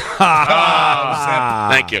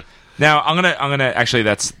 Thank you. Now I'm gonna actually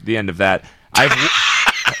that's the end of that. I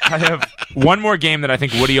have one more game that I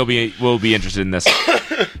think Woody will be interested in this.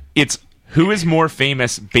 It's who is more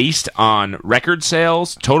famous based on record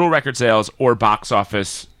sales, total record sales, or box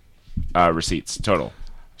office receipts total.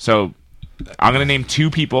 So I'm going to name two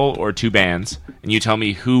people or two bands, and you tell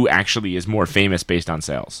me who actually is more famous based on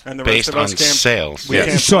sales. And the rest of us can't, sales.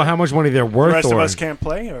 Yes. So how much money they're worth? The rest of us can't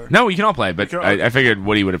play? Or? No, we can all play, but I figured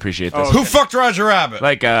Woody would appreciate this. Oh, okay. Who fucked Roger Rabbit?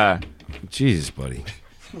 Like, Jesus, buddy.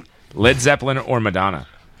 Led Zeppelin or Madonna?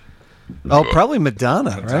 Oh, probably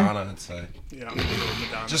Madonna, right? Madonna, I'd say. Yeah,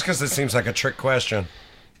 Madonna. Just because it seems like a trick question.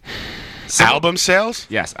 Album sales?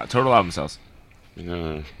 Yes, total album sales.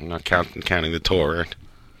 No, I'm not counting the tour, right?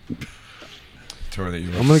 Tour that you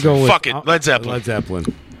I'm going to go with... Fuck it, Led Zeppelin. Led Zeppelin.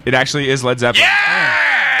 It actually is Led Zeppelin.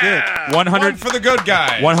 Yeah! 100 for the good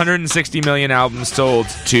guy. 160 million albums sold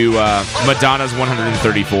to Madonna's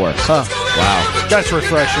 134. Huh. Wow. That's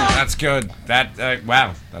refreshing. That's good.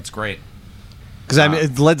 Wow, that's great. Because I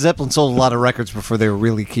mean, Led Zeppelin sold a lot of records before they were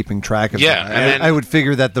really keeping track of Yeah, them. and then- I would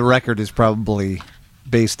figure that the record is probably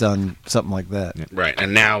based on something like that. Right,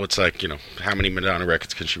 and now it's like, how many Madonna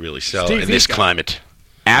records can she really sell Steve in this Vika. climate?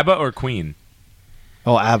 ABBA or Queen?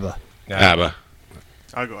 Oh, ABBA. ABBA.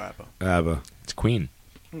 I'll go ABBA. ABBA. It's Queen.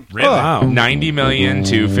 Really? Oh, wow. 90 million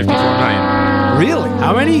to 54 million. Really?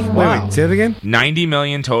 How many? Wow. Wait, say it again? 90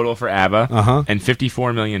 million total for ABBA Uh-huh. and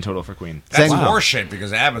 54 million total for Queen. That's Wow. horseshit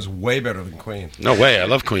because ABBA's way better than Queen. No way, I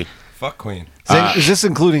love Queen. Fuck Queen. Is this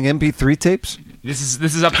including MP3 tapes? This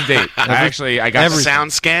is up to date. I got Every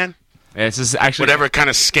sound scan? This is actually Whatever kind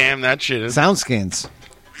of scam that shit is. Sound scans.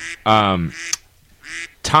 Tom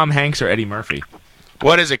Hanks or Eddie Murphy.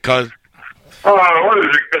 What is it, cuz? What is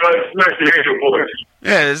it? It's nice to hear your voice.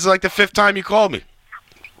 Yeah, this is like the 5th time you called me.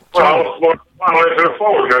 Well, I don't answer the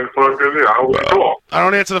phone then, because, I want to talk. I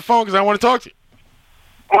don't answer the phone because I want to talk to you.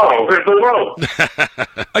 Oh, hit the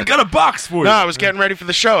road. I got a box for you. No, I was getting ready for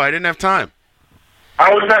the show. I didn't have time.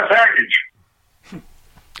 How was that package?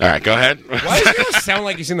 All right, go ahead. Why does it always sound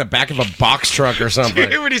like he's in the back of a box truck or Did you something?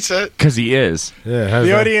 hear what he said? Because he is. Yeah, how's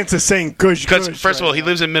The that? audience is saying gush, Because, gush first of all, right he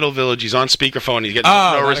lives in Middle Village. He's on speakerphone. He's getting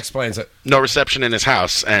Oh, that explains it. no reception in his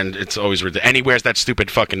house, and it's always... And he wears that stupid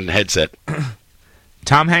fucking headset.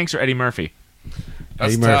 Tom Hanks or Eddie Murphy?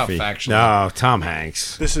 That's Eddie tough, Murphy. actually. No, Tom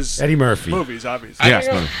Hanks. This is Eddie Murphy. movies, obviously. Yes.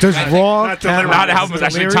 Does Raw Not count? Delirious. Not albums.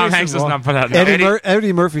 Actually, Tom Delirious Hanks or does Raw? not put out.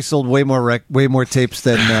 Eddie Murphy sold way more tapes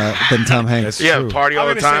than Tom Hanks. That's Yeah, true. party all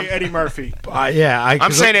I'm the going to time. say Eddie Murphy. Yeah,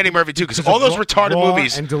 I'm saying Eddie Murphy, too, because because all of those retarded Raw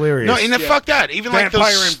movies... and Delirious. No, and then fuck that. Even like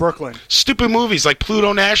Vampire those in Brooklyn. stupid movies like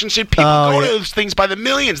Pluto Nash and shit. People Oh, go to yeah. those things by the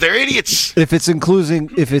millions. They're idiots. If it's including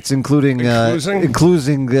his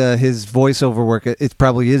voiceover work, it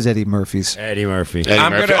probably is Eddie Murphy's. Eddie Murphy.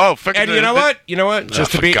 I'm Murphy. gonna. Fucking And you know what? You know what? Oh,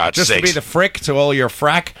 Just to for be God's just to be sakes. the frick to all your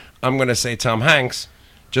frack, I'm gonna say Tom Hanks.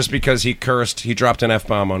 Just because he cursed, he dropped an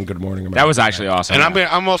F-bomb on Good Morning America. That was actually awesome. And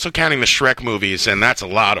I'm also counting the Shrek movies, and that's a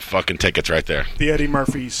lot of fucking tickets right there. The Eddie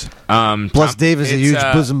Murphys. Plus, Dave is a huge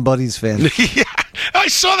Bosom Buddies fan. Yeah, I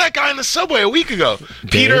saw that guy in the subway a week ago.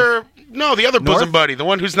 Peter, no, the other bosom buddy, the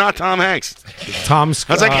one who's not Tom Hanks. Tom.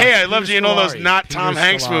 I was like, hey, I loved you in all those not Tom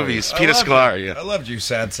Hanks Scolari. movies. Peter Scolari. Yeah. I loved you,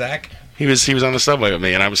 sad sack. He was on the subway with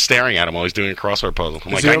me, and I was staring at him while he was doing a crossword puzzle.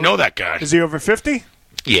 I'm like, I know that guy. Is he over 50?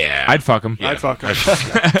 Yeah, I'd fuck him. Yeah. I'd fuck him.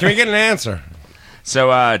 Can we get an answer?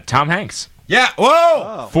 So, Tom Hanks. Yeah.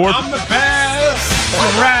 Whoa. Four- I'm the best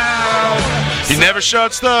around. He never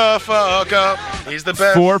shuts the fuck up. He's the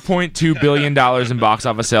best. $4.2 billion in box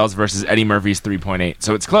office sales versus Eddie Murphy's 3.8.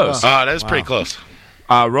 So it's close. That is pretty close.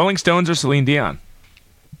 Rolling Stones or Celine Dion?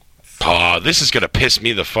 Oh, this is gonna piss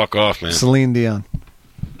me the fuck off, man. Celine Dion.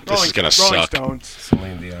 This is gonna Rolling suck. Stones.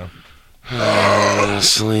 Celine Dion.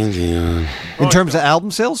 Celine Dion. In terms of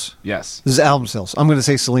album sales? Yes. This is album sales. I'm going to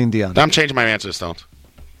say Celine Dion. I'm changing my answer to Stones.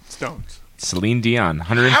 Stones. Celine Dion.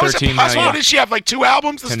 How is it 113 possible? million. Did she have like 2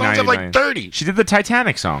 albums? The to Stones have 99. like 30. She did the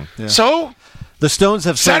Titanic song. Yeah. So? The Stones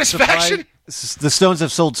have sold Satisfaction? the Stones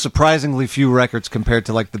have sold surprisingly few records compared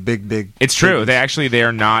to like the big. It's true. They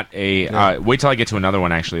are not a. Wait till I get to another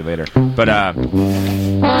one actually later. But How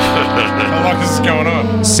long is this going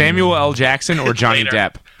on? Samuel L. Jackson or Johnny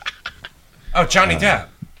Depp? Oh, Johnny Depp.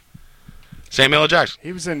 Samuel L. Jackson.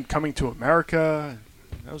 He was in Coming to America.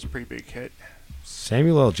 That was a pretty big hit.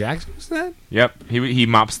 Samuel L. Jackson was that? Yep. He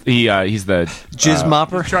mops. He's the Jizz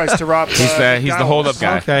mopper. He tries to rob. He's the hold up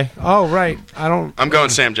guy. Okay. Oh right. I'm going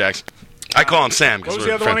Sam Jackson. I call him Sam. What was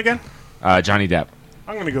the other one again? Johnny Depp.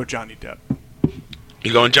 I'm going to go Johnny Depp.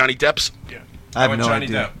 You going Johnny Depp's? Yeah. I have no Johnny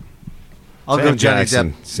idea. Depp. I'll Sam go Johnny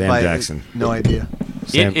Jackson. Depp. Sam by- Jackson. No idea.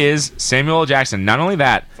 It is Samuel L. Jackson. Not only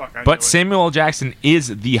that, but Samuel L. Jackson is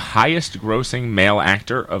the highest grossing male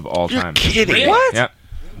actor of all time. Kidding? Really? What? Yep.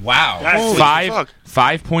 Wow. Holy fuck.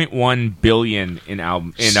 5.1 billion in movie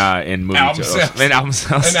Album sales. sales. In album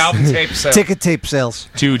sales. An album tape sale. Ticket tape sales.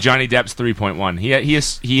 To Johnny Depp's 3.1. He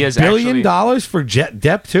is $1 billion for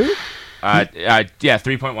Depp too. Yeah,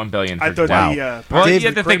 3.1 billion. I thought well, Pirates you of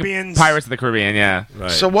had the to think Caribbean's- Pirates of the Caribbean. Yeah. Right.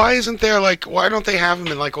 So why isn't there why don't they have him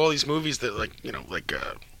in like all these movies that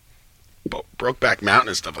Brokeback Mountain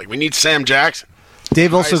and stuff? Like we need Sam Jackson.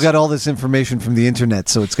 Dave also got all this information from the internet,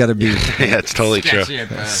 so it's got to be Yeah, it's totally true.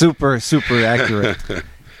 super accurate.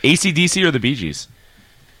 AC/DC or the Bee Gees?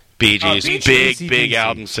 Bee Gees, Bee Gees. big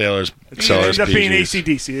album sellers. It ends up Bee being Gees.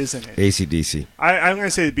 AC/DC, isn't it? AC/DC. I'm going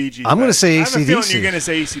to say the Bee Gees. I'm gonna say I have a feeling AC/DC. you're going to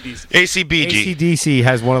say AC/DC. ACBG. AC/DC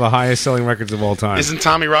has one of the highest selling records of all time. Isn't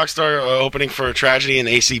Tommy Rockstar opening for a tragedy in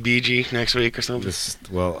ACBG next week or something?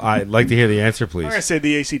 Well, I'd like to hear the answer, I'm going to please. say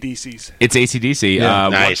the AC/DCs. It's AC/DC. Yeah.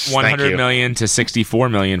 Nice. Thank 100 you. million to 64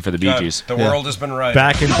 million for the Bee Gees. The world has been right.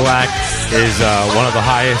 Back in Black is one of the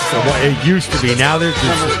highest. It used to be. Now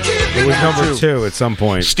it was number 2 at some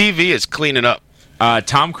point. Steve V is cleaning up.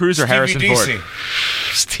 Tom Cruise or Harrison Ford?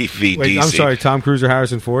 Steve V. Wait, I'm sorry, Tom Cruise or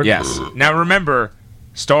Harrison Ford? Yes. Now remember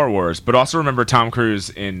Star Wars, but also remember Tom Cruise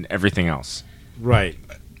in everything else. Right.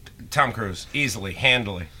 Tom Cruise, easily,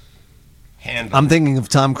 handily. I'm thinking of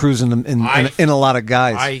Tom Cruise in a lot of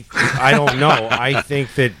guys. I don't know. I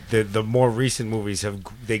think that the more recent movies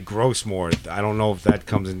they gross more. I don't know if that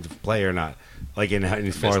comes into play or not. Like in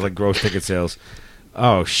as far as like gross ticket sales.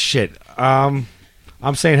 Oh shit.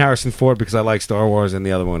 I'm saying Harrison Ford because I like Star Wars and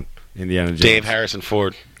the other one, Indiana Jones. Dave Harrison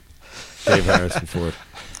Ford. Dave Harrison Ford.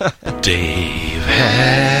 Dave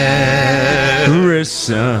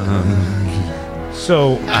Harrison.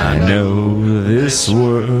 So I know this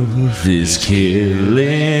world is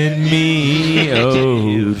killing me.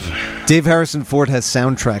 Oh. Dave Harrison Ford has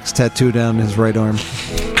soundtracks tattooed down his right arm.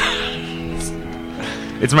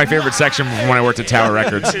 It's my favorite section from when I worked at Tower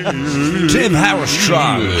Records. Tim Harrison.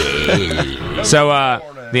 So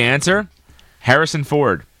the answer, Harrison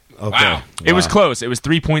Ford. Okay. Wow. It was close. It was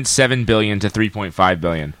 3.7 billion to 3.5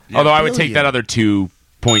 billion. Although I would take that other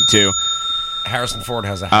 2.2. Harrison Ford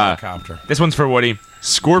has a helicopter. This one's for Woody.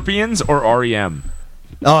 Scorpions or REM?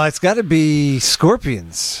 Oh, it's got to be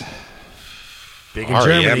Scorpions. Big in REM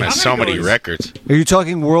Germany. has so many records. Are you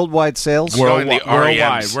talking worldwide sales? Worldwide.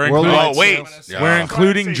 Worldwide We're sales.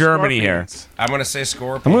 including Germany here. I'm going to say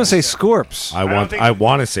Scorpions. I'm going to say Scorps. I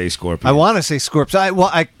want to say Scorpions. I want to say Scorps.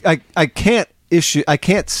 I can't issue. I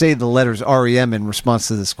can't say the letters REM in response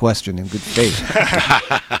to this question in good faith.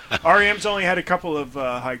 REM's only had a couple of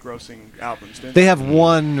high-grossing albums. Didn't They have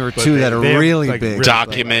one or two that are really big.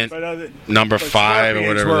 Document number 5 or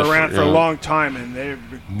whatever. Were around for a long time, and they're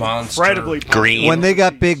incredibly Green. When they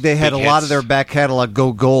got big, they had Big a lot hits. of their back catalog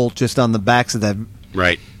go gold just on the backs of that.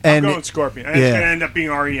 Right. I'm And going Scorpion. And it's going to end up being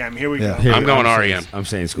REM. Here we go. I'm going REM. I'm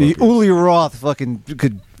saying Scorpion. Uli Roth fucking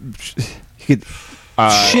could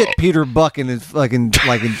shit Peter Buck in his fucking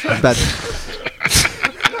like in about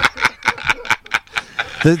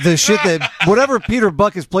the shit that whatever Peter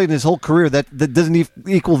Buck has played in his whole career that doesn't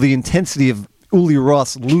equal the intensity of Uli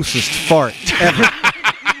Roth's loosest fart ever.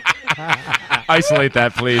 Isolate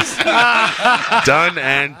that, please. Done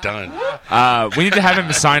and done. We need to have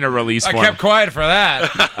him sign a release I form. kept quiet for that.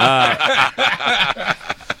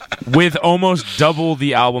 With almost double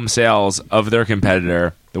the album sales of their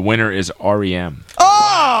competitor, the winner is REM.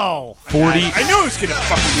 Oh! 40. I knew it was going to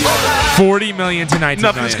fucking be REM. 40 million to 19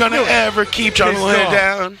 Nothing's million. going to ever keep John Mulaney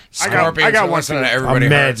down. I got one listening for to you. everybody. I'm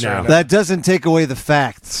mad hurts now. right That doesn't take away the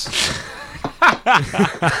facts.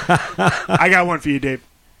 I got one for you, Dave.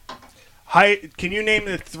 Can you name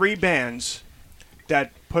the 3 bands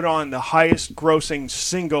that put on the highest grossing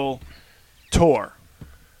single tour?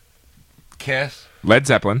 Kiss. Led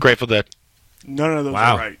Zeppelin. Grateful Dead. None of those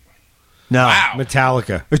Wow. are right. No.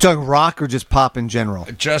 Metallica. We're talking rock or just pop in general?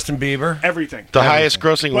 Justin Bieber. Everything. The highest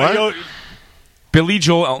grossing Well, what? Billy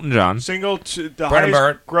Joel, Elton John. The Brendan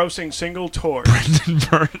highest grossing single tour.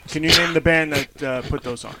 Can you name the band that put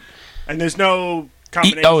those on? And there's no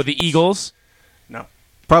combination. The Eagles. No.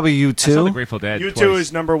 Probably I saw the U2. Grateful Dead. U2 twice.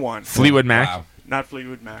 is number 1. Fleetwood Mac. Wow. Not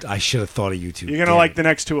Fleetwood Mac. I should have thought of U2. You're going to like the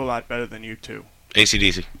next 2 a lot better than U2.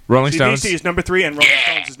 AC/DC. Rolling Stones. CDC is number 3 and Rolling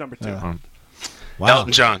Stones is number 2. Wow.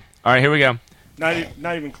 Elton John. All right, here we go. Not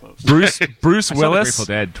even close. Bruce I saw the Willis. Grateful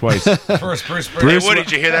Dead twice. Bruce. Hey, Woody,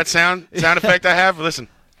 did you hear that sound effect I have? Listen.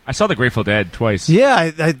 I saw the Grateful Dead twice.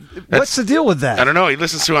 Yeah, what's the deal with that? I don't know. He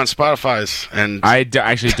listens to it on Spotify's. And I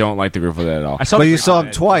actually don't like the Grateful Dead at all. I saw But the you Grateful saw him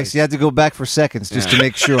Dead twice. You had to go back for seconds just to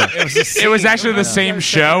make sure. It was actually the same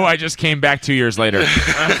show. I just came back 2 years later.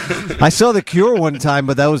 I saw The Cure one time,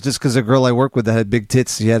 but that was just because a girl I work with that had big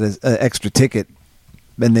tits. She had an extra ticket,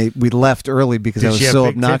 and we left early because I Did was she have so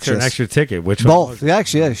big tits or obnoxious. an extra ticket? Which one? Both. Yeah,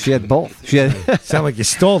 actually, yeah, she had both. She had. Sound like you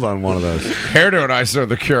stole on one of those. Hairdo and I saw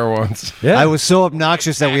The Cure once. Yeah. I was so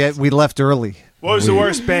obnoxious that we left early. What was the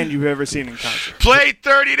worst band you've ever seen in concert? played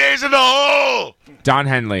 30 Days in the Hole. Don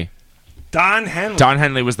Henley. Don Henley. Don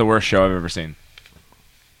Henley was the worst show I've ever seen.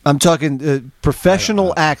 I'm talking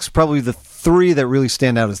professional acts. Probably the 3 that really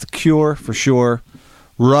stand out is The Cure for sure,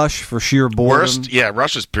 Rush for sheer boredom. Worst? Yeah,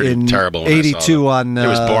 Rush was pretty in terrible. when I saw '82 them. on It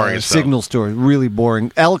was boring as hell. Signal Store, really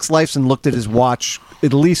boring. Alex Lifeson looked at his watch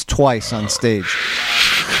at least twice on stage.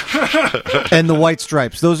 And the White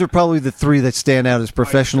Stripes. Those are probably the 3 that stand out as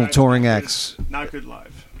professional touring acts. Not good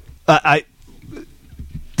live.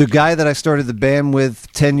 The guy that I started the band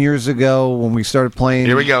with 10 years ago when we started playing.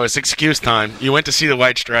 Here we go. It's excuse time. You went to see the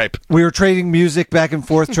White Stripe. We were trading music back and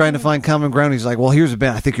forth, trying to find common ground. He's like, well, here's a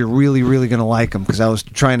band. I think you're really, really going to like them, because I was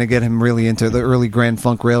trying to get him really into the early Grand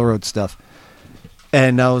Funk Railroad stuff.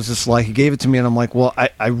 And I was just like, he gave it to me, and I'm like, well,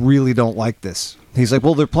 I really don't like this. He's like,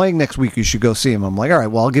 well, they're playing next week. You should go see them. I'm like, all right,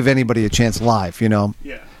 well, I'll give anybody a chance live, you know?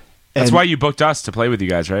 Yeah. That's And- why you booked us to play with you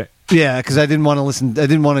guys, right? Yeah, because I didn't want to listen. I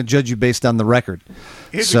didn't want to judge you based on the record.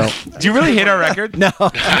 So, Do you really hate our record? No. Here's a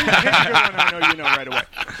good one I know you know right away.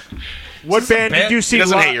 What band did you see? He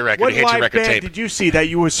doesn't li- hate your record. What He hates your live record band tape. did you see that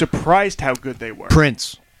you were surprised how good they were?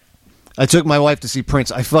 Prince. I took my wife to see Prince.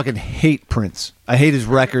 I fucking hate Prince. I hate his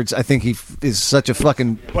records. I think he is such a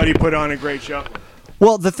fucking... But he put on a great show.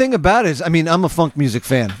 Well, the thing about it is, I mean, I'm a funk music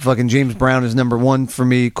fan. Fucking James Brown is number 1 for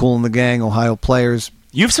me. Kool and the Gang, Ohio Players.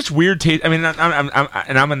 You have such weird taste. I mean,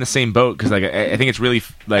 I'm in the same boat because like I think it's really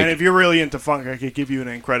like. And if you're really into funk, I could give you an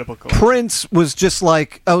incredible collection. Prince was just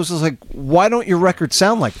like, I was just like, why don't your records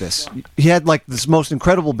sound like this? He had like this most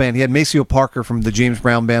incredible band. He had Maceo Parker from the James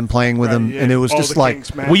Brown band playing with him, and it was just like...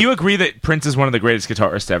 Will you agree that Prince is one of the greatest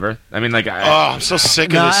guitarists ever? I mean, like... I'm so sick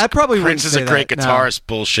of this. I probably Prince wouldn't is a say great that. No. guitarist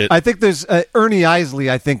bullshit. I think there's Ernie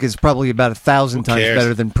Isley. I think is probably about 1,000 times cares?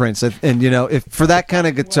 better than Prince, and you know, if for that kind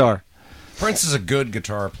of guitar, Prince is a good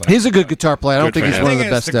guitar player. he's a good guitar player. I don't think he's one of the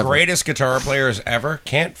best The ever. greatest guitar players ever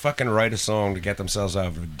can't fucking write a song to get themselves out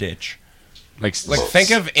of a ditch. Like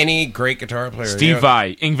think of any great guitar player. Steve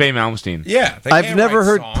Vai, Yngwie Malmsteen. Yeah, I've never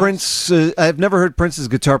heard Prince. I've never heard Prince's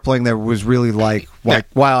guitar playing that was really like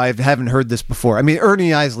wow, I haven't heard this before. I mean,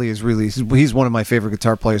 Ernie Isley is really he's one of my favorite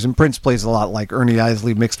guitar players, and Prince plays a lot like Ernie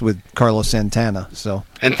Isley mixed with Carlos Santana. So.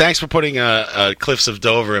 And thanks for putting Cliffs of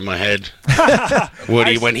Dover in my head,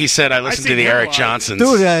 Woody, when he said I listened to the Eric Johnsons.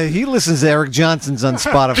 Dude, he listens to Eric Johnson's on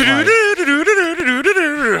Spotify.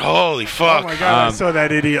 Holy fuck. Oh my God, I saw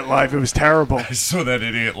that idiot live. It was terrible. I saw that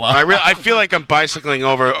idiot live. I feel like I'm bicycling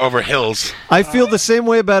over hills. I feel the same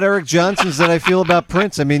way about Eric Johnson's that I feel about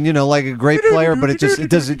Prince. I mean, like a great player, but it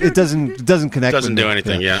doesn't connect. Doesn't do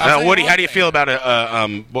anything. Yeah. Now, Woody, how do you feel about it?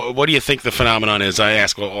 What do you think the phenomenon is? I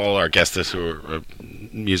ask all our guests this who are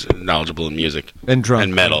knowledgeable in music and drunk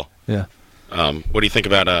and metal. Yeah. What do you think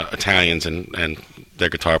about Italians and their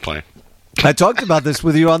guitar playing? I talked about this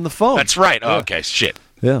with you on the phone. That's right. Oh, okay. Shit.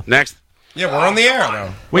 Yeah. Next. Yeah, we're on the air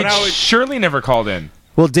now. Wait, Shirley never called in.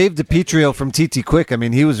 Well, Dave DiPietro from TT Quick, I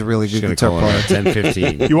mean, he was a really good guitar player.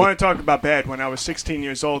 10-15. You want to talk about bad? When I was 16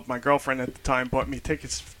 years old, my girlfriend at the time bought me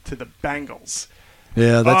tickets to the Bangles.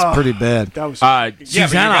 Yeah, that's pretty bad. That was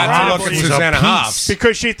Susanna Hoffs.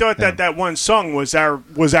 Because she thought that one song was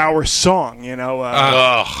our song,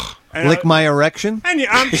 Lick My Erection? And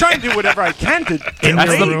I'm trying to do whatever I can to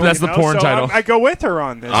that's the porn title. I go with her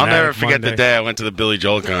on this. I'll never forget the day I went to the Billy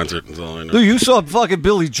Joel concert. That's all I know. Dude, you saw fucking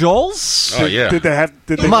Billy Joel's? Oh, yeah. Did they have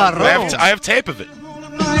I have tape of it.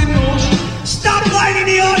 Stop lighting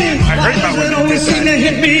the audience. I heard about when always seem to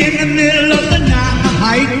hit me in the middle of the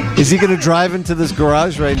night. Is he going to drive into this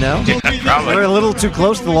garage right now? Yeah, probably. We're a little too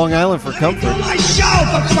close to Long Island for comfort. My show,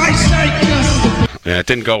 for Christ's sake. Yeah, it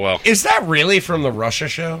didn't go well. Is that really from the Russia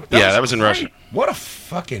show? That was in Russia. What a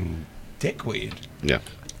fucking dickweed. Yeah.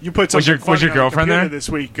 You put Was something your funny on girlfriend the computer there? this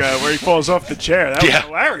week where he falls off the chair. That was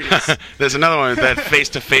hilarious. There's another one, that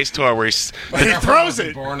face-to-face tour where He throws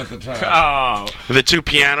it. Born at the time. The two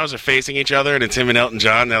pianos are facing each other, and it's him and Elton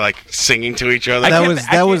John. They're like singing to each other.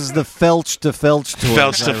 That was the Felch to Felch tour.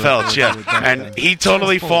 Felch to Felch, yeah. And he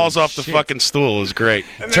totally falls off the fucking stool. It was great.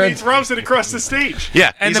 And then he throws it across the stage.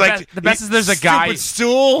 Yeah, And he's the best is there's a guy.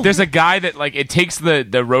 Stool. There's a guy that it takes the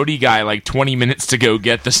roadie guy 20 minutes to go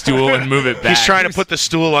get the stool and move it back. He's trying to put the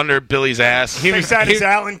stool under Billy's ass. He takes out his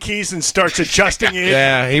Allen keys and starts adjusting it.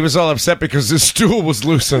 Yeah, he was all upset because his stool was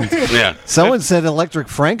loosened. Yeah. Someone said Electric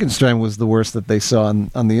Frankenstein was the worst that they saw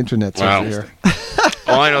on the internet. Wow. Here.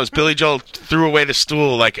 All I know is Billy Joel threw away the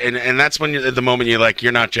stool, and that's when at the moment you're like,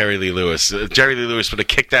 you're not Jerry Lee Lewis. Jerry Lee Lewis would have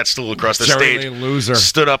kicked that stool across the Jerry stage, Lee loser.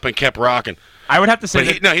 stood up and kept rocking. I would have to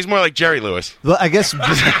say But he's more like Jerry Lewis. Well, I guess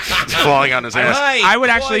falling on his ass. I would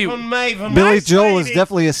actually. Billy Joel is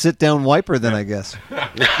definitely a sit-down wiper. Then I guess.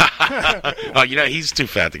 Oh, he's too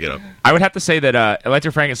fat to get up. I would have to say that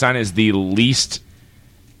Electric Frankenstein is the least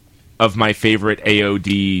of my favorite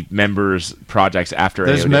AOD members' projects after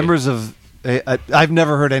There's AOD. members of. I've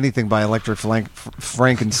never heard anything by Electric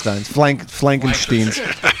Frankensteins. Flankensteins.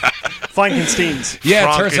 Frankensteins.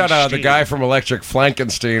 Yeah, it turns out the guy from Electric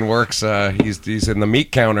Frankenstein works. He's in the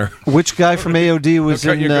meat counter. Which guy from AOD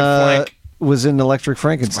was in Electric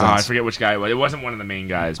Frankenstein? I forget which guy it was. It wasn't one of the main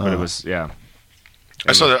guys, but it was I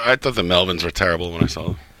thought the Melvins were terrible when I saw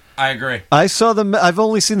them. I agree. I saw them. I've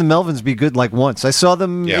only seen the Melvins be good once. I saw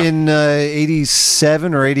them in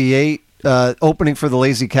 '87 or '88, opening for the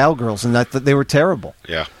Lazy Cowgirls, and they were terrible.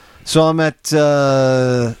 Yeah. So I'm at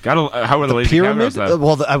how were the Lazy Pyramid?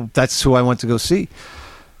 Cowgirls? That's who I went to go see.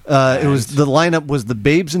 It was the lineup was the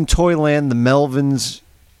Babes in Toyland, the Melvins,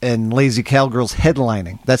 and Lazy Cowgirls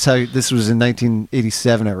headlining. That's how this was in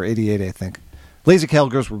 1987 or '88, I think. Lazy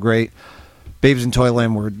Cowgirls were great. Babes in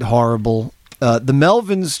Toyland were horrible. The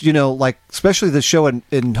Melvins, especially the show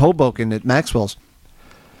in Hoboken at Maxwell's.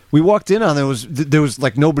 We walked in on there was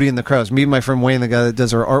nobody in the crowd. It was me and my friend Wayne, the guy that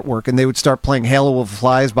does our artwork, and they would start playing "Halo of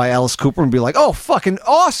Flies" by Alice Cooper and be like, "Oh, fucking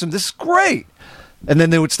awesome! This is great!" And then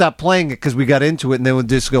they would stop playing it because we got into it, and they would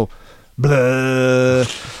just go, "Blah,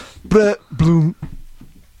 blah, bloom,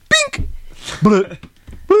 bink, blah,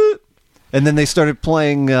 blah." And then they started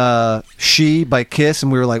playing "She" by Kiss,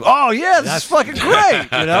 and we were like, "Oh yeah, this is fucking great!"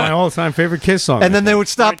 My all-time favorite Kiss song. And then they would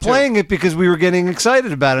stop playing it because we were getting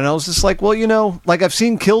excited about it. And I was just like, well, I've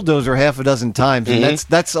seen Killdozer half a dozen times, and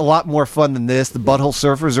that's a lot more fun than this. The Butthole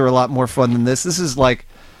Surfers are a lot more fun than this. This is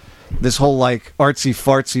this whole artsy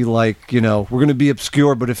fartsy, we're going to be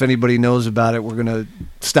obscure, but if anybody knows about it, we're going to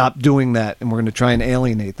stop doing that, and we're going to try and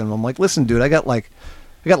alienate them. I'm like, listen, dude, I got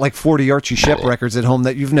 40 Archie Shepp records at home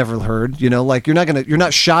that you've never heard. You're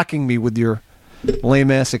not shocking me with your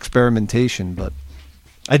lame ass experimentation. But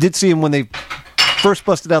I did see him when they first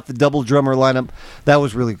busted out the double drummer lineup. That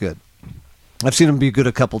was really good. I've seen them be good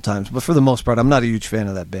a couple times, but for the most part, I'm not a huge fan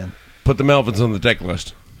of that band. Put the Melvins on the dick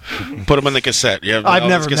list. Put them on the cassette. You have I've Melvin's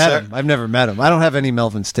never met cassette? him. I've never met him. I don't have any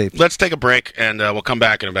Melvins tapes. Let's take a break, and we'll come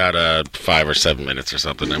back in about 5 or 7 minutes or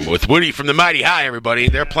something. And with Woody from the Mighty High, everybody.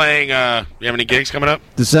 They're playing, you have any gigs coming up?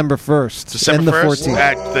 December 1st. December and the 1st? 14th.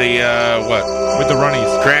 At the, what? With the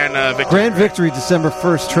Runnies. Grand Victory. Grand Victory, December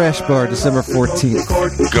 1st. Trash Bar, December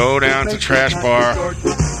 14th. Go down to Trash Bar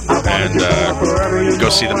and go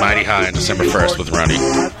see the Mighty High on December 1st with Ronnie.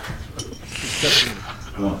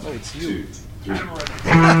 1, 2, 3.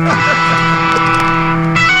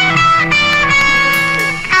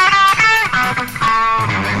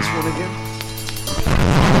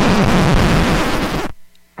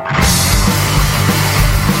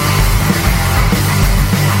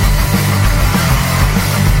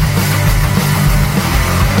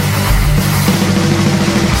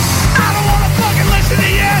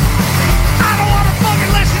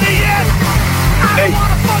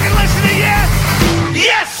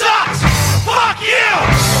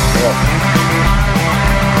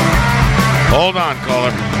 Hold on,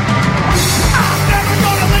 caller.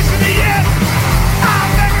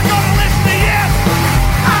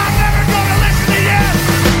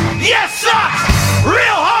 Yes sucks!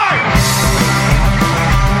 Real hard!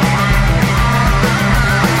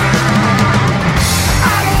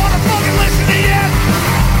 I don't wanna fucking listen to yes!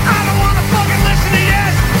 I don't wanna fucking listen to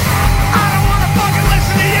yes! I don't wanna fucking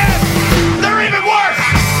listen to yes! They're even worse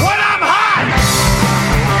when I'm high!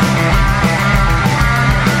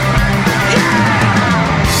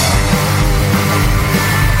 Yeah!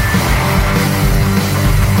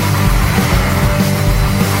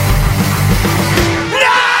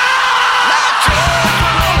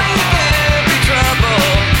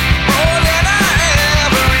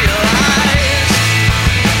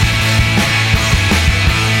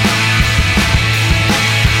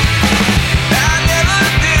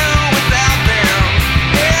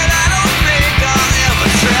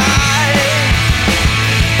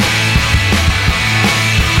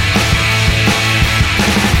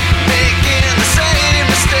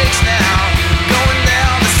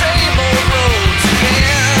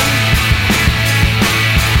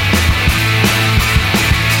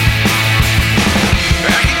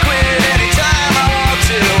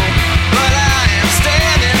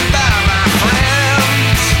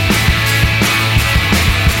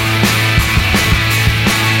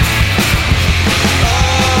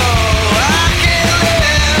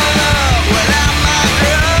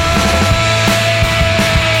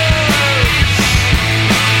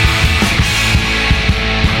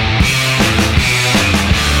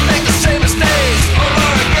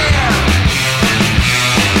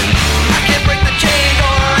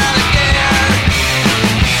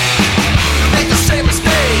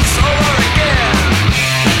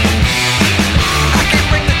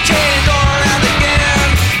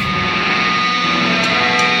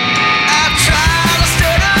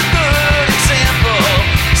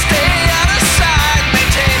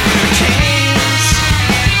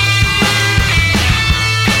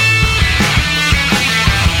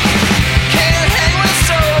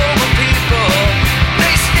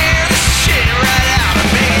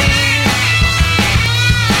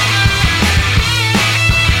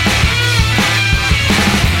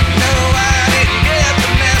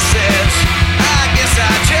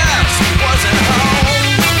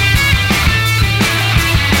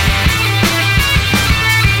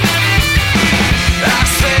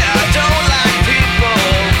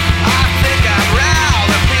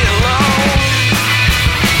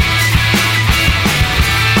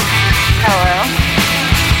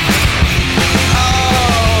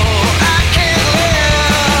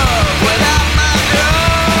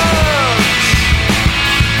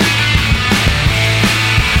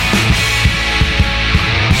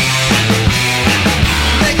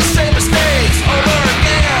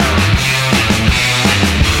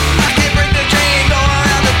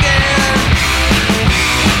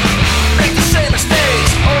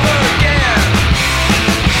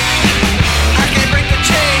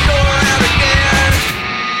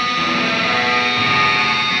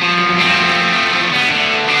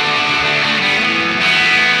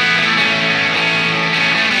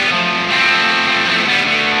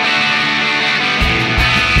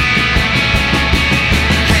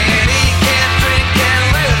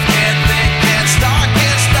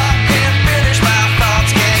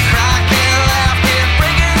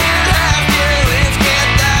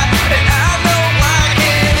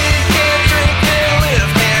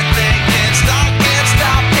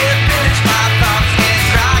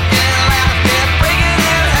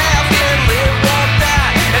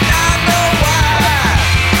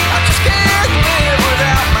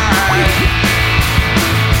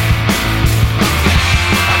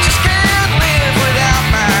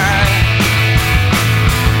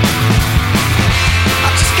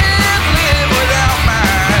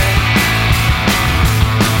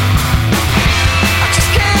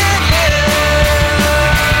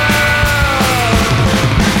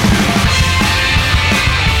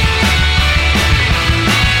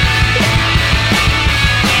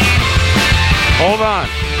 Hold on.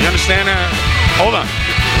 You understand that? Hold on.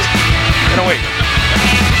 Gotta wait.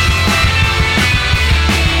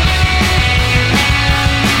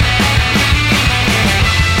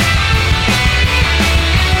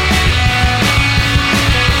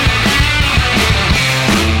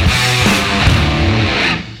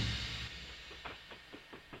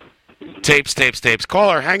 Tapes.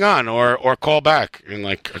 Caller, hang on, or call back in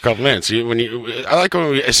like a couple minutes. I like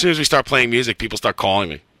when as soon as we start playing music, people start calling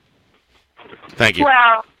me. Thank you.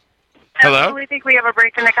 Well, hello. We think we have a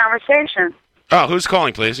break in the conversation. Oh, who's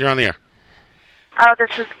calling, please? You're on the air. Oh, this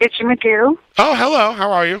is Itchy McGoo. Oh, hello.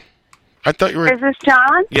 How are you? I thought you were. Is this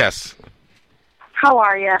John? Yes. How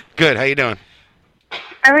are you? Good. How you doing?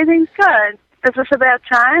 Everything's good. Is this a bad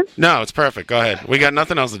time? No, it's perfect. Go ahead. We got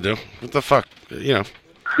nothing else to do. What the fuck? You know.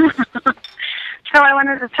 So I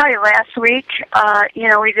wanted to tell you, last week,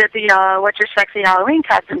 we did the What's Your Sexy Halloween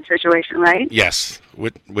costume situation, right? Yes,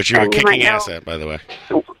 which you were kicking ass at, by the way.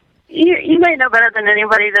 You might know better than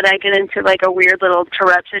anybody that I get into like a weird little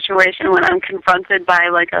Tourette situation when I'm confronted by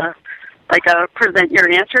like a present your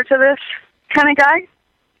answer to this kind of guy.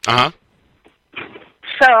 Uh-huh.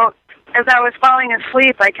 So as I was falling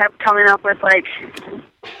asleep, I kept coming up with like,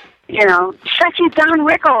 sexy Don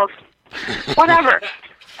Rickles, whatever.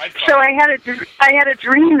 So I had a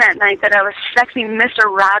dream that night that I was sexy Mr.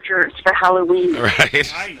 Rogers for Halloween. Right.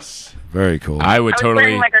 Nice. Very cool. I would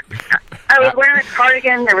totally. I was wearing a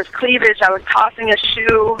cardigan. There was cleavage. I was tossing a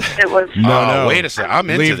shoe. It was. No. Wait a second. I'm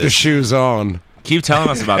into Leave this. the shoes on. Keep telling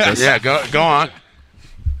us about this. Yeah, go on.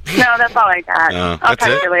 No, that's all I got. I'll that's talk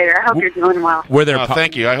to it? you later. I hope you're doing well. Were there?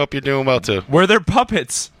 Thank you. I hope you're doing well too. Were there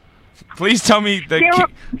puppets? Please tell me that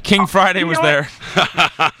King Friday was there.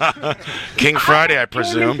 King Friday, I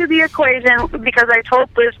presume. Into the equation because I told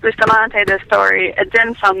Liz Bustamante this story at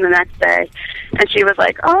Dim Sum the next day, and she was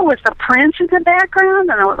like, "Oh, was the Prince in the background?"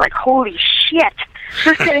 And I was like, "Holy shit,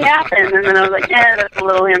 this could happen." And then I was like, that's a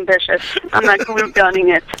little ambitious. I'm not glue gunning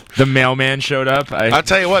it." The mailman showed up. I'll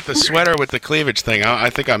tell you what, the sweater with the cleavage thing, I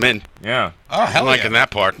think I'm in. Yeah. Oh, hell I'm liking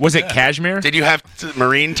that part. Was it cashmere? Did you have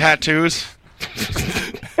marine tattoos?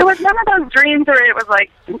 It was one of those dreams where it was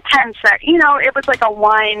like 10 seconds. It was like a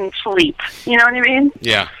wine sleep. You know what I mean?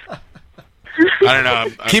 Yeah. I don't know.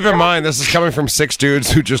 Keep in mind, this is coming from 6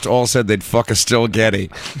 dudes who just all said they'd fuck a still Getty.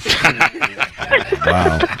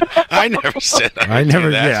 Wow. I never said I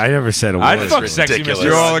never said a word. I'd fuck sexy Mr.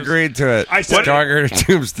 You all agreed to it. I said Garger to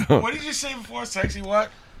Tombstone. What did you say before? Sexy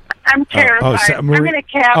what? I'm terrified. I'm in a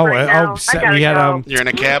cab right now. I gotta go. You're in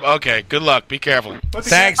a cab? Okay, good luck. Be careful.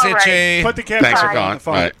 Thanks, Itchy. Put the cab Thanks for on calling. the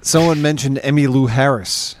phone. Right. Someone mentioned Emmylou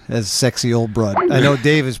Harris as sexy old broad. I know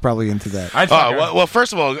Dave is probably into that. Well,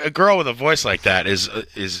 first of all, a girl with a voice like that is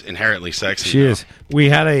inherently sexy. She is. We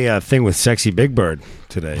had a thing with Sexy Big Bird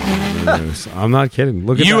today. I'm not kidding.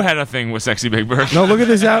 Look at You that. had a thing with Sexy Big Bird. No, look at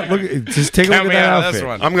this out. Just take a look at that outfit.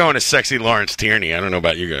 I'm going to sexy Lawrence Tierney. I don't know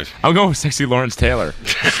about you guys. I'm going with sexy Lawrence Taylor.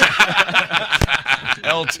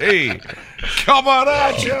 LT. Come on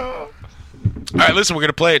out, Joe. All right, listen, we're going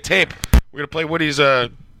to play a tape. We're going to play Woody's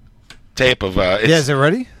tape of... Is it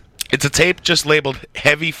ready? It's a tape just labeled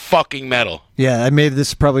Heavy Fucking Metal. Yeah, I made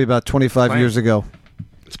this probably about 25 years ago.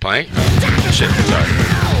 It's playing? Shit,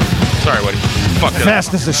 sorry, Woody. Fuck it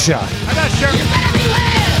Fast as a shot. I'm not sure.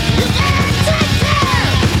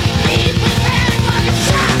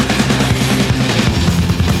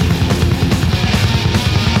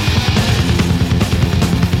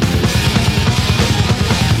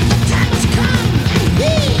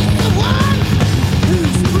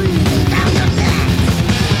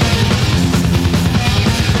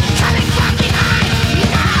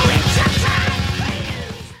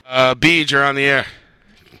 Beej, you're on the air.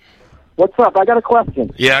 What's up? I got a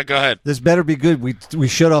question. Yeah, go ahead. This better be good. We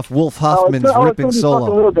shut off Wolf Hoffman's it's ripping gonna be solo.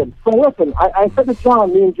 fucking real good. So listen, I said to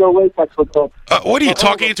John, me and Joe Latex would go. What are you,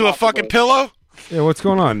 talking into a fucking pillow? Yeah, what's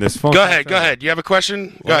going on? This phone. Go ahead. You have a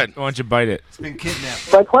question? Go ahead. Why don't you bite it? It's been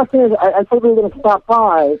kidnapped. My question is, I thought we were going to stop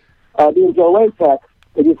by, me and Joe Latex,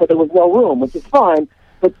 and you said there was no room, which is fine.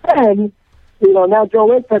 But then, now Joe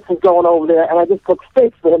Latex is going over there, and I just cooked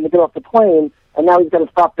steaks for him to get off the plane, and now he's going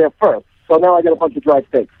to stop there first. So now I got a bunch of dry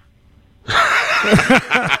steaks.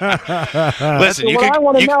 Listen, so I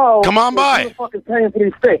want to know, come on by. Who's fucking paying for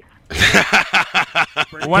these steaks?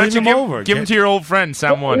 Why don't you give them to your old friend,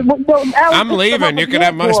 Sam One? I'm leaving. You can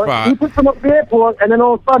have my spot. He puts them up at the airport, and then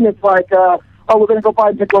all of a sudden it's like, we're going to go by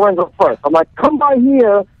and pick Lorenzo first. I'm like, come by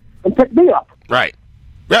here and pick me up. Right.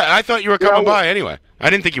 Yeah, I thought you were coming by anyway. I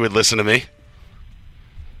didn't think you would listen to me.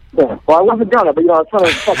 Yeah, well, I wasn't gonna, but I was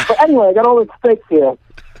trying to. But anyway, I got all these steaks here,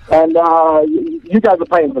 and you guys are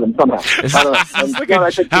paying for them somehow.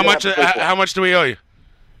 How much do we owe you?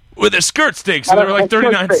 With the skirt steaks, so they were like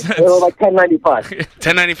 39 cents. They were like $10.95.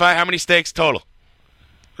 $10.95. How many steaks total?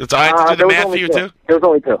 It's I have to do the math for you too. There was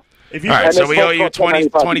only 2. All right, so we owe you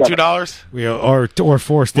 $22. We owe, or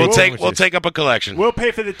 4 steaks. We'll take up a collection. We'll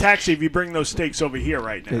pay for the taxi if you bring those steaks over here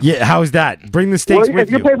right now. Yeah, how's that? Bring the steaks Well, with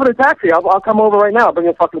if you pay for the taxi, I'll come over right now. I'll bring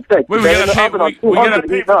you a fucking steak. Wait, we gotta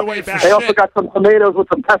pay for the way back. They also got some tomatoes with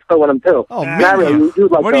some pesto in them too. Oh, Mario, you'd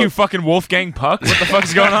like What are you, fucking Wolfgang Puck? What the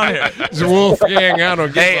fuck's going on here? It's Wolfgang. I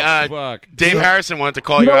don't give a fuck. Dave Harrison wanted to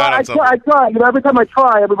call you out on something. I try. Every time I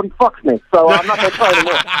try, everybody fucks me. So I'm not going to try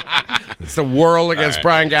anymore. It's the world against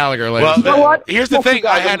Brian Gallagher. Well, you know what? Here's the thing.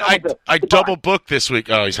 I double booked this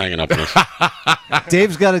week. Oh, he's hanging up on us.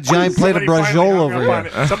 Dave's got a giant plate of brajol over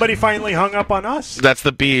here. Somebody finally hung up on us. That's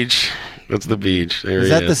the beach. That's the beach. There Is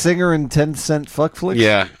that the singer in 10-cent fuck flicks?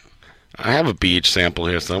 Yeah. I have a beach sample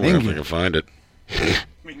here somewhere if I can find it.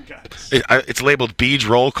 It's labeled Beach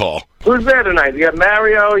Roll Call. Who's there tonight? You got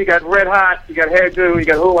Mario, you got Red Hot, you got Hairdo, you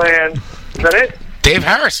got Houlihan. Is that it? Dave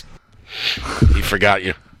Harris. He forgot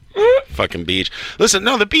you. Fucking Beach. Listen,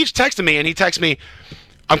 no, the Beach texted me, and he texted me,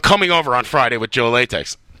 I'm coming over on Friday with Joe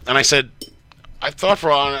Latex. And I said, I thought for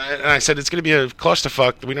a while, and I said, it's going to be a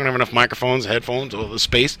clusterfuck. We don't have enough microphones, headphones, all the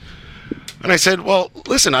space. And I said, well,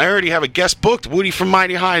 listen, I already have a guest booked. Woody from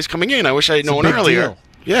Mighty High is coming in. I wish I had known earlier. Deal.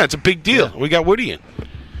 Yeah, it's a big deal. Yeah. We got Woody in.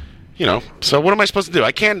 You know, so what am I supposed to do?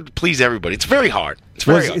 I can't please everybody. It's very hard. It's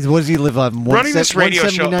very hard. What does he live on? Running this radio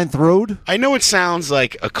show. 179th Road? I know it sounds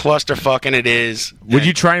like a clusterfuck, and it is. Would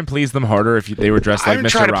you try and please them harder if they were dressed like Mr.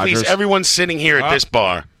 Rogers? I would try to please everyone sitting here at this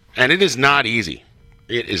bar, and it is not easy.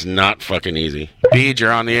 It is not fucking easy. Beej,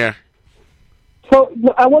 you're on the air. So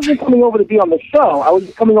I wasn't coming over to be on the show. I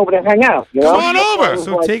was coming over to hang out. You know? Come on over.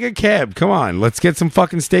 So take a cab. Come on. Let's get some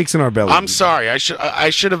fucking steaks in our belly. I'm sorry. I should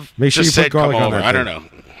have Make sure just you put said come garlic on over. that I don't thing. know.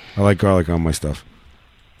 I like garlic on my stuff.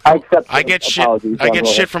 I accept. I get shit. Apologies. I get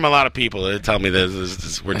shit from a lot of people. They tell me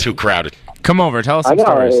this, we're too crowded. Come over. Tell us some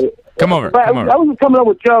stories. Come over. But Come over. I was coming over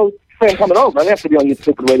with Joe. Saying coming over. I have to be on your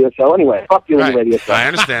stupid radio show anyway. Fuck you on the radio show. I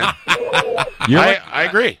understand. I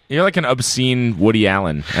agree. You're like an obscene Woody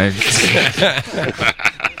Allen.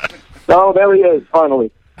 Oh, there he is,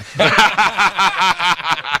 finally.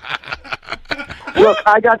 Look,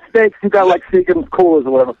 I got steaks. You got like Seagram's coolers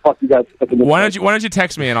or whatever the fuck you guys. Why don't you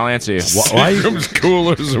text me and I'll answer you? Seagram's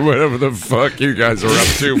coolers or whatever the fuck you guys are up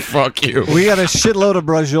to. Fuck you. We got a shitload of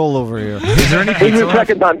brajol over here. Is there any This is pizza the left?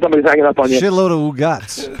 second time somebody's hanging up on you. Shitload of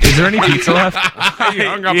ugats. Is there any pizza left? He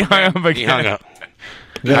hung up. He hung up He again. hung up.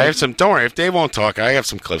 I have some. Don't worry. If Dave won't talk, I have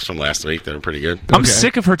some clips from last week that are pretty good. I'm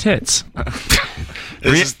sick of her tits.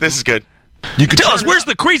 This is good. You can tell us where's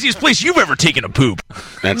the craziest place you've ever taken a poop.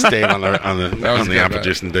 That's Dave on the Apple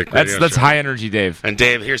Juice and Dick radio That's show. high energy, Dave. And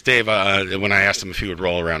Dave, here's Dave. When I asked him if he would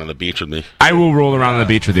roll around on the beach with me. I will roll around on the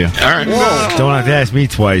beach with you. All right. Don't have to ask me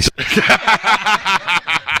twice.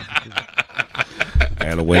 I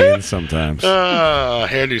gotta weigh in sometimes.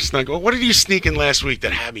 Hairdo snuck. Well, what did you sneak in last week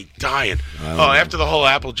that had me dying? After the whole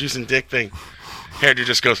Apple Juice and Dick thing, Hairdo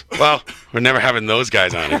just goes, well, we're never having those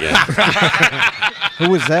guys on again. Who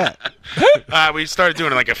was that? We started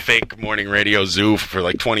doing like a fake morning radio zoo for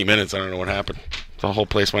like 20 minutes. I don't know what happened. The whole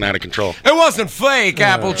place went out of control. It wasn't fake,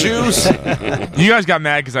 Apple Juice. You guys got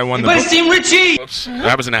mad because I won the Richie! Whoops.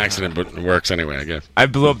 That was an accident, but it works anyway, I guess. I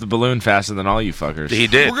blew up the balloon faster than all you fuckers. He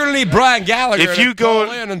did. We're gonna need Brian Gallagher If you to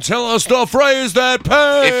call in and tell us the phrase that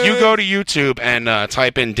pays. If you go to YouTube and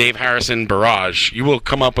type in Dave Harrison Barrage, you will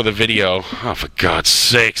come up with a video. Oh, for God's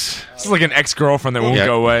sakes. This is like an ex-girlfriend that won't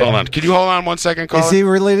go away. Hold on. Could you hold on 1 second, caller? Is he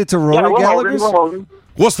related to Rory Gallagher?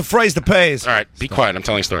 What's the phrase that pays? All right, be quiet. I'm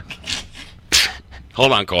telling a story.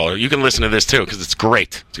 Hold on, caller. You can listen to this, too, because it's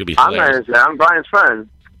great. It's going to be hilarious. I'm Brian's friend.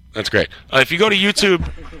 That's great. If you go to YouTube...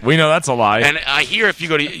 We know that's a lie. And I hear if you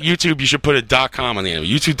go to YouTube, you should put a .com on the end.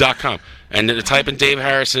 YouTube.com. And then type in Dave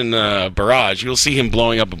Harrison Barrage. You'll see him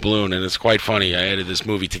blowing up a balloon, and it's quite funny. I edited this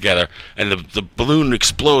movie together. And the balloon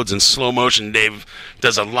explodes in slow motion. Dave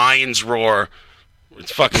does a lion's roar.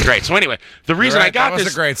 It's fucking great. So anyway, the reason I got that this...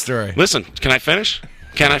 was a great story. Listen, can I finish?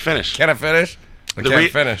 Can I finish? Can I finish? I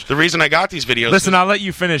can't finish. The reason I got these videos... Listen, I'll let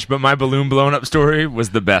you finish, but my balloon blown up story was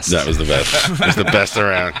the best. That was the best. It was the best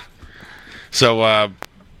around. So,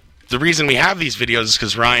 the reason we have these videos is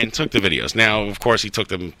because Ryan took the videos. Now, of course, he took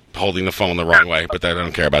them holding the phone the wrong way, but I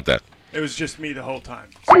don't care about that. It was just me the whole time.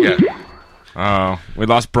 Yeah. Oh, we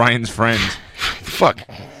lost Brian's friend. Fuck.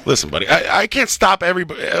 Listen, buddy, I can't stop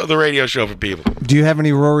the radio show for people. Do you have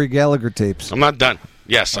any Rory Gallagher tapes? I'm not done.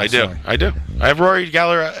 Yes, I do. Sorry. I do. I have Rory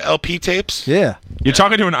Gallagher LP tapes. Yeah. You're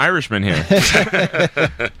talking to an Irishman here.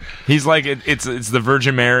 He's like, it's the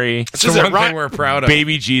Virgin Mary. It's just the one thing we're proud of.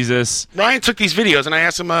 Baby Jesus. Ryan took these videos, and I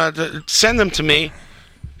asked him to send them to me.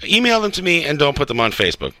 email them to me and don't put them on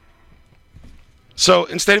Facebook. So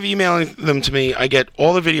instead of emailing them to me, I get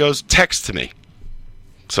all the videos text to me.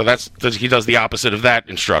 So he does the opposite of that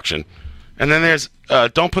instruction. And then there's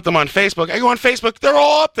don't put them on Facebook. I go on Facebook, they're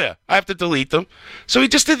all up there. I have to delete them. So he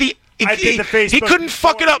just did the he couldn't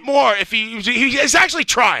fuck it up more if he's actually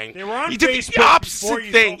trying. They were on he did Facebook the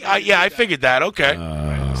opposite thing. Yeah, I figured that. Okay.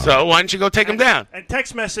 So why don't you go take them down? And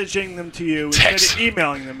text messaging them to you instead of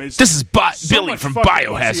emailing them is. This is Billy from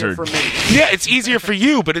Biohazard. Yeah, it's easier for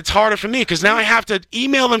you, but it's harder for me because now I have to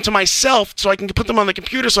email them to myself so I can put them on the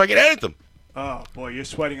computer so I can edit them. Oh boy, you're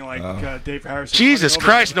sweating like Dave Harrison. Jesus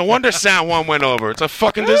Christ! No wonder Sound One went over. It's a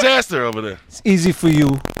fucking disaster over there. It's easy for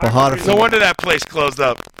you, but harder for No wonder that place closed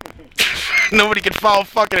up. Nobody can follow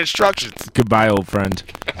fucking instructions. Goodbye, old friend.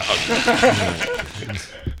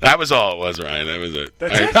 That was all it was, Ryan. That was it.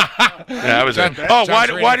 That's it? Yeah, that was it. Oh,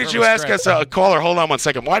 why did you ask us, caller, hold on 1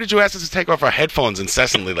 second. Why did you ask us to take off our headphones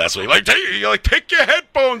incessantly last week? Take your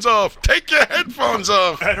headphones off. Take your headphones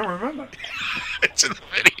off. I don't remember. It's in the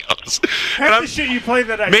videos. Half the shit you play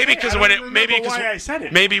that I maybe said, because I when don't it remember maybe why I said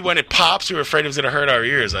it. Maybe when it pops, we were afraid it was going to hurt our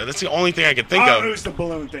ears. That's the only thing I could think of. It was the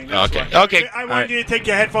balloon thing. Okay. Why. Okay. I wanted you to take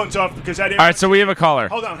your headphones off because I didn't. All right, so we have a caller.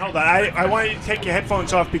 Hold on. I wanted you to take your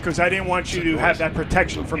headphones off because I didn't want you to have that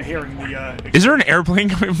protection from hearing the. Is there an airplane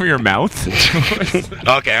coming from your mouth?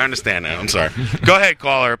 Okay, I understand now. I'm sorry. Go ahead,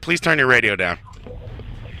 caller. Please turn your radio down.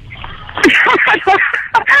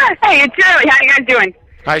 Hey, it's Shirley. How you guys doing?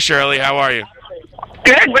 Hi, Shirley. How are you?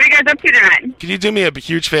 Good. What are you guys up to tonight? Can you do me a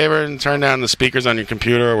huge favor and turn down the speakers on your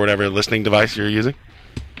computer or whatever listening device you're using?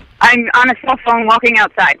 I'm on a cell phone walking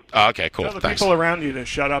outside. Oh, okay, cool. Tell the Thanks. people around you to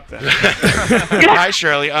shut up then. Hi,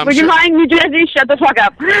 Shirley. Would you mind, New Jersey? Shut the fuck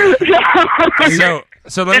up.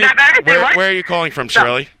 So let me. Where are you calling from,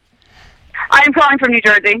 Shirley? I'm calling from New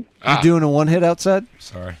Jersey. You doing a one-hit outside?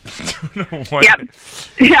 Sorry. Yep.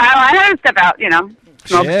 Yeah, I had to step out,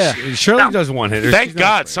 Smoke. Yeah, Shirley does one hitter. Thank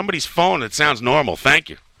God, somebody's phone. It sounds normal. Thank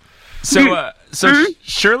you. So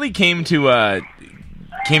Shirley came to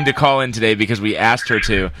call in today because we asked her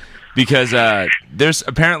to, because there's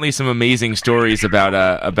apparently some amazing stories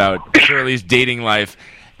about Shirley's dating life,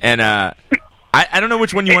 and I don't know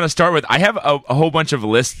which one you want to start with. I have a whole bunch of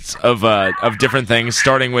lists of different things,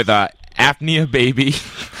 starting with apnea baby,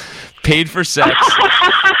 paid for sex.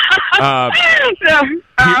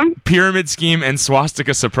 Pyramid scheme and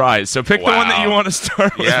swastika surprise. So pick the one that you want to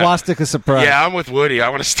start with. Yeah. Swastika surprise. Yeah, I'm with Woody. I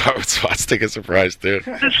want to start with swastika surprise too.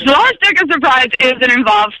 The swastika surprise is an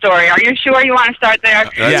involved story. Are you sure you want to start there?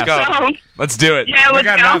 Let's go. So, let's do it. Yeah, let's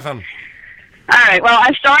got go. nothing. All right. Well,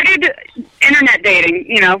 I started internet dating.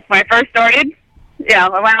 When I first started, I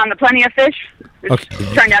went on the Plenty of Fish. It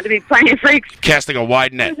turned out to be Plenty of Freaks. Casting a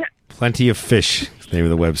wide net. Plenty of Fish. Is the name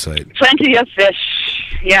of the website. Plenty of Fish.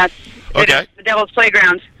 Yes. Okay. The Devil's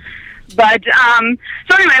Playground. But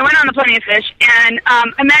so anyway, I went on the Plenty of Fish, and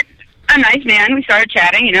I met a nice man. We started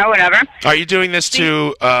chatting, whatever. Are you doing this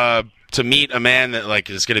to meet a man that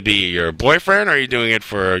is going to be your boyfriend, or are you doing it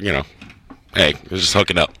for hey, we're just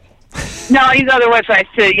hooking up? No, I use other websites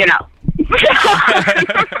to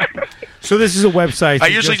So this is a website. I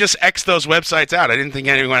usually just X those websites out. I didn't think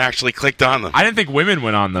anyone actually clicked on them. I didn't think women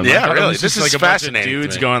went on them. Yeah, really. This is is like fascinating. A bunch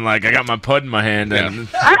of dudes going like, I got my pud in my hand. Yeah. And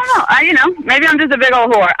I don't know. Maybe I'm just a big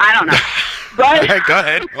old whore. I don't know. But Hey, go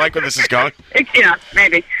ahead. I like where this is going.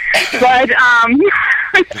 Maybe. But I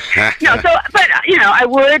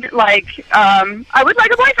would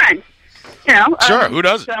like a boyfriend. Sure. Who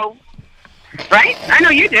doesn't? So, right? I know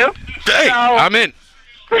you do. Hey, I'm in.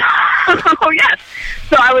 Oh yes.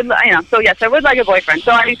 So I would, So yes, I would like a boyfriend.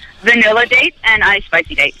 So I vanilla date and I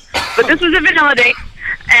spicy date. But this was a vanilla date.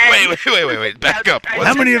 And Wait. Back up.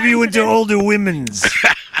 How many of you went to older women's?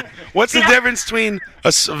 What's the difference between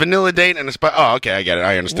a vanilla date and a spicy? Oh, okay, I get it.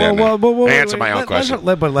 I understand. I answer my own question.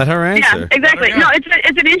 Let her answer. Yeah, exactly. No,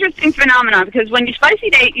 it's an interesting phenomenon because when you spicy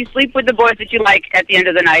date, you sleep with the boys that you like at the end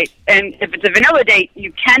of the night, and if it's a vanilla date,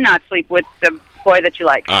 you cannot sleep with the boy that you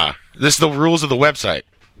like. This is the rules of the website.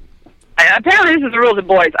 Apparently, this is the rules of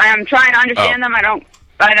boys. I am trying to understand them. I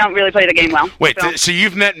don't really play the game well. Wait, so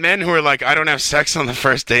you've met men who are like, I don't have sex on the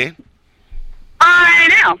first date? I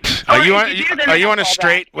know. Are you on a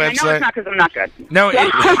straight website? I know it's not because I'm not good. No.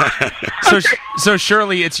 So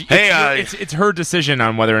Shirley, it's her decision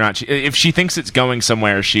on whether or not if she thinks it's going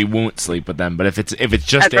somewhere, she won't sleep with them. But if it's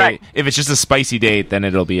just a spicy date, then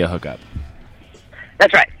it'll be a hookup.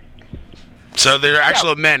 That's right. So there are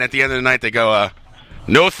actual men at the end of the night. They go,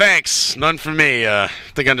 no thanks, none for me. I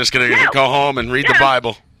think I'm just gonna go home and read the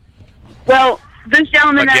Bible. Well, this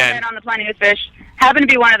gentleman that I met on the Plenty of Fish happened to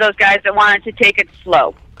be one of those guys that wanted to take it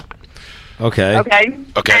slow. Okay.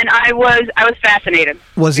 Okay. And I was fascinated.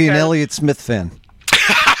 Was he an Elliott Smith fan?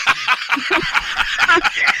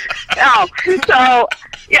 No. So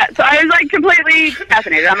I was like completely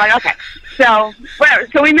fascinated. I'm like, okay. So whatever.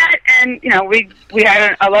 So we met, and we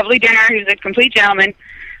had a lovely dinner. He was a complete gentleman,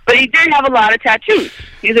 but he did have a lot of tattoos.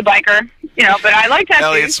 He's a biker, but I like tattoos.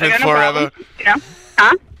 Elliott Smith forever.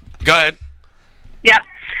 Huh? Go ahead. Yeah.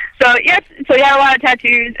 So yes, so he had a lot of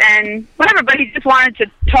tattoos and whatever, but he just wanted to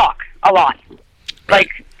talk a lot,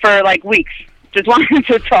 for weeks. Just wanted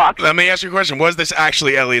to talk. Let me ask you a question. Was this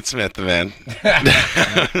actually Elliott Smith, the man?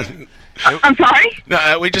 I'm sorry?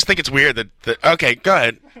 No, we just think it's weird that okay, go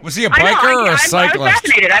ahead. Was he a biker or a cyclist? I was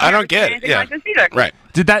fascinated. I don't get it. Yeah. Like this either. Right.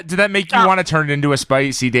 Did that make you want to turn it into a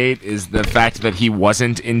spicy date? Is the fact that he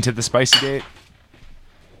wasn't into the spicy date?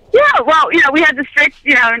 Yeah, well, we had the strict,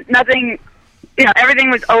 nothing, everything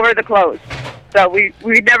was over the clothes. So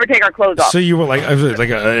we'd never take our clothes off. So you were like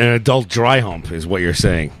an adult dry hump, is what you're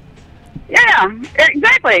saying. Yeah,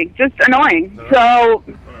 exactly. Just annoying. So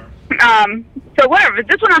whatever.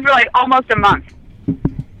 This went on for almost a month,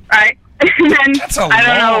 right? And then That's a I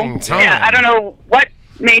don't long know. time. Yeah, I don't know what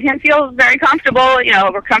made him feel very comfortable.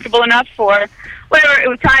 We're comfortable enough for whatever. It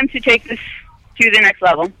was time to take this to the next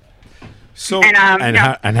level. So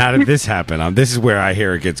how did this happen? This is where I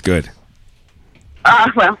hear it gets good.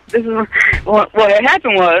 Well, this is what had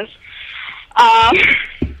happened was.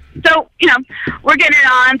 So, we're getting it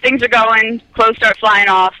on, things are going, clothes start flying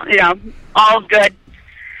off, all's good.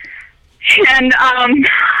 And,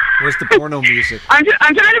 Where's the porno music? I'm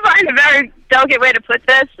trying to find a very delicate way to put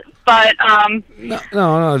this, but,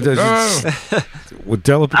 No. With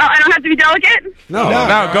delicate. I don't have to be delicate?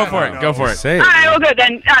 No, go for it. Go for it. Say it. All right, well, good.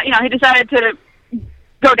 Then, he decided to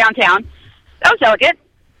go downtown. That was delicate.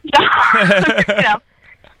 So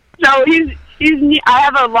I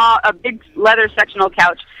have a big leather sectional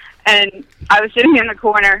couch, and I was sitting in the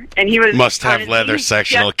corner, and he was must have leather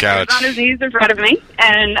sectional couch. He was on his knees in front of me,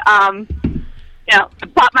 and I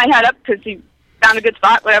popped my head up because he found a good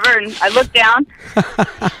spot, whatever, and I looked down,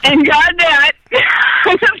 and God damn it,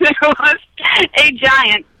 there was a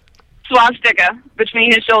giant swastika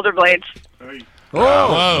between his shoulder blades.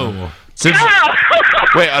 Whoa.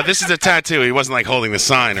 Wait, this is a tattoo. He wasn't holding the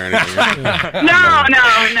sign or anything.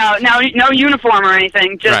 Right? No uniform or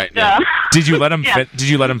anything. Just, right. Yeah. Did you let him? Did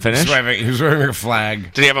you let him finish? He was wearing a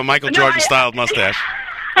flag. Did he have a Michael Jordan styled mustache?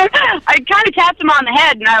 I kind of tapped him on the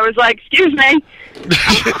head, and I was like, "Excuse me."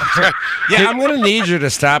 Yeah, I'm going to need you to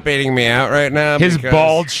stop eating me out right now. His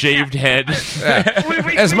bald, shaved head.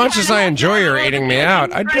 As much as I enjoy your eating me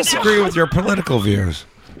out, I disagree with your political views.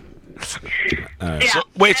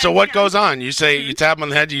 So what goes on? You tap him on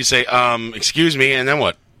the head, you say, excuse me, and then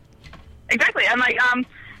what? Exactly. I'm like,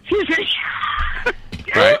 excuse me.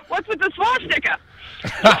 Right. What's with the swastika?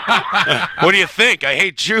 What do you think? I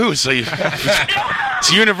hate Jews. So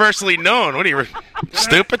it's universally known. What are you,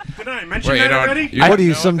 stupid? Did I mention that already? What are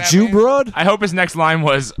you, some Jew broad? I hope his next line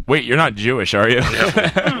was, "Wait, you're not Jewish, are you?"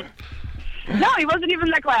 No, he wasn't even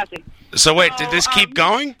that classy. So wait, did this keep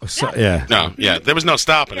going? Yeah. No, yeah. There was no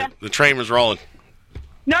stopping it. The train was rolling.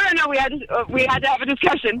 No. We had to have a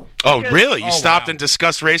discussion. Oh, really? You stopped and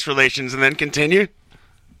discussed race relations and then continued?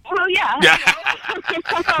 Well, yeah. Yeah.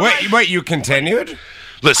 Wait, you continued?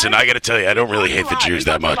 Listen, I got to tell you, I don't really hate the Jews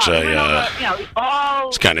that much.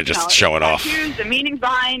 It's kind of just showing off. The meanings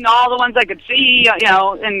behind all the ones I could see,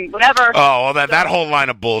 and whatever. Oh, well, that whole line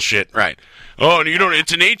of bullshit, right? Oh,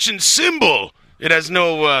 it's an ancient symbol. It has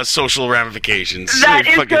no social ramifications. That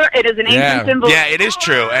is true. It is an ancient symbol. Yeah, it is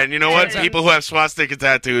true. And you know what? People who have swastika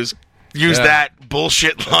tattoos use that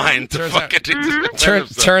bullshit line to fucking.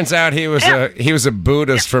 Turns out he was a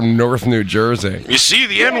Buddhist from North New Jersey. You see,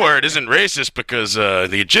 the N-word isn't racist because the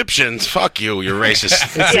Egyptians. Fuck you, you're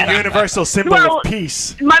racist. It's a universal symbol of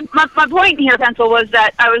peace. My point here, Pencil, was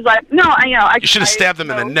that I was like, no, I you should have stabbed them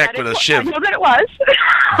in the neck with a shiv. I know that it was,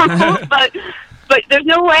 but there's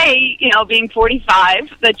no way, being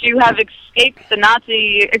 45, that you have escaped the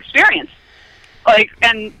Nazi experience.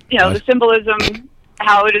 The symbolism,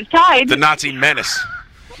 how it is tied. The Nazi menace.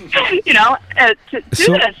 To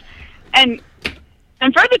this. And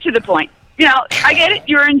further to the point, I get it.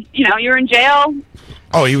 You're in jail.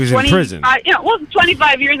 Oh, he was in prison.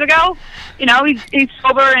 25 years ago. He's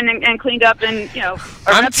sober and cleaned up and,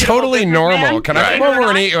 I'm totally normal. Can I come over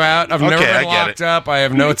and eat you out? I've never been locked up. I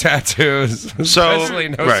have no tattoos. Especially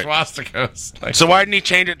no swastikas. So why didn't he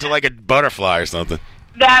change it to a butterfly or something?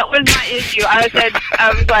 That was my issue. I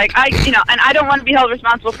was like, and I don't want to be held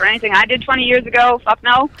responsible for anything I did 20 years ago. Fuck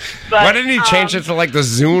no. But, why didn't he change it to like the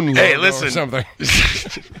Zune logo or something?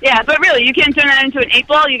 Yeah, but really, you can't turn that into an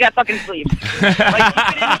 8-ball. You got fucking sleeves. Like, you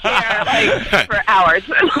could in a chair like for hours.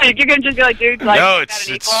 Like, you can just be like, dude, like, no, got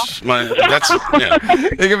an 8-ball.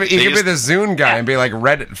 You could be the Zune guy and be like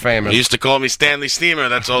Reddit famous. He used to call me Stanley Steamer.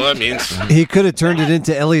 That's all that means. He could have turned it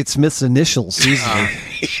into Elliott Smith's initials easily.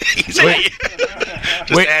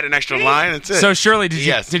 Just add an extra line. That's it. So Shirley,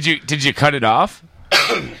 did you cut it off?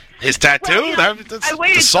 His tattoo? Well, I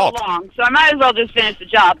waited so long, so I might as well just finish the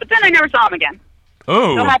job. But then I never saw him again.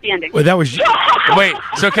 Oh, no happy ending. Well, that was. Wait,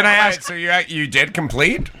 so can I ask? So you did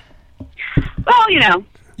complete? Well,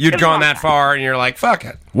 you'd gone that far, and you're like, fuck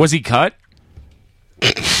it. Was he cut?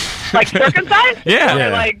 Like circumcised? Yeah.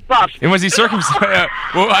 Or like buff? And was he circumcised?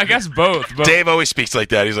 Well, I guess both. But Dave always speaks like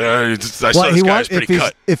that. He's like, I saw this guy's pretty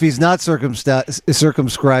cut. If he's not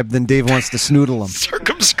circumscribed, then Dave wants to snoodle him.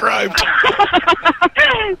 Circumscribed.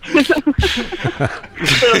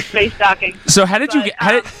 Little space docking. So how did you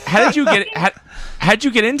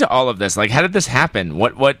get into all of this? Like, how did this happen?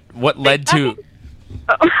 What led to?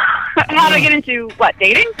 How did I get into what,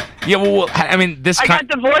 dating? Yeah, well, I mean, I got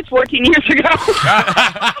divorced 14 years ago.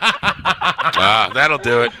 That'll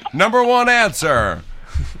do it. Number one answer.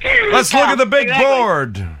 Let's look at the big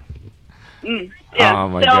board. Yeah. Oh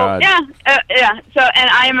my God. Yeah. So, and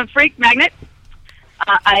I am a freak magnet.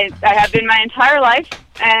 I have been my entire life,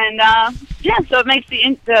 and so it makes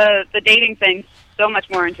the dating thing so much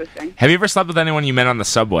more interesting. Have you ever slept with anyone you met on the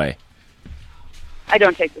subway? I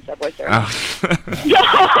don't take the subway, sir.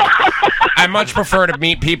 I much prefer to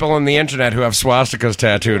meet people on the internet who have swastikas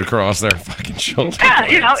tattooed across their fucking shoulders. Yeah,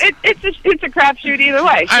 it's a crapshoot either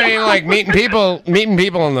way. I mean, like meeting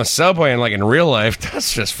people on the subway and like in real life,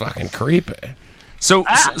 that's just fucking creepy. So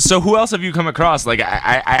who else have you come across? Like,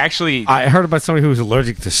 I heard about somebody who was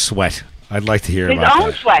allergic to sweat. I'd like to hear his about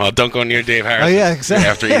own that. sweat. Well, don't go near Dave Harris. Oh, yeah, exactly.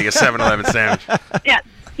 After eating a 7-Eleven sandwich. Yeah.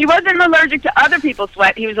 He wasn't allergic to other people's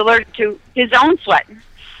sweat. He was allergic to his own sweat.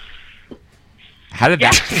 How did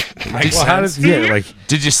that make sense?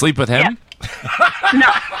 Did you sleep with him?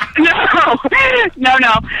 No.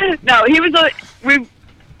 He was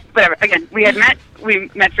whatever. Again, we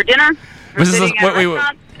met for dinner.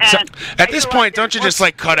 At this point, don't you just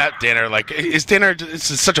like cut out dinner? Like, is dinner? It's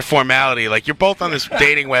such a formality. Like, you're both on this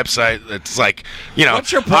dating website. It's like,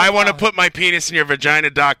 I want to put my penis in your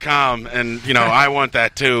vagina.com, and I want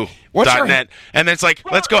that too. .net, and then it's like,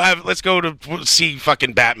 let's go to see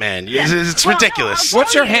fucking Batman. It's ridiculous.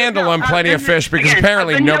 What's your handle on Plenty of Fish? Because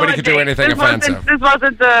apparently nobody could do anything offensive. This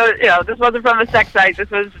wasn't this wasn't from a sex site. This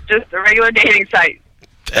was just a regular dating site.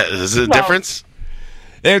 Is there a difference?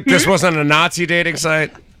 This wasn't a Nazi dating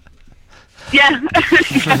site. Yeah,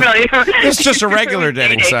 definitely. It's just a regular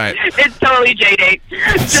dating site. It's totally J-date.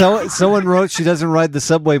 So someone wrote she doesn't ride the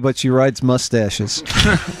subway, but she rides mustaches.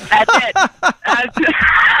 That's it.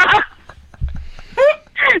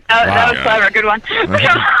 That was clever. Good one.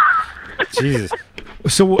 Jesus.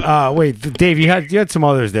 So wait, Dave, you had some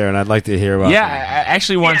others there, and I'd like to hear about. Yeah, I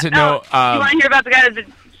actually wanted to know. You want to hear about the guy to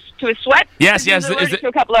his sweat? Yes. He's allergic to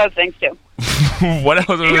a couple other things too. What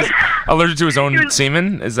else? Was allergic to his own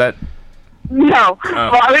semen? Is that? No.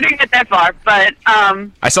 Well, I wouldn't get that far, but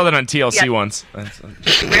I saw that on TLC once.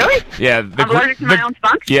 Really? Yeah. I'm allergic to my own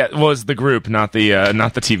spunk? Yeah, it was the group, not the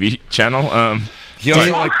TV channel. He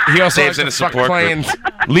also Dave's in a support group.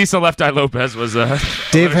 Lisa Left Eye Lopez was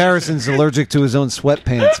Dave Harrison's allergic to his own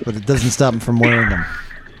sweatpants, but it doesn't stop him from wearing them.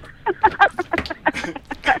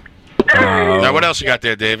 Now, what else you got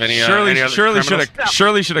there, Dave? Any Shirley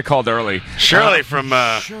should have called early. Shirley from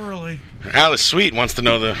Alice Sweet wants to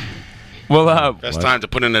know the best time to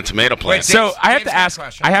put in a tomato plant. So I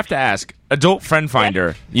have to ask. Adult Friend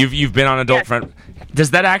Finder. You've been on Adult Friend.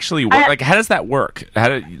 Does that actually work? Like, how does that work?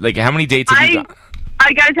 How many dates have you got?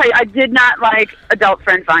 I gotta tell you, I did not like Adult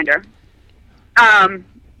Friend Finder.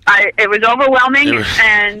 It was overwhelming,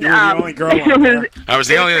 and I was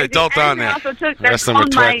the only adult on there. They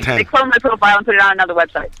cloned my profile and put it on another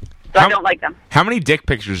website. So I don't like them. How many dick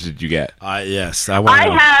pictures did you get? Yes, I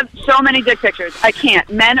have so many dick pictures. I can't.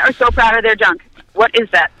 Men are so proud of their junk. What is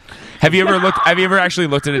that? Have you ever actually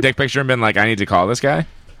looked at a dick picture and been like, I need to call this guy?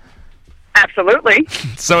 Absolutely.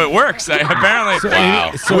 So it works. Apparently,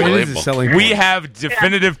 we have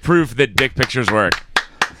definitive proof that dick pictures work.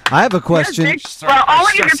 I have a question. Well,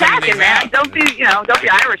 only if you're packing, man. Don't be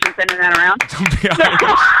Irish and sending that around. Don't be Irish.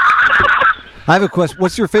 I have a question.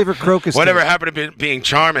 What's your favorite Crocus Whatever tape? happened to being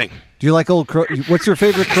charming? Do you like old Crocus? What's your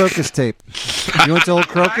favorite Crocus tape? You went to old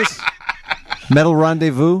Crocus? Metal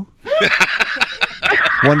Rendezvous?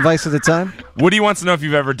 One Vice at a time? Woody wants to know if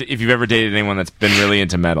you've ever dated anyone that's been really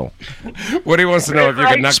into metal. Woody wants to know if you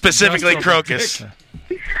can knock specifically Crocus.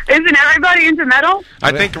 Isn't everybody into metal?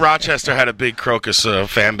 I think Rochester had a big Crocus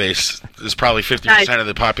fan base. There's probably 50% of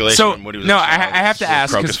the population. So when Woody was no, a I have to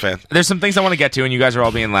ask. Crocus 'cause fan. There's some things I want to get to, and you guys are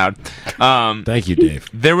all being loud. Thank you, Dave.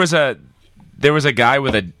 There was a guy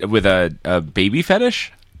with a baby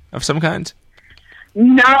fetish of some kind.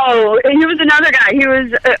 No, he was another guy. He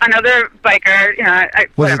was another biker. You know, Was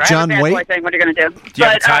it whatever. John I have a bad Waite? boy thing. What are you going to do? you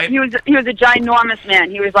have a But type? he was a ginormous man.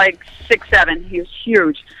 He was like 6'7". He was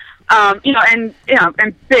huge. And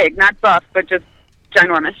big, not buff, but just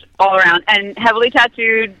ginormous all around, and heavily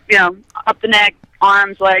tattooed. You know, up the neck,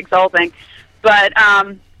 arms, legs, the whole thing. But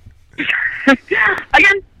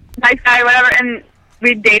again, nice guy, whatever. And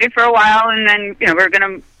we dated for a while, and then we were going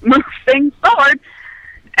to move things forward,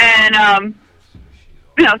 and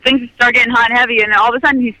things start getting hot and heavy, and all of a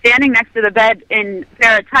sudden he's standing next to the bed in a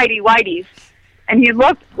pair of tidy whities, and he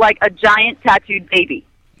looked like a giant tattooed baby.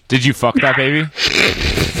 Did you fuck that baby?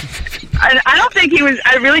 I don't think he was.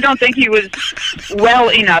 I really don't think he was well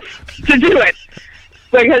enough to do it,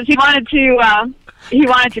 because he wanted to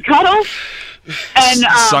cuddle and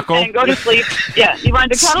Suckle? and go to sleep. Yeah, he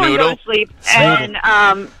wanted to cuddle and go Snoodle? to sleep, and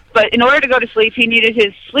but in order to go to sleep, he needed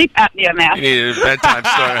his sleep apnea mask. You needed a bedtime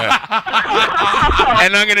story.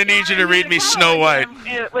 And I'm going to need you to read me Snow White.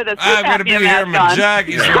 With a sleep I'm going to be apnea here in mask my on.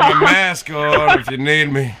 jackies with my mask on if you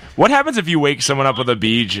need me. What happens if you wake someone up with a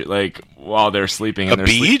beej, like while they're sleeping? A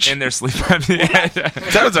beej? In their sleep apnea.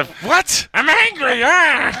 That was a what? I'm angry.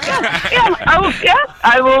 I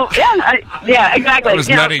will. Yeah, exactly. That was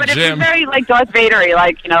Nutty but Jim. it was very like Darth Vader-y,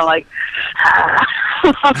 like.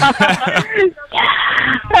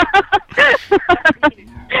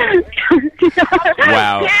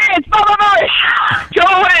 Wow. Yeah, it's Bubba Bush. Go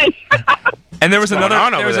away. And there was What's another.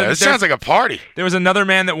 going on over there? It sounds like a party. There was another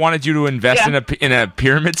man that wanted you to invest in a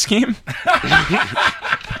pyramid scheme.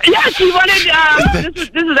 Yes, he wanted. This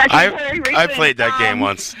is actually very recent. I played that game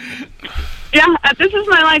once. Yeah, this is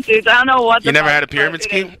my life, dudes. I don't know what. You never had a pyramid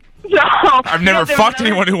scheme? No. I've never fucked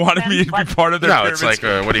anyone who wanted me to be part of their No, pyramid it's like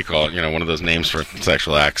scheme. what do you call it? One of those names for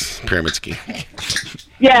sexual acts. Pyramid scheme.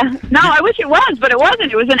 Yeah, no, I wish it was, but it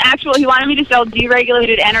wasn't. It was an actual. He wanted me to sell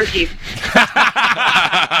deregulated energy.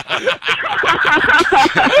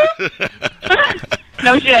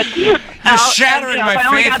 No shit. You're shattering my if I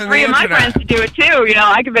only faith got in 3 the of my internet. friends to do it too,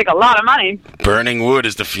 I could make a lot of money. Burning wood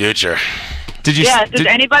is the future. Did you? Yeah. Does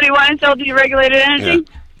anybody want to sell deregulated energy?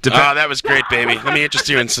 Oh, that was great, baby. Let me interest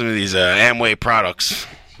you in some of these Amway products.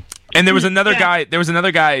 And there was another guy. There was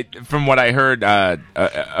another guy, from what I heard, a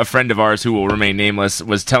friend of ours who will remain nameless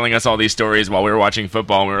was telling us all these stories while we were watching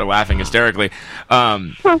football, and we were laughing hysterically.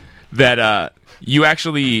 That you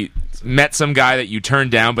actually met some guy that you turned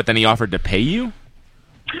down, but then he offered to pay you.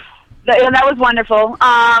 That was wonderful.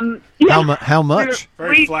 How much?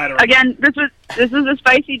 Very flattering. Again, this was a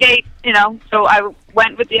spicy date, So I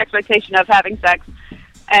went with the expectation of having sex,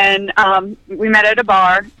 and we met at a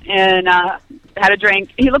bar and had a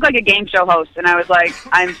drink. He looked like a game show host, and I was like,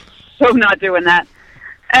 I'm so not doing that.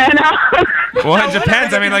 And well, it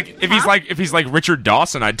depends. I mean, like if he's like Richard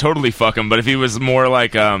Dawson, I'd totally fuck him. But if he was more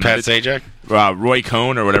like Pat Sajak, Roy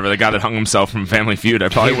Cohn, or whatever, the guy that hung himself from Family Feud, I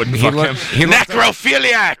probably wouldn't fuck him.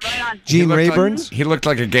 Necrophiliac. Gene Rayburns? He looked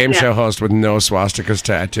like a game show host with no swastikas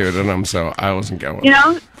tattooed on him, so I wasn't going.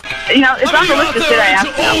 it's on the list of shit I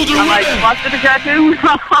asked him. I'm like, what's with the tattoo?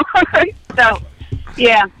 So,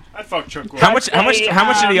 yeah. I fuck Chuck Woolery. How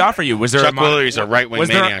much did he offer you? Was there Chuck Woolery's a right-wing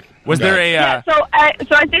maniac. Was there a? Yeah, so I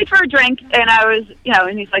stayed for a drink, and I was,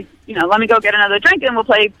 and he's like, let me go get another drink, and we'll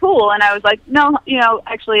play pool. And I was like, no,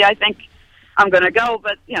 actually, I think I'm gonna go,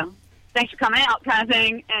 but thanks for coming out, kind of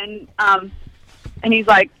thing. And he's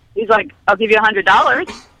like, I'll give you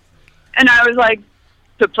 $100, and I was like,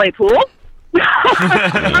 to play pool.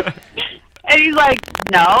 And he's like,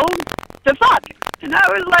 no, to fuck. And I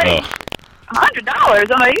was like,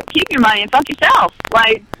 $100? I'm like, you keep your money and fuck yourself.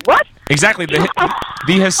 Like, what? Exactly. The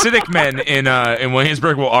Hasidic men in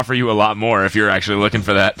Williamsburg will offer you a lot more if you're actually looking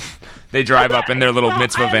for that. They drive up in their little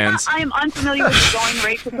mitzvah vans. I am unfamiliar with the going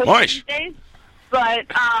rate for pussy these days, but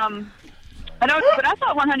I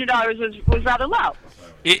thought $100 was rather low.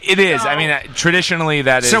 It is. I mean, traditionally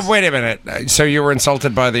that is. So wait a minute. So you were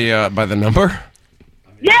insulted by the number?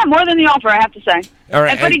 Yeah, more than the offer, I have to say. All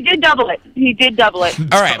right, but he did double it.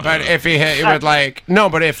 All right, but if he hit you with I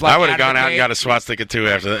would have gone out and got a swastika too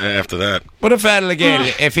after that. What if out of the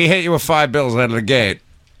gate? If he hit you with $5 out of the gate?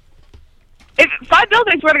 If $5,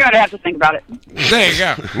 I swear to God, I have to think about it. There you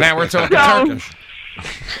go. Now we're talking Turkish.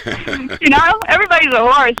 Everybody's a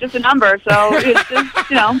whore. It's just a number. So it's just,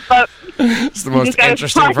 but It's the most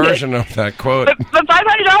interesting version of that quote. But $500,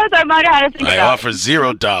 I might have had to think I about. offer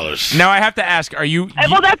 $0. Now I have to ask: are you?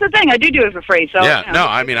 Well, that's the thing. I do it for free. So Yeah, you know. no,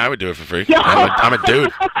 I mean I would do it for free. I'm a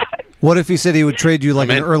dude. What if he said he would trade you like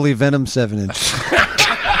an early Venom 7-inch?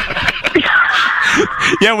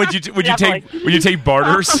 Yeah, would you take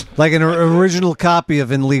barters? Like an original copy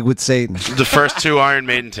of In League with Satan. The first 2 Iron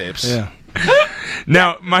Maiden tapes. Yeah.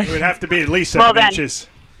 Now It would have to be at least 7 inches.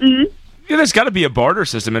 Mm-hmm. Yeah, there's got to be a barter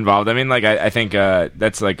system involved. I mean, like I think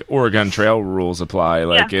that's like Oregon Trail rules apply.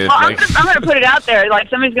 Like, Yeah. if, Well, like I'm going to put it out there. Like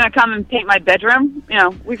somebody's going to come and paint my bedroom. You know,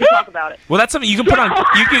 we can talk about it. well, that's something you can put on.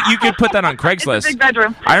 You could put that on Craigslist. It's a big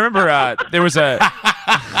bedroom. I remember there was a.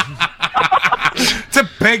 It's a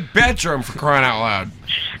big bedroom for crying out loud.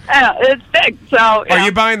 It's big. So Are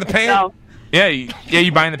you buying the paint? So, Yeah,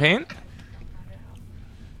 you buying the paint?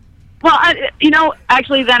 well,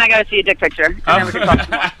 actually, then I got to see a dick picture, and then we can talk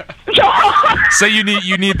more. So you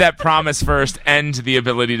need that promise first and the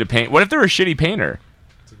ability to paint. What if they're a shitty painter?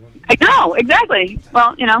 I know, exactly.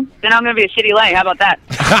 Well, then I'm going to be a shitty lay. How about that?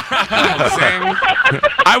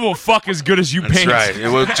 I will fuck as good as you That's paint. right. It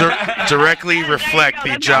will directly reflect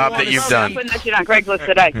the job that you've I'm done. putting that shit on Craigslist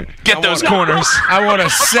today. Get those corners. I want to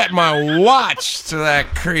set my watch to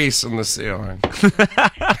that crease in the ceiling.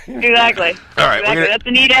 Exactly. All right, Exactly. That's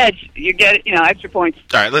a neat edge. You get, extra points.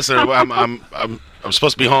 All right, listen. I'm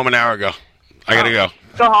supposed to be home an hour ago. I gotta go.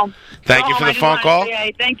 Go home. Thank you for the phone call.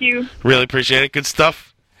 Thank you. Really appreciate it. Good stuff.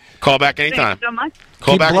 Call back anytime. Thank you so much.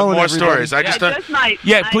 Call Keep back with blowing more everybody. stories. I just might.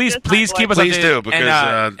 Yeah, please keep us Please updated. do,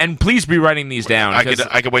 because, and please be writing these down.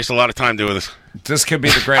 I could waste a lot of time doing this. This could be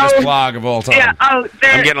the greatest blog of all time. Yeah. Oh,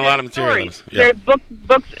 I'm getting a lot of material. On this. Yeah. They're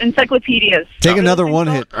books, encyclopedias. Take another one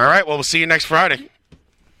hit. All right. Well, we'll see you next Friday.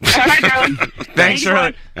 All right, darling. Thanks,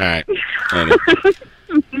 Shirley. All right. Later.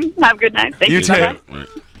 Have a good night. Thank you. You too.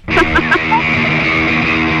 Bye-bye.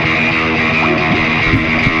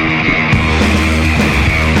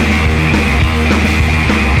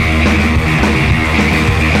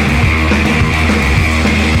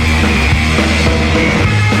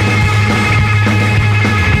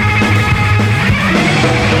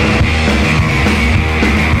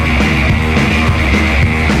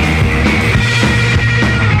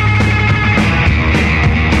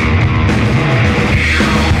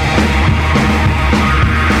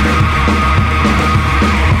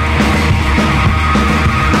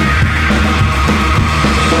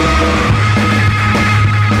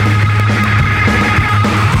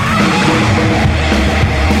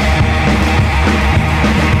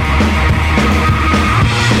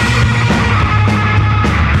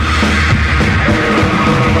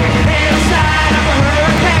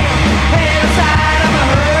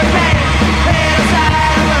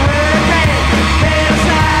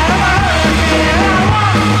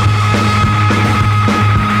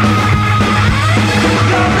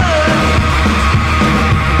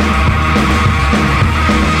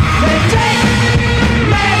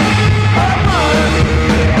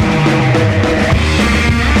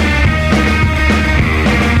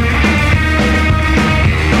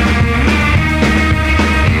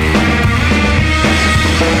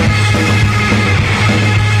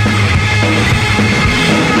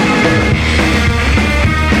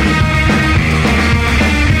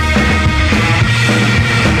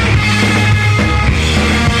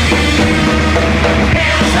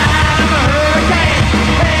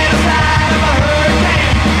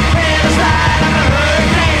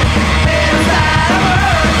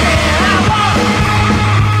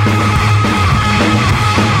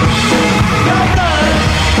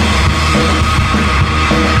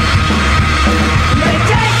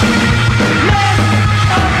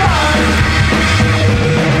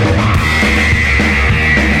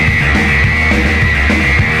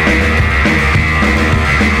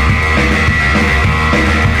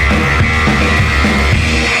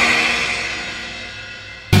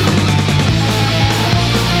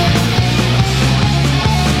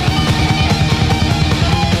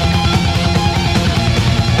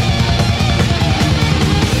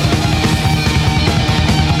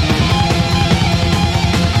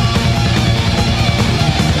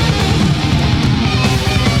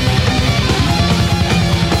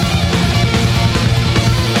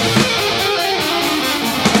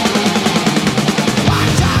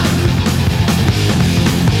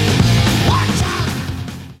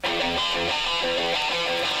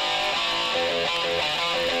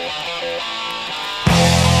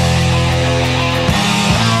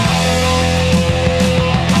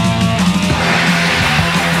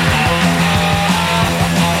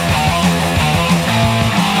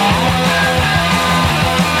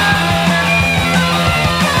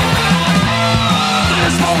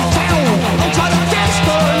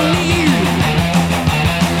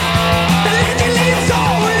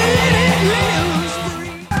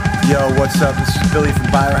 Yo, what's up? This is Billy from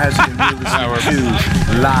Biohazard, and you're listening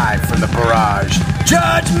to Live from the Barrage,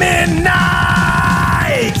 Judgment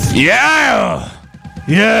Night! Yeah!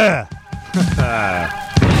 Yeah!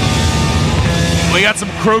 We got some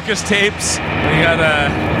Crocus tapes. We got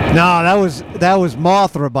No, that was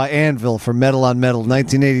Mothra by Anvil for Metal on Metal,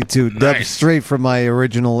 1982. Dubbed straight from my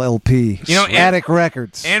original LP. You know, Attic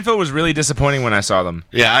Records. Anvil was really disappointing when I saw them.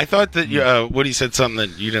 Yeah, I thought that Woody said something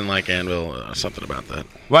that you didn't like Anvil, something about that.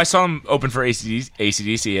 Well, I saw them open for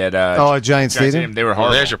AC/DC at at Giant Stadium. They were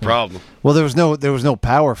horrible. Well, there's your problem. Well, there was no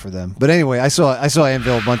power for them. But anyway, I saw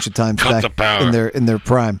Anvil a bunch of times Cut back the power. in their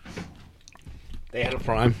prime. They had a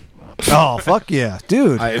prime. Oh, fuck yeah.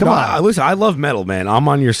 Dude, come on. Listen, I love metal, man. I'm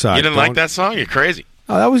on your side. You didn't like that song? You're crazy.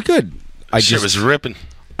 Oh, that was good. Shit was ripping.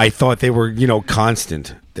 I thought they were,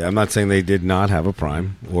 constant. I'm not saying they did not have a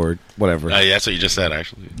prime or whatever. Yeah, that's what you just said,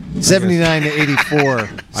 actually. 79 to 84.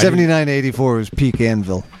 79 to 84 was peak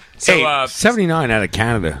Anvil. So, 79 out of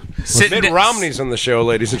Canada. Mitt Romney's on the show,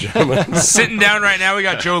 ladies and gentlemen. Sitting down right now, we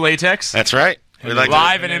got Joe Latex. That's right.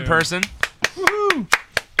 Live and in person.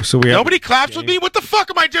 So we Nobody claps with me? What the fuck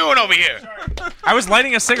am I doing over here? I was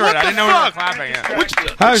lighting a cigarette. I didn't know we were clapping. Which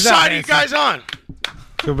How's that, side are you guys on?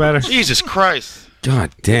 Feel better? Jesus Christ. God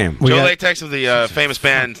damn. Joe Latex of the famous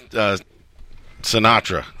band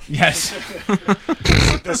Sinatra. Yes.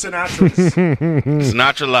 The Sinatras.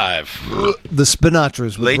 Sinatra Live. The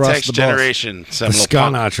Spinatras with Ross Latex the Boss. Generation. The Seminal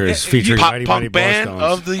Sconatras featuring pop Mighty punk Mighty band Bosstones.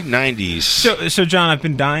 of the 90s. So, John, I've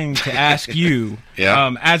been dying to ask you,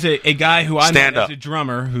 Yeah. as a guy who I Stand met up. as a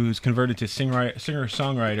drummer who's converted to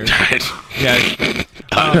singer-songwriter. Yeah.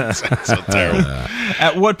 That's so terrible.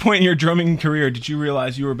 At what point in your drumming career did you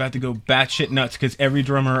realize you were about to go batshit nuts? Because every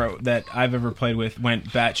drummer that I've ever played with went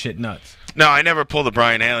batshit nuts. No, I never pulled a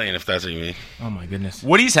Brian Alien, if that's what you mean. Oh, my goodness.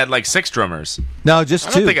 Woody's had like 6 drummers. No, just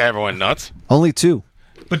I two. don't think I ever went nuts. Only 2.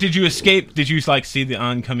 But did you escape? Did you see the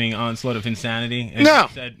oncoming onslaught of insanity? And No. you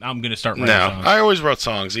said, I'm going to start writing No, songs. I always wrote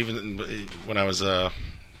songs, even when I was a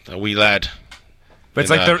wee lad. But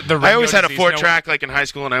it's And, like the I always had a Ringo disease, 4-track like in high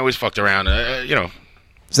school, and I always fucked around.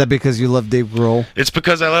 Is that because you love Dave Grohl? It's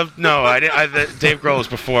because I love. No, I didn't. Dave Grohl was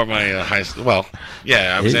before my high school. Well,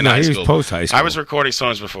 yeah, I was in high he school. was post-high school. I was recording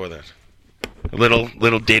songs before that.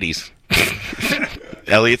 Little ditties.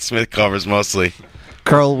 Elliott Smith covers mostly.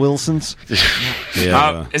 Carl Wilson's? Is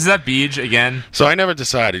that Beej again? So I never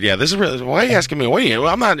decided. Yeah, this is really. Why are you asking me? What are you?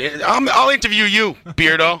 I'm not. I'll interview you,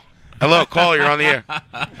 Beardo. Hello, caller. You're on the air.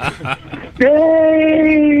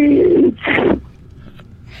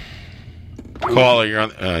 Caller, you're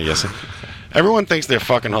on. Yes. Everyone thinks they're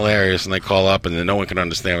fucking hilarious, and they call up, and then no one can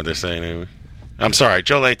understand what they're saying. Anyway. I'm sorry,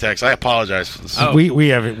 Joe Latex. I apologize for this. We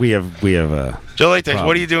have Joe Latex. problem.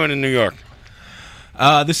 What are you doing in New York?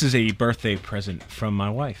 This is a birthday present from my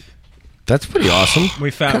wife. That's pretty awesome. We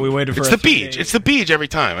waited for It's a the beach. It's the beach every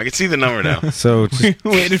time. I can see the number now. So we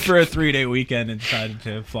waited for a 3-day weekend and decided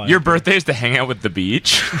to fly. Your birthday is to hang out with the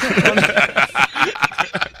beach?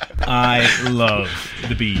 I love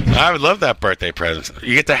the beach. I would love that birthday present.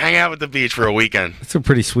 You get to hang out with the beach for a weekend. It's a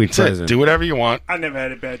pretty sweet That's it. present. Do whatever you want. I never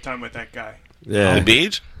had a bad time with that guy. Yeah. On the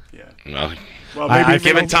beach? Yeah. Well, maybe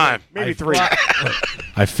give it time. Maybe 3.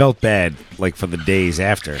 I felt bad, like for the days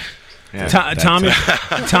after. Yeah, Tommy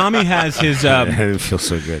has his. I didn't feel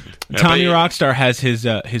so good. Tommy Rockstar has his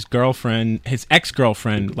girlfriend, his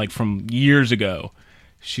ex-girlfriend, like from years ago.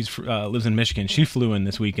 She's lives in Michigan. She flew in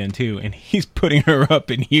this weekend too, and he's putting her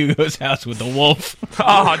up in Hugo's house with a wolf.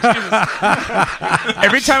 Oh, Jesus.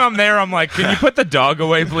 Every time I'm there, I'm like, can you put the dog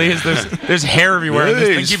away, please? There's hair everywhere. and this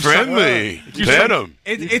thing He's keeps friendly. Pet him.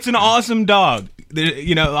 It's an awesome dog.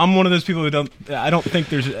 I'm one of those people who I don't think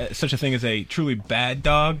there's such a thing as a truly bad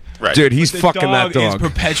dog. Right. Dude, he's fucking that Is dog.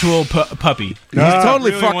 perpetual puppy. He's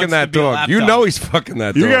totally really fucking wants that to be a dog. lap You dog. know he's fucking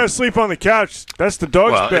that You dog. gotta sleep on the couch. That's the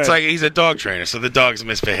dog's Well, bed. it's like he's a dog trainer, so the dog's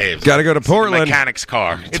misbehaved. Gotta go to It's the Portland. mechanic's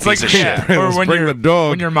car. It's a like piece of shit. or Let's when bring your the dog.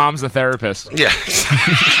 when your mom's the therapist. Yeah.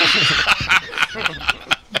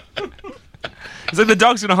 It's like the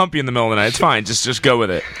dog's gonna hump you in the middle of the night. It's fine. Just go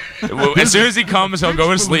with it. As soon as he comes, he'll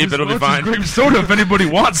go to sleep. It'll be fine. Grape soda if anybody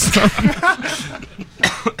wants some.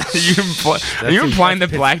 Are you implying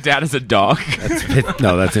that Black Dad is a dog?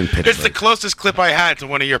 No, that's in Pittsburgh. It's the closest clip I had to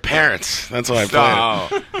one of your parents. That's why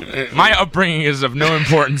I played it. My upbringing is of no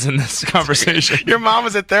importance in this conversation. Your mom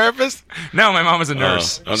was a therapist? No, my mom was a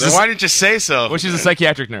nurse. Oh, then why didn't you say so? Well, she's a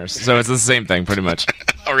psychiatric nurse, so it's the same thing, pretty much.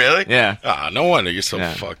 Oh, really? Yeah. Ah, no wonder you're so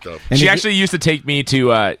fucked up. She actually used to take me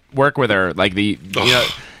to work with her, like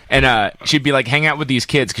and she'd be like, hang out with these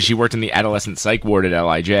kids because she worked in the adolescent psych ward at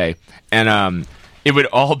LIJ, and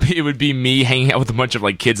it would be me hanging out with a bunch of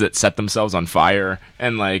like kids that set themselves on fire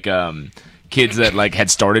and like kids that like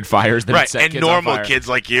had started fires that had Right, set and kids on normal fire. kids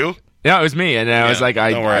like you. No, it was me, and I was like,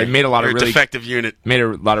 don't worry. I made a lot You're of a really defective unit. Made a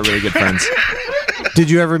lot of really good friends. Did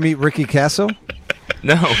you ever meet Ricky Casso?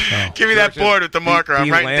 No. Give me that board with the marker. I'm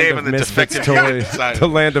writing land Dave of on the Misfits defective unit toys, side. the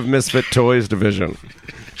Land of Misfit Toys division.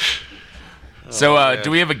 So, do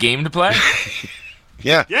we have a game to play?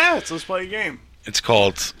 Yeah. Yeah, let's play a game. It's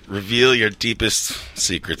called Reveal Your Deepest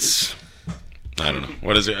Secrets. I don't know.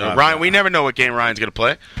 What is it? Ryan, we never know what game Ryan's going to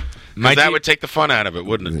play. 'Cause that would take the fun out of it,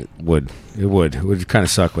 wouldn't it? It would kind of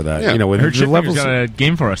suck with that. Yeah. You know, with I heard the levels. got a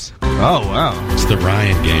game for us. Oh wow! It's the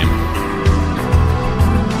Ryan game.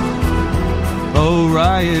 Oh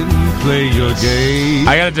Ryan, play your game.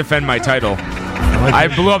 I gotta defend my title. I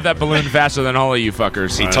blew up that balloon faster than all of you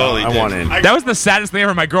fuckers. He totally did. I won in. That was the saddest thing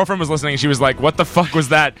ever. My girlfriend was listening, and she was like, "What the fuck was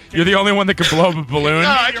that? You're the only one that could blow up a balloon." No,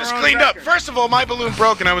 I just cleaned up. First of all, my balloon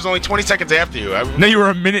broke, and I was only 20 seconds after you. No, you were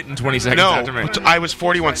a minute and 20 seconds after me. I was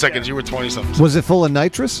 41 seconds. You were 20-something. Was it full of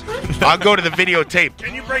nitrous? I'll go to the videotape.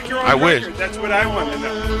 Can you break your own I wish. record? That's what I want to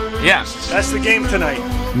know. Yes. That's the game tonight.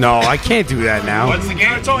 No, I can't do that now. What's the game?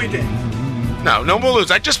 That's all he did. No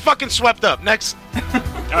balloons. I just fucking swept up. Next.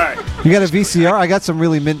 All right. You got a VCR? I got some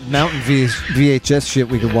really mint mountain VHS shit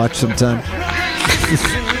we could watch sometime.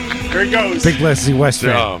 Here he goes. Big Leslie West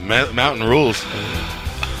fan. Oh, Mountain rules.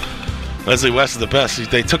 Leslie West is the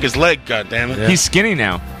best. They took his leg, goddammit. Yeah. He's skinny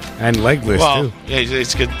now. And legless, well, too. Yeah, he's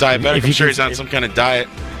diabetic. If I'm you sure can- he's on some kind of diet.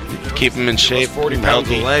 Keep him in shape. 40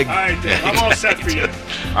 pounds of leg. All right, Dave, I'm all set for you.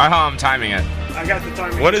 I'm timing it. I got the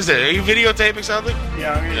timing. What is it? Are you videotaping something?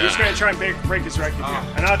 Yeah, I'm just going to try and break his record here.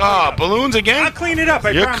 And I'll clean it up. Balloons again? I'll clean it up, I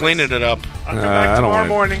You're promise. cleaning it up. I'll come back tomorrow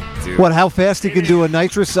morning. What? How fast you can do a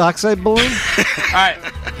nitrous oxide balloon? All right,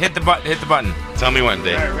 hit the button. Tell me when,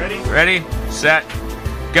 Dave. All right, ready? Ready, set,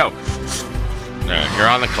 go. All right, you're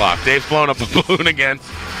on the clock. Dave's blowing up a balloon again.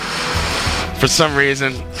 For some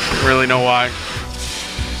reason. Don't really know why.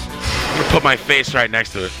 I'm going to put my face right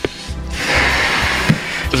next to it.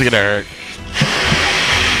 This is going to hurt.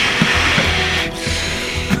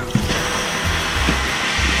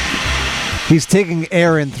 He's taking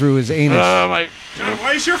air in through his anus. Oh, my.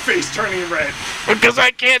 Why is your face turning red? Because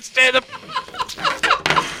I can't stand the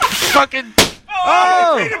fucking.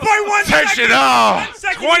 Oh! You beat it by 1 Tension. second. Oh. 1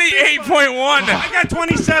 second. 28.1. I got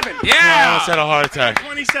 27. I almost had a heart attack.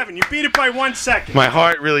 27. You beat it by 1 second. My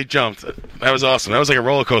heart really jumped. That was awesome. That was like a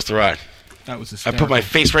roller coaster ride. That was I hysterical. put my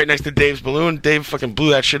face right next to Dave's balloon. Dave fucking blew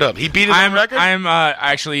that shit up. He beat his own record?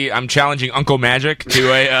 I'm challenging Uncle Magic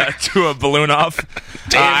to a balloon off.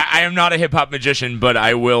 I am not a hip hop magician, but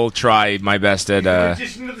I will try my best at.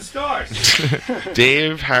 Magician of the stars.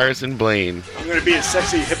 Dave Harrison Blaine. I'm going to be a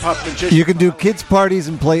sexy hip hop magician. You can do kids' parties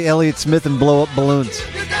and play Elliott Smith and blow up balloons.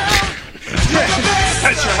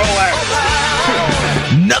 That's your whole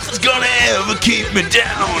act. Nothing's gonna ever keep me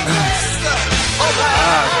down.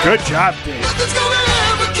 Good job, Dave.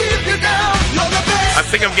 I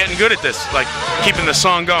think I'm getting good at this, like keeping the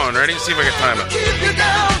song going. Ready? See if I can time it.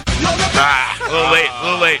 A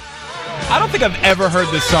little late. I don't think I've ever heard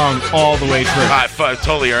this song all the way through.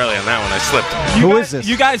 Totally early on that one. I slipped. Who is this?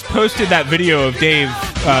 You guys posted that video of Dave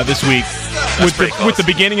this week with the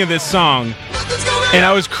beginning of this song, and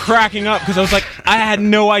I was cracking up because I was like, I had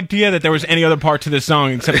no idea that there was any other part to this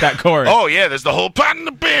song except that chorus. Oh yeah, there's the whole part in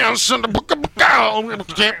the bounce and the book of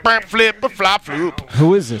flip flop floop.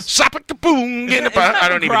 Who is this? Slap it kaboom. I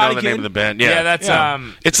don't even know the name of the band. Yeah, that's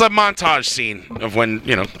It's a montage scene of when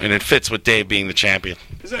and it fits with Dave being the champion.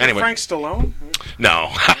 Is it Anyway. Frank Stallone? No.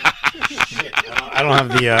 I don't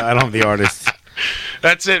have the artist.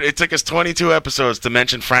 That's it. It took us 22 episodes to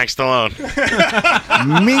mention Frank Stallone.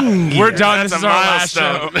 Ming. We're done. That's This is a our last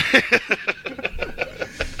show. milestone.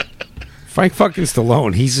 Frank fucking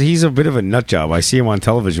Stallone. He's a bit of a nut job. I see him on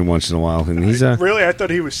television once in a while, and he's a. Really? I thought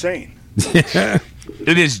he was sane.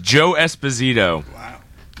 It is Joe Esposito.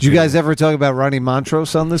 Did you guys ever talk about Ronnie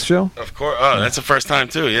Montrose on this show? Of course. Oh, that's the first time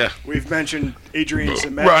too. Yeah. We've mentioned Adrian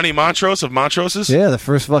Zemeckis. Ronnie Montrose of Montroses. Yeah, the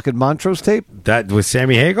first fucking Montrose tape. That with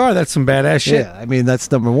Sammy Hagar. That's some badass shit. Yeah, I mean that's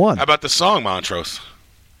number one. How about the song Montrose?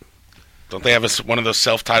 Don't they have one of those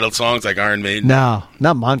self-titled songs like Iron Maiden? No,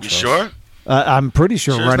 not You Montrose. sure? I'm pretty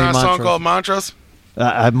sure Sure, Ronnie it's not a Montrose. song called Montrose.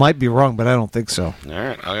 I might be wrong, but I don't think so. All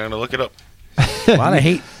right, I'm gonna look it up. A lot of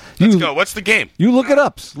hate. Let's go. What's the game? You look it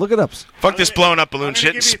up. Look it up. Fuck this blowing up balloon I'm gonna shit.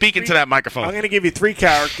 give you Speak into that I'm microphone. going to give you 3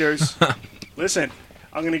 characters. Listen,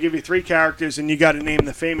 I'm going to give you 3 characters, and you got to name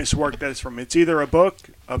the famous work that it's from. It's either a book,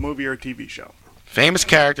 a movie, or a TV show. Famous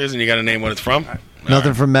characters, and you got to name what it's from.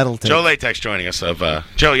 Nothing from Metal Tape. Joe Latex joining us.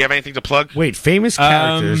 Joe, you have anything to plug? Wait, famous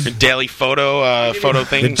characters. Your daily photo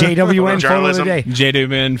thing. The JWN photo of the day.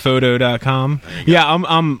 JWNphoto.com. Yeah,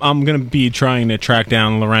 I'm gonna be trying to track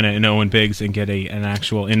down Lorena and Owen Biggs and get an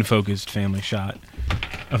actual in-focused family shot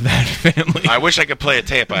of that family. I wish I could play a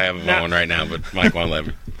tape I have of Owen right now, but Mike won't let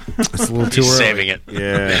me. It's a little too He's early. saving it.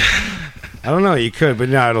 Yeah. I don't know. You could, but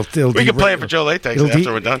no, it'll. We can play it for Joe Latex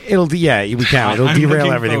after we're done. We can. It'll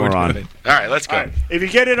derail everything we're on. All right, let's go. All right. If you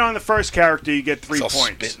get it on the first character, you get 3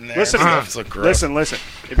 points. Listen, listen.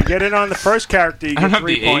 If you get it on the first character, you get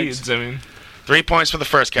 3 points. 3 points for the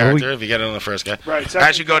first character if you get it on the first guy. Right.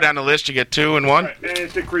 As you go down the list, you get 2 and 1. Right, and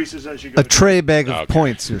it decreases as you go. A tray bag of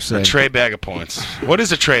points, you're saying. A tray bag of points. What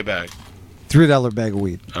is a tray bag? $3 bag of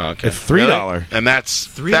weed. Oh, okay. It's $3. Really? And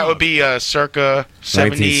that would be circa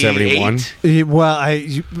 1971. Well,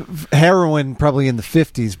 heroin probably in the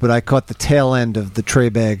 50s, but I caught the tail end of the tray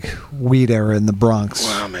bag weed era in the Bronx.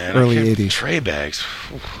 Wow, man. Early 80s. Tray bags.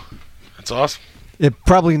 That's awesome. It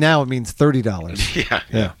means $30.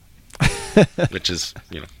 Yeah. Which is,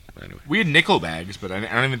 anyway. We had nickel bags, but I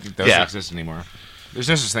don't even think those exist anymore. There's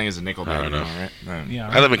no such thing as a nickel bag anymore, right? No. Yeah,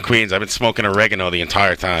 I live in Queens. I've been smoking oregano the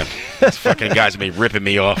entire time. These fucking guys have been ripping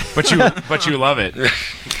me off. But you love it.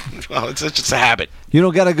 Well, it's just a habit. You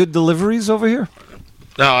don't got a good deliveries over here?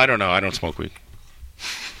 No, I don't know. I don't smoke weed.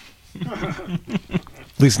 At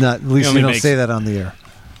least you don't say that on the air.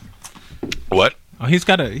 What? Oh, he's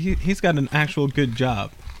got an actual good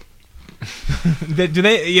job. Do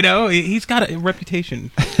they? He's got a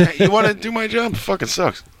reputation. You want to do my job? It fucking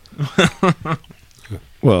sucks.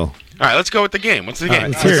 Well, all right, let's go with the game. What's the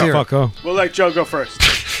game? Let's hear it. Fucko. We'll let Joe go first.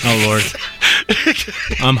 Oh Lord,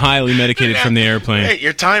 I'm highly medicated from the airplane. Hey,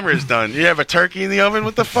 your timer is done. You have a turkey in the oven?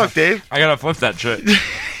 What the fuck, Dave? I gotta flip that shit.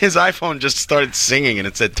 His iPhone just started singing and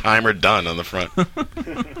it said timer done on the front. All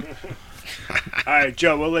right,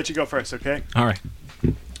 Joe, we'll let you go first, okay? All right.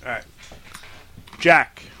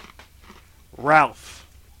 Jack, Ralph,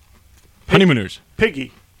 Honeymooners,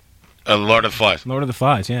 Piggy. Lord of the Flies. Lord of the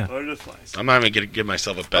Flies, yeah. Lord of the Flies. I'm not even going to give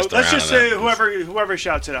myself a best Let's around just on say that. whoever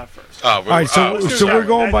shouts it out first. Oh, all right, so we're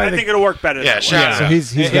going by I think it'll work better. Yeah, shout it So out.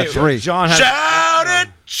 he's got 3. John has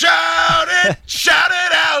Shout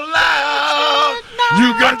it out loud.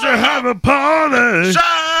 You got to have a party.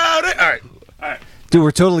 Shout it. All right. Dude,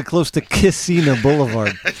 we're totally close to Kissena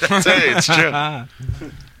Boulevard. That's it. It's true.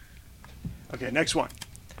 Okay, next one.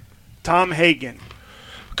 Tom Hagen.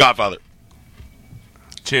 Godfather.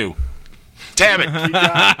 2. Damn it.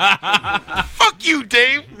 Fuck you,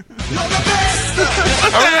 Dave. What the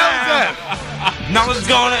hell is that? No one's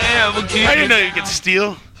gonna ever keep I didn't know you could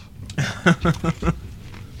steal.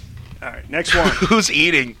 All right, next one. Who's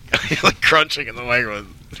eating? Like crunching in the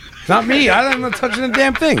microphone. Not me. I'm not touching a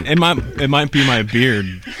damn thing. It might be my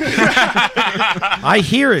beard. I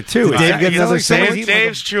hear it too. Did Dave get another sandwich?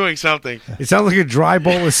 Dave's chewing something. It sounds like a dry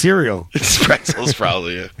bowl of cereal. It's pretzels,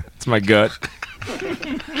 probably. Yeah. It's my gut.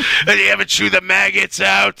 And you ever chew the maggots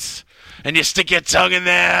out and you stick your tongue in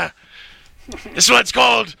there? This one's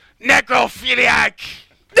called necrophiliac.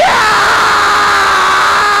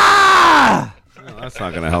 That's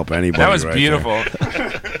not going to help anybody. That was right beautiful.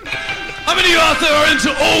 How many out there are into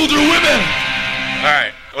older women? All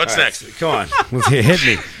right, what's next? Come on. Hit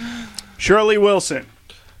me. Shirley Wilson.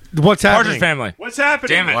 What's Partridge happening? Family. What's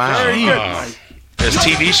happening? Damn it. Wow. Very good, Mike. There's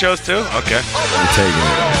TV shows too? Okay. I'm taking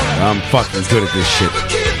it. I'm fucking good at this shit.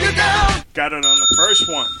 Got it on the first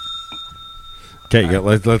one. Okay,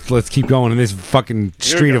 let's keep going in this fucking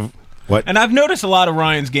street of what? And I've noticed a lot of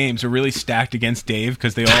Ryan's games are really stacked against Dave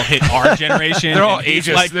because they all hit our generation. They're all and he's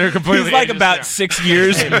ageist. like, They're completely He's like ageist, about yeah. 6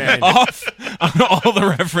 years off on all the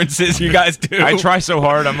references you guys do. I try so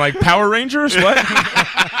hard. I'm like, Power Rangers? What?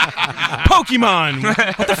 Pokemon.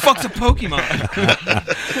 What the fuck's a Pokemon?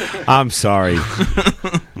 I'm sorry.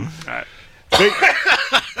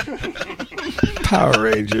 Power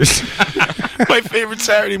Rangers. My favorite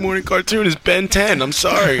Saturday morning cartoon is Ben 10. I'm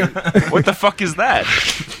sorry. What the fuck is that?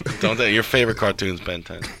 Don't tell your favorite cartoon is Ben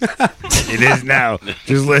 10. It is now.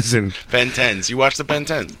 Just listen. Ben 10s. You watch the Ben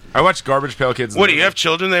 10s? I watch Garbage Pail Kids. What, do you have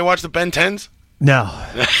children? They watch the Ben 10s? No.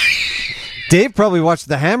 Dave probably watched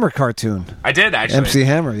the Hammer cartoon. I did, actually. MC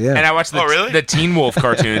Hammer, yeah. And I watched the Teen Wolf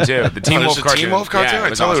cartoon, too. The Teen Wolf cartoon. Teen Wolf cartoon? Yeah, I it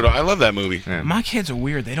was tell awesome. you, I love that movie. Yeah. My kids are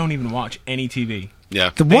weird. They don't even watch any TV.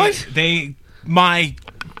 Yeah. The what? My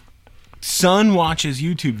son watches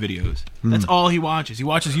YouTube videos. That's all he watches. He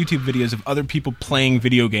watches YouTube videos of other people playing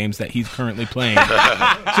video games that he's currently playing.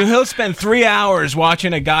 So he'll spend 3 hours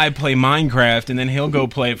watching a guy play Minecraft, and then he'll go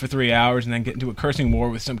play it for 3 hours, and then get into a cursing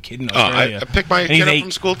war with some kid in Australia. I picked my kid up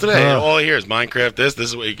from school today. All I hear is Minecraft. This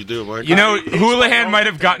is what you can do. Minecraft. You know, Houlihan might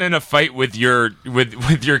have gotten in a fight with your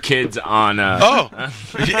kids on.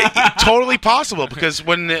 Totally possible, because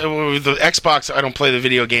when the Xbox, I don't play the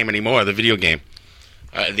video game anymore. The video game,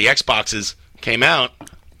 the Xboxes came out.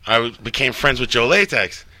 I became friends with Joe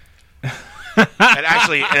Latex. And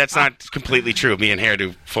actually, that's not completely true. Me and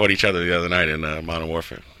Hairdo fought each other the other night in Modern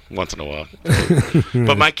Warfare once in a while.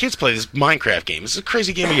 But my kids play this Minecraft game. It's a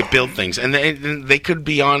crazy game where you build things, and they could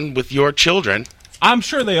be on with your children. I'm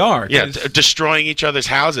sure they are. Yeah, destroying each other's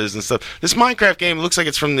houses and stuff. This Minecraft game looks like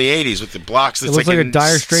it's from the 80s with the blocks. It looks like a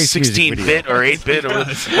Dire Straits 16-bit or 8-bit.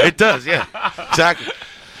 It does, yeah. Exactly.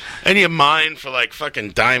 And you mine for like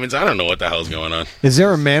fucking diamonds. I don't know what the hell's going on. Is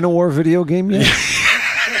there a Manowar video game yet?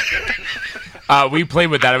 We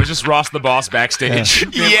played with that. It was just Ross the Boss backstage.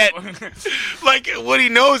 Yet, like, what he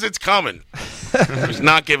knows, it's coming. He's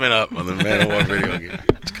not giving up on the Manowar video game.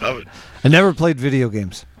 It's coming. I never played video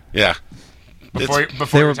games. Yeah. Before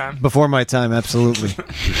your time? Before my time, absolutely.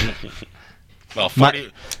 Well,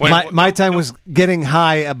 my time was getting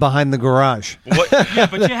high behind the garage. Yeah,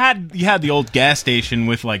 but you had the old gas station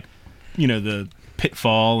with, like, you know, the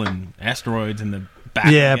Pitfall and Asteroids and the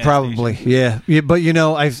back. Yeah, of the gas probably. station. Yeah, but you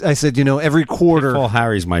know, I said, you know, every quarter. Pitfall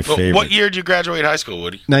Harry's my favorite. What year did you graduate high school,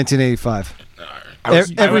 Woody? 1985.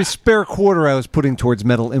 Every spare quarter I was putting towards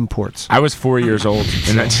metal imports. I was 4 years old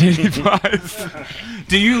in 1985.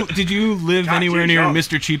 Did you live anywhere near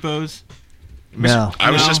Mr. Cheapo's? No.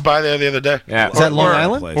 I was just by there the other day. Yeah. Is that Long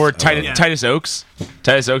Island? Or Titus Oaks?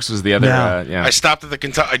 Titus Oaks was the other. No. Yeah. I stopped at the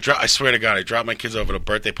Kentucky. I swear to God, I dropped my kids over at a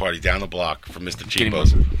birthday party down the block from Mr.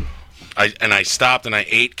 Cheapo's. I stopped and I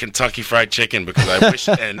ate Kentucky Fried Chicken because I wish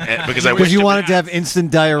because you wanted to have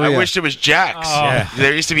instant diarrhea. I wished it was Jack's.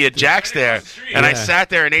 There used to be a Jack's there, and I sat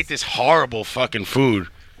there and ate this horrible fucking food,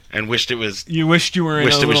 and wished it was. You wished you were.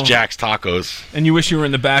 It was Jack's Tacos. And you wish you were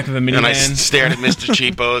in the back of a minivan. And I stared at Mr.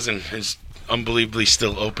 Cheapo's and his unbelievably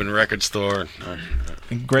still open record store.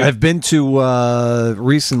 Great. I've been to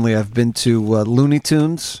recently. I've been to Looney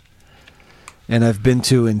Tunes, and I've been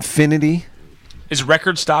to Infinity. Is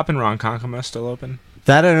Record Stop in Ronkonkoma still open?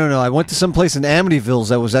 That I don't know. I went to some place in Amityville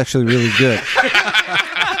that was actually really good.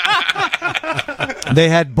 They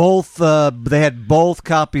had both. They had both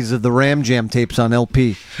copies of the Ram Jam tapes on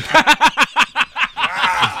LP.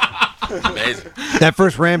 Amazing. That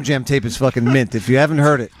first Ram Jam tape is fucking mint. If you haven't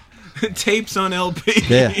heard it, tapes on LP.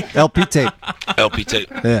 Yeah, LP tape. LP tape.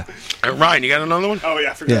 Yeah. Ryan, you got another one? Oh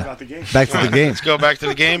yeah, I forgot about the game. Back to the game. Let's go back to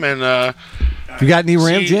the game and. You got any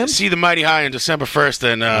Ram Jams? See the Mighty High on December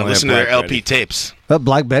 1st and listen to their LP tapes.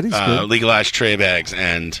 Black Betty's good. Legalized Tray Bags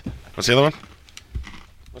and what's the other one?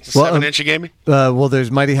 What's the 7-inch you gave me? Well, there's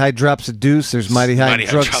Mighty High Drops of Deuce. There's Mighty High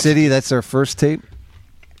Drug City. That's our first tape.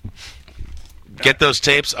 Get those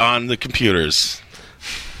tapes on the computers.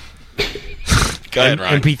 Go ahead,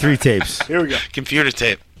 Ryan. MP3 tapes. Here we go. Computer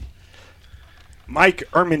tape. Mike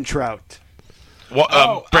Ehrmantraut.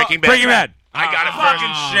 Breaking Bad. Breaking Bad. I got it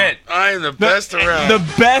fucking shit. I am the best around. The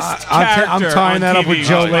best I'm tying that up with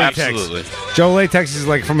Joe Latex. Absolutely. Joe Latex is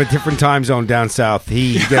like from a different time zone down south.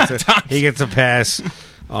 He gets a pass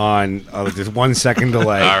on just 1 second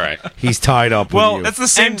delay. All right. He's tied up with you. That's the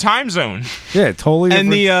same time zone. Yeah, totally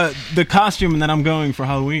And different. the costume that I'm going for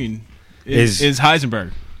Halloween is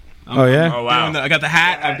Heisenberg. Oh, yeah? Oh, wow. I got the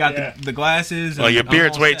hat. I've got the glasses. Well, your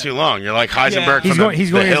beard's way too long. You're like Heisenberg from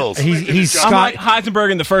the hills. He's I'm like Heisenberg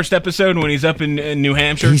in the first episode when he's up in New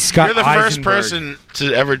Hampshire. He's Scott You're the first Heisenberg. person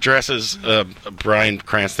to ever dress as Bryan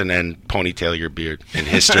Cranston and ponytail your beard in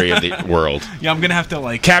history of the world. Yeah, I'm going to have to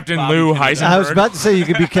like... Captain Lou Heisenberg. I was about to say you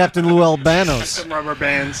could be Captain Lou Albanos. Some rubber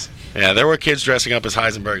bands. Yeah, there were kids dressing up as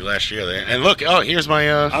Heisenberg last year. And look, here's my.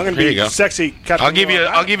 I'm gonna here be you go. sexy. Captain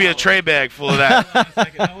I'll give you a tray bag full of that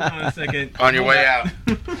Hold on a second. on your way out.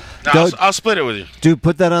 No, I'll split it with you. Dude,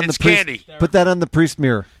 put that on It's the priest. candy. Put that on the priest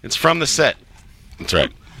mirror. It's from the set. That's right.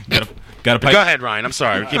 Got a pipe. Go ahead, Ryan. I'm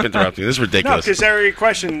sorry. We keep interrupting. This is No, ridiculous. because every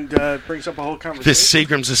question brings up a whole conversation. This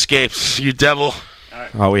Seagram's escapes. You devil.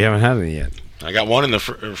 Oh, we haven't had any yet. I got one in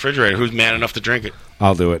the refrigerator. Who's man enough to drink it?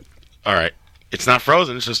 I'll do it. All right. It's not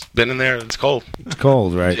frozen. It's just been in there. It's cold. It's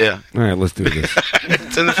cold, right? Yeah. All right, let's do this.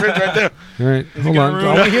 It's in the fridge right there. All right, hold on.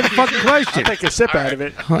 I want to hear the fucking question. I'll take a sip out of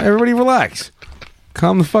it. Everybody relax.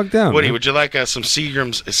 Calm the fuck down. Woody, man. would you like some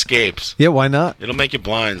Seagram's escapes? Yeah, why not? It'll make you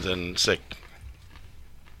blind and sick.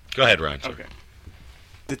 Go ahead, Ryan. Okay.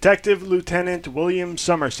 Detective Lieutenant William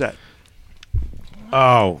Somerset.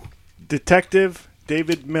 Oh, Detective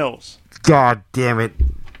David Mills. God damn it.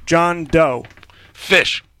 John Doe.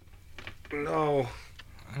 Fish. No.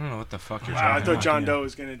 I don't know what the fuck you're Wow, talking I about. thought John Doe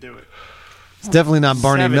was going to do it. It's definitely not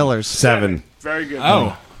Barney 7. Miller's. 7. Very good.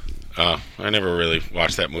 Oh. I never really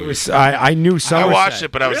watched that movie. I knew I Somerset. watched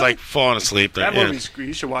it, but I was Really? like falling asleep. That Yeah. movie's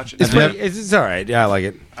you should watch it. It's all right. Yeah, I like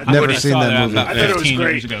it. Never seen that movie. I thought it was 15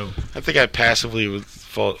 years great. ago. I think I passively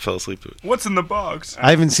fell asleep to it. What's in the box? I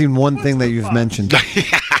haven't seen one thing that you've mentioned.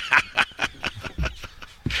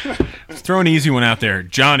 Throw an easy one out there.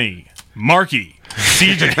 Johnny, Marky,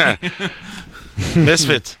 CJ.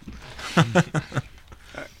 Misfits.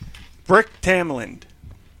 Brick Tamland.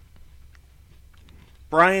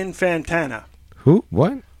 Brian Fantana. Who?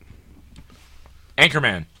 What?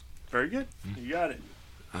 Anchorman. Very good. You got it.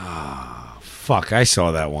 Fuck, I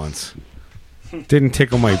saw that once. Didn't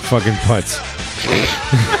tickle my fucking putts.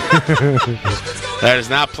 That is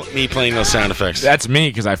not me playing those sound effects. That's me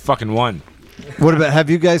because I fucking won. What about? Have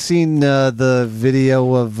you guys seen the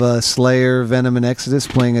video of Slayer, Venom, and Exodus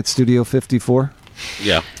playing at Studio 54?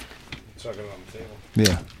 Yeah.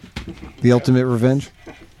 Yeah. The Ultimate Revenge.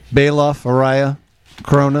 Bailoff, Araya,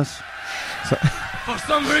 Cronus. For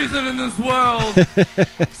some reason in this world,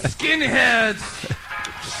 skinheads,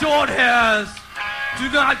 short hairs, do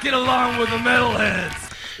not get along with the metalheads.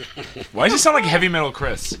 Why does he sound like heavy metal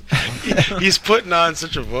Chris? He's putting on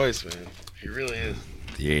such a voice, man. He really is.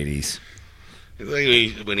 The 80s.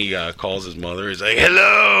 It's like when he calls his mother, he's like,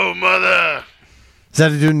 "Hello, mother." Is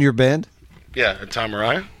that a dude in your band? Yeah, Tom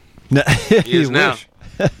Araya. No, He is you now. wish.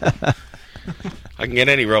 I can get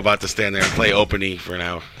any robot to stand there and play Open E for an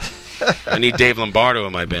hour. I need Dave Lombardo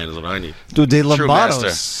in my band is what I need. Do De True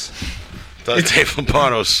Lombardos. master. Dave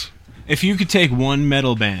Lombardo's. If you could take one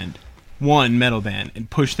metal band, and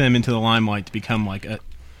push them into the limelight to become like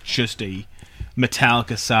just a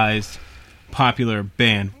Metallica-sized popular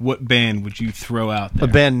band, what band would you throw out there?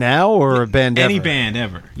 A band now or a band Any ever? band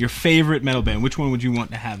ever. Your favorite metal band. Which one would you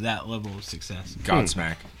want to have that level of success?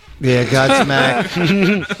 Godsmack. Yeah,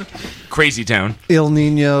 Godsmack. Crazy Town. Il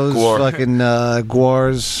Niños, Gwar. fucking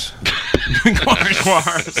Guars.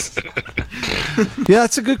 Guars. Yeah,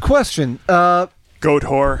 that's a good question. Goat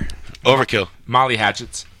whore. Overkill. Molly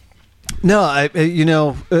Hatchets. No,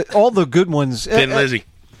 all the good ones. Thin Lizzy.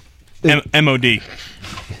 MOD.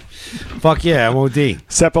 Fuck yeah, MOD.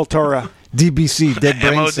 Sepultura. DBC, Dead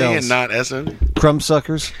Brain MOD Cells. and not SN. Crumb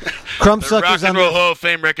Suckers. Crumb The Suckers Rock and on Roll Hall of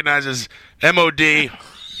Fame recognizes MOD,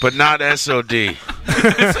 but not SOD. You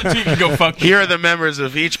can go fuck. Here are the members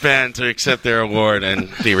of each band to accept their award and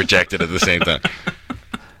be rejected at the same time.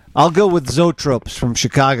 I'll go with Zoetropes from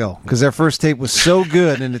Chicago because their first tape was so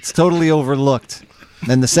good and it's totally overlooked.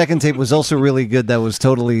 And the second tape was also really good that was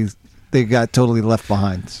they got totally left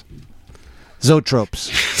behind. Zoetropes.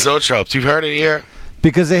 Zoetropes, you've heard it here?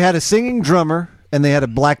 Because they had a singing drummer and they had a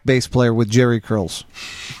black bass player with Jerry curls.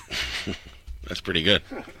 That's pretty good.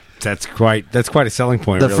 That's quite a selling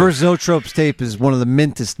point. The really. first Zoetropes tape is one of the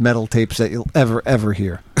mintest metal tapes that you'll ever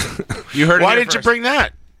hear. You heard it Why here didn't you first. bring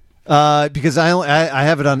that? Because I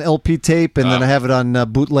have it on LP tape and then I have it on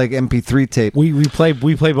bootleg MP3 tape. We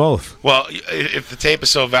play both. Well, if the tape is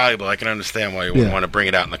so valuable, I can understand why you wouldn't want to bring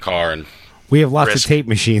it out in the car and We have lots of tape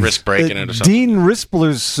machines. risk breaking it or something. Dean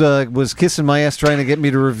Risplers was kissing my ass trying to get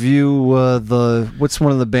me to review what's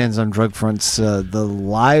one of the bands on Drug Fronts, the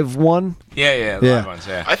live one. Yeah, the live ones,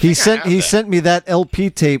 yeah. He sent me that LP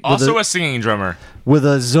tape Also with a singing drummer. with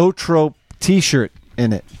a Zoetrope T-shirt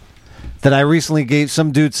in it. That I recently gave.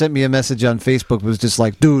 Some dude sent me a message on Facebook. Was just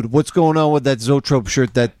like, dude, what's going on with that Zoetrope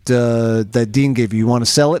shirt that Dean gave you? You want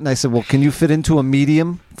to sell it? And I said, well, can you fit into a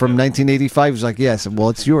medium from 1985? He was like, yeah. I said, well,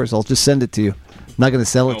 it's yours. I'll just send it to you. I'm not going to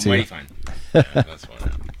sell it to you. Fine. That's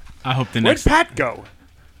fine. I hope the Where'd next. Pat go?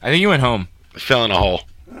 I think he went home. Fell in a hole.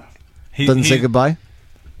 Doesn't say goodbye.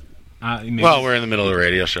 Well, we're in the middle of a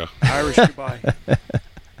radio show. Irish goodbye.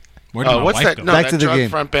 Where did my what's wife that? go? No, Back that to the Drug game.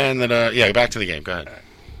 Front band that. Yeah, back to the game. Go ahead.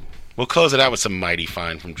 We'll close it out with some Mighty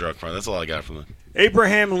Fine from Drug Front. That's all I got from them.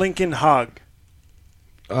 Abraham Lincoln Hogg.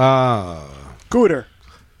 Ah. Cooter.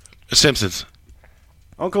 The Simpsons.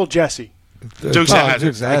 Uncle Jesse. Dukes Hazzard.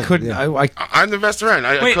 Dukes Hazzard, I couldn't. yeah. I'm the best around.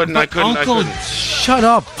 I Wait, couldn't. but Uncle- Shut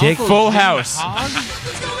up, Dick. Full House.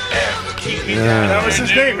 That was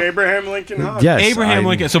his name, Abraham Lincoln Hogg. Yes, Abraham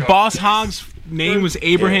Lincoln. So Boss Hogg's name was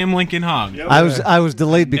Abraham Lincoln Hogg. Yep. I was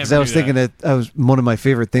delayed because Never I was do thinking that I was one of my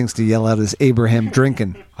favorite things to yell out is Abraham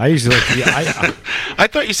drinking. I usually like. I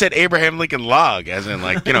thought you said Abraham Lincoln Log, as in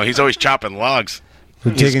like he's always chopping logs.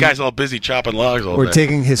 We're This taking, guy's all busy chopping logs all we're day.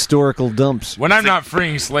 taking historical dumps. When I'm not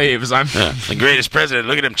freeing slaves, I'm. Yeah, the greatest president.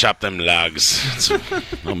 Look at him chop them logs. It's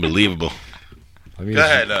unbelievable. Go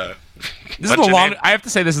ahead. This is the long. I have to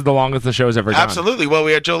say, this is the longest the show's ever done. Absolutely. Well,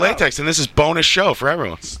 we had Joe Latex, and this is bonus show for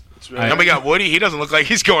everyone. right. And we got Woody. He doesn't look like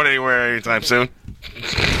he's going anywhere anytime soon.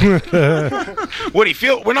 Woody,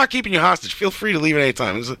 we're not keeping you hostage. Feel free to leave at any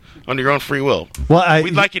time. This is under your own free will. Well,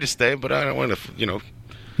 we'd like you to stay, but I don't want to, You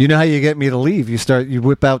know how you get me to leave? You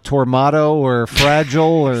whip out Tormato or Fragile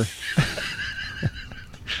or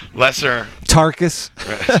lesser Tarkus.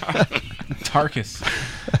 Tarkus.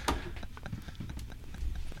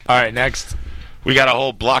 All right, next. We got a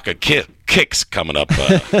whole block of kicks coming up on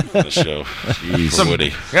the show. For Woody.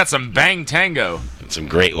 We got some Bang Tango. And some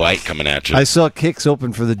Great White coming at you. I saw Kicks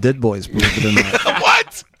open for the Dead Boys, believe it or not.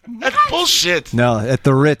 What? That's bullshit. No, at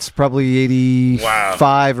the Ritz, probably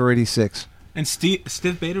 85 or 86. And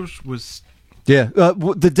Steve Bader was... Yeah,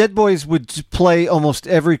 the Dead Boys would play almost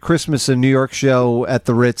every Christmas and New York show at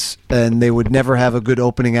the Ritz, and they would never have a good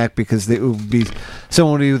opening act because it would be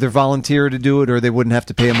someone would either volunteer to do it or they wouldn't have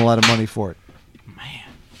to pay them a lot of money for it. Man.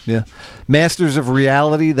 Yeah, Masters of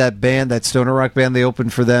Reality, that band, that stoner rock band, they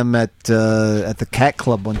opened for them at the Cat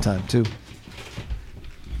Club one time too.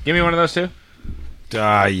 Give me one of those two.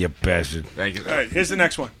 You bastard! Thank you. All right, here's the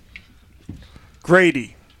next one.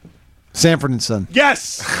 Grady. Sanford and Son.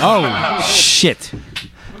 Yes. Oh shit!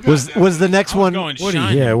 Was the next one? Woody.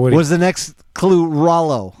 Yeah, Woody. Was the next clue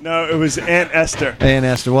Rollo? No, it was Aunt Esther. Aunt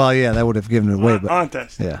Esther. Well, yeah, that would have given it away. But Aunt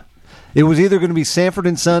Esther. Yeah, it was either going to be Sanford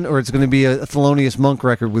and Son or it's going to be a Thelonious Monk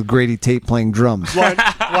record with Grady Tate playing drums.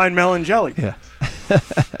 Blind Melon Jelly. Yeah.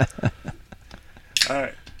 All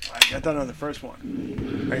right, I got that on the first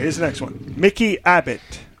one. All right, here's the next one. Mickey Abbott.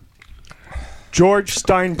 George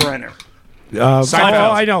Steinbrenner.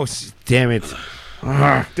 I know. Damn it.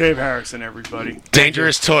 Dave Harrison, everybody.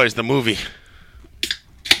 Dangerous Toys, the movie.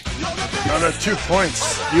 Another 2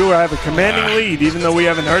 points. You have a commanding lead, even though we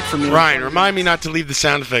haven't heard from you. Ryan, remind me not to leave the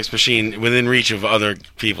sound effects machine within reach of other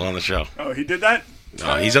people on the show. Oh, he did that?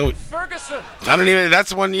 No, he's always... Ferguson. I don't even... That's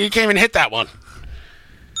the one... You can't even hit that one.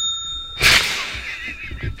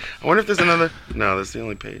 I wonder if there's another... No, that's the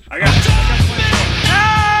only page. I got it.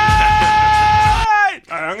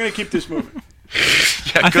 All right, I'm going to keep this moving.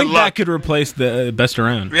 I think that could replace the best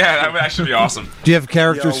around. Yeah, that would actually be awesome. Do you have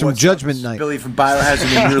characters from Judgment Night? Billy from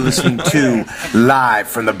Biohazard, and you're listening to Live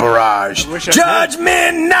from the Barrage.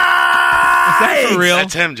 Judgment Night! Is that for real?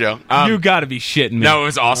 That's him, Joe. You got to be shitting me. No, it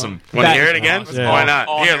was awesome. Want to hear it again? Awesome. Why not?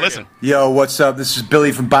 Here, listen. Yo, what's up? This is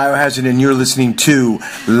Billy from Biohazard, and you're listening to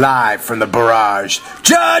Live from the Barrage.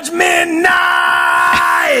 Judgment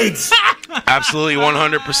Night! Absolutely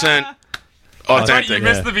 100% authentic. You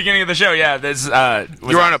missed the beginning of the show. Yeah, there's.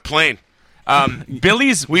 You're on a plane.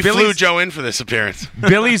 Billy's. We flew Joe in for this appearance.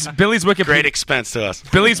 Billy's Wikipedia. Great expense to us.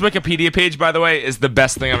 Billy's Wikipedia page, by the way, is the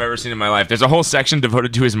best thing I've ever seen in my life. There's a whole section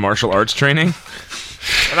devoted to his martial arts training.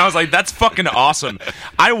 And I was like, that's fucking awesome.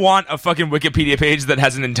 I want a fucking Wikipedia page that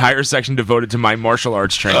has an entire section devoted to my martial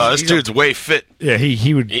arts training. This dude's way fit. Yeah,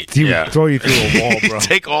 he would throw you through a wall, bro.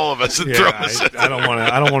 Take all of us and throw us. I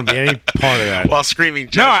don't want to be any part of that. While screaming.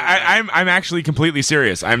 No, I'm actually completely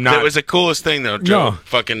serious. I'm not. That was the coolest thing, though, Joe. No.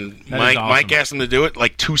 Fucking That is Mike asked him to do it.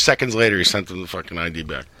 Like 2 seconds later, he sent him the fucking ID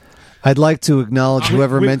back. I'd like to acknowledge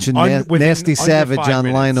whoever mentioned Nasty Savage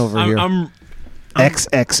online over here.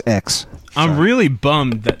 XXX. I'm really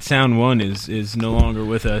bummed that Sound One is no longer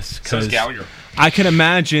with us because Gallagher. I can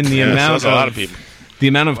imagine the amount a lot of people. The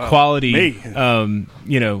amount of quality,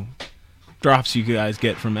 drops you guys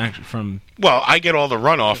get from. Well, I get all the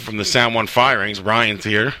runoff from the Sound One firings. Ryan's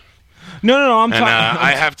here. No, I'm and talking.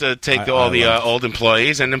 I have to take all the old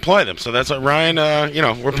employees and employ them. So that's what Ryan.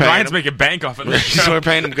 We're paying. Ryan's him. making bank off of this. So we're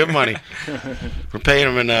paying him good money. We're paying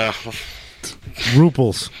him in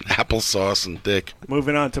Ruples, applesauce, and dick.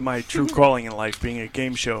 Moving on to my true calling in life, being a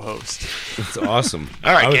game show host. It's awesome.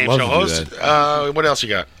 All right, game show host. What else you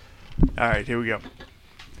got? All right, here we go.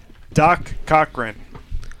 Doc Cochran.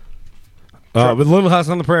 With Little House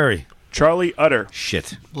on the Prairie. Charlie Utter.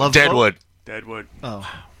 Shit. Deadwood. Deadwood. Oh.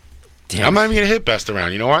 Damn. I'm not even going to hit best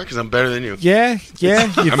around. You know why? Because I'm better than you. Yeah.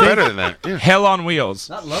 I'm better than that. Yeah. Hell on Wheels.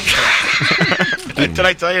 Not love Did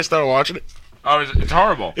I tell you I started watching it? Oh, it's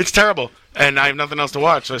horrible. It's terrible. And I have nothing else to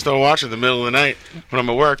watch, so I started watching it in the middle of the night when I'm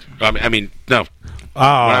at work. No.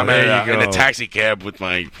 Oh, when I'm in a taxi cab with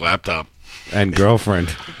my laptop. And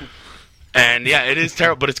girlfriend. And, yeah, it is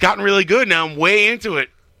terrible. But it's gotten really good now. I'm way into it.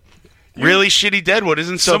 Really shitty Deadwood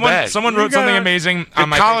isn't so bad. Someone wrote something amazing.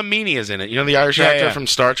 Colin Meaney is in it. You know the Irish actor from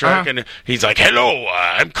Star Trek? And he's like, hello,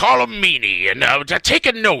 I'm Colin Meaney, and take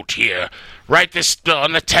a note here. Write this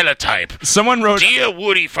on the teletype. Someone wrote, "Dear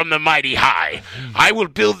Woody from the mighty high, I will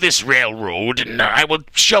build this railroad and I will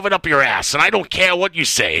shove it up your ass, and I don't care what you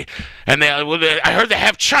say." And I heard they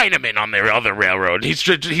have Chinamen on their other railroad. He's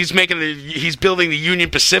building the Union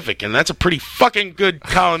Pacific, and that's a pretty fucking good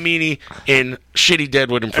Colomini in shitty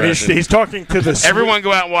Deadwood impression. He's talking to the Everyone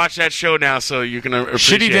go out and watch that show now, so you can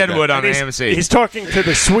appreciate Shitty Deadwood that. on AMC. He's talking to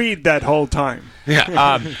the Swede that whole time.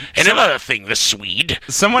 Yeah. And another thing, the Swede.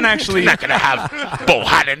 Someone actually not gonna have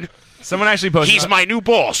Bohannon. Someone actually posted. He's my new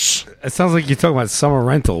boss. It sounds like you're talking about Summer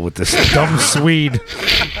Rental with this dumb Swede.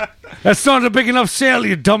 That's not a big enough sale,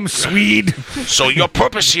 you dumb Swede. So your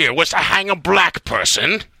purpose here was to hang a black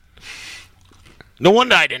person? No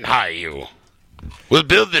wonder I didn't hire you. We'll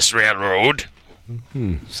build this railroad.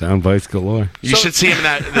 Sound bites galore. You should see him in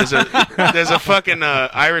that. There's a fucking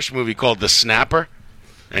Irish movie called The Snapper,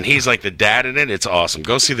 and he's like the dad in it. It's awesome.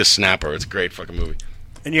 Go see The Snapper. It's a great fucking movie.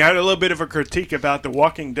 And you had a little bit of a critique about The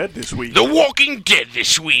Walking Dead this week. The Walking Dead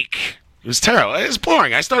this week. It was terrible. It was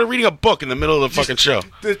boring. I started reading a book in the middle of the fucking show.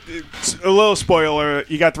 It's a little spoiler.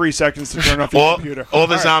 You got 3 seconds to turn off your computer. All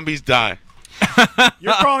the zombies die.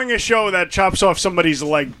 You're calling a show that chops off somebody's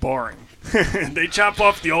leg boring. They chop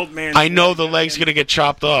off the old man's I know the leg's going to get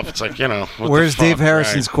chopped off. It's like, what Where's the fuck? Dave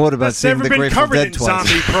Harrison's quote about That's seeing never the been Grateful covered Dead in twice?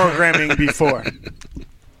 zombie programming before.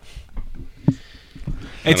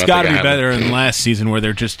 It's got to be better than last season where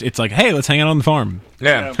it's like, hey, let's hang out on the farm.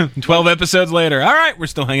 Yeah. 12 episodes later. All right, we're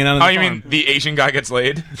still hanging out on the farm. Oh, you mean the Asian guy gets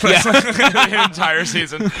laid? Yeah. The entire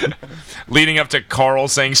season. Leading up to Carl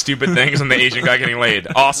saying stupid things and the Asian guy getting laid.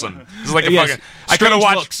 Awesome. This is like a fucking... I could have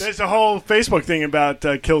watched... There's a whole Facebook thing about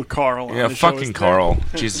Kill Carl. Yeah, fucking Carl.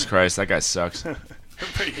 Jesus Christ, that guy sucks.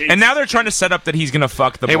 And now they're trying to set up that he's going to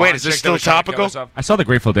fuck the Hey, wait, blonde is this chick that still was trying to kill topical? herself. I saw The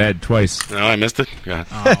Grateful Dead twice. No, I missed it. God.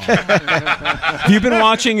 Have you been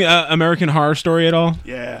watching American Horror Story at all?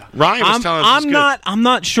 Yeah. Ryan was telling us it's good. I'm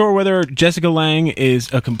not sure whether Jessica Lange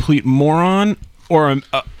is a complete moron or an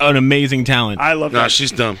amazing talent. I love that. No,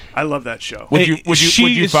 she's dumb. I love that show. Would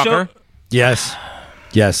you fuck her? Yes.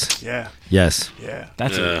 Yes. Yeah. Yes. Yeah.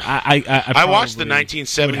 That's Yeah. I watched the probably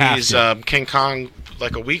would have 1970s King Kong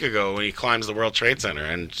like a week ago when he climbs the World Trade Center,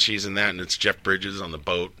 and she's in that, and it's Jeff Bridges on the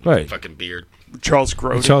boat. Right. Fucking beard. Charles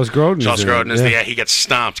Grodin. Charles Grodin. Charles Grodin is yeah. he gets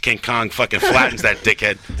stomped. King Kong fucking flattens that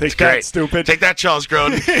dickhead. Take It's that, great. stupid. Take that, Charles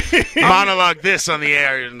Grodin. Monologue this on the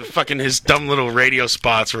air and fucking his dumb little radio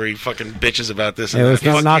spots where he fucking bitches about this. Yeah, And let's that.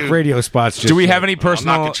 not Fuck knock you. radio spots. Do we just have any I'm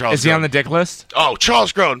personal... knocking Charles Is he on Grodin. the dick list? Oh,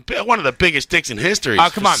 Charles Grodin, one of the biggest dicks in history. Oh,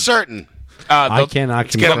 come for on. certain. I cannot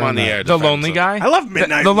Let's get him confirm on the that. air. The Lonely Guy? I love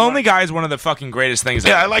Midnight The Lonely Run. Guy is one of the fucking greatest things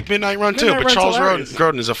Yeah, ever. I like Midnight Run too, Midnight but Run's Charles hilarious.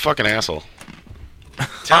 Grodin is a fucking asshole.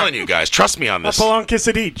 Telling you guys, trust me on this. Up a long kiss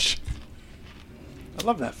at each. I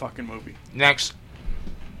love that fucking movie. Next.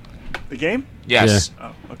 The game? Yes.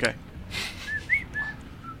 Oh, okay.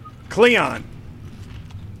 Cleon.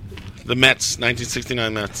 The Mets,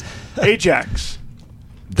 1969 Mets. Ajax.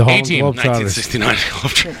 The Harlem 18, Globetrotters.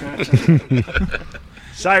 1969.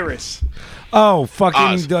 Cyrus. Oh, fucking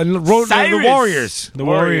Oz. the Warriors. The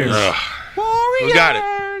Warriors. Ugh. Who got it?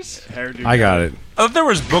 Hairdo I got it. Oh, there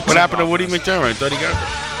was books. What happened to Woody McDermott? I thought he got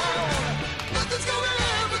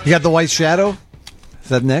it. You got the White Shadow? Is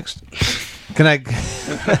that next? Can I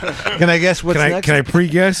guess what's next? Can I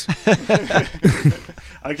pre-guess?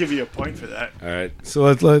 I'll give you a point for that. All right. So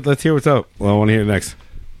let's hear what's up. Well, I want to hear it next.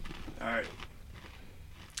 All right.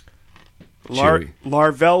 Cheery.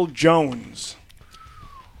 Larvell Jones.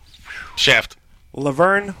 Shaft.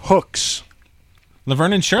 Laverne Hooks.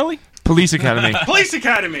 Laverne and Shirley? Police Academy. Police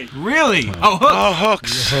Academy. Really? Oh, Hook. Oh,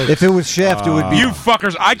 Hooks. If it was Shaft, it would be. You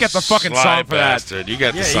fuckers, I get the fucking Sly song for that. bastard. You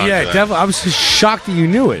got the song Yeah, for that. definitely. I was just shocked that you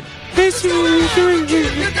knew it. Freeze,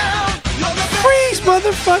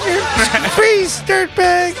 motherfucker! Freeze,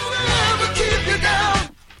 dirtbag!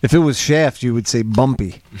 If it was Shaft, you would say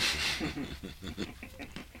Bumpy.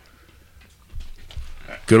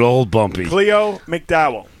 Good old Bumpy. Cleo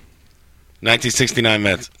McDowell. 1969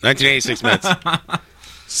 Mets. 1986 Mets.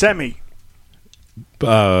 Semi.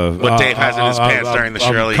 What Dave has in his pants during the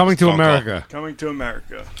Shirley Coming to phone call. America. Coming to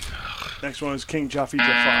America. Next one is King Jaffe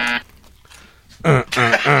Jafar. You're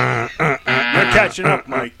catching up,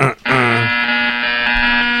 Mike.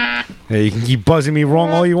 Hey, you can keep buzzing me wrong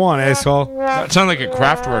all you want, asshole. That sounds like a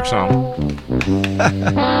Kraftwerk song.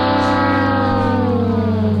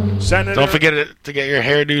 Senator. Don't forget to get your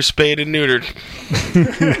hairdo spayed and neutered.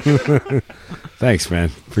 Thanks, man.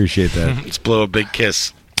 Appreciate that. Let's blow a big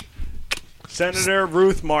kiss. Senator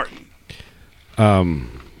Ruth Martin.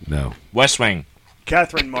 No. West Wing.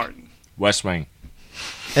 Catherine Martin. West Wing.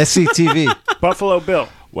 SCTV. Buffalo Bill.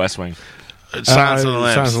 West Wing. Silence of the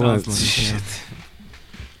Lambs. Silence of the Lambs.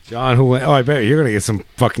 John, who? Oh, I bet you're gonna get some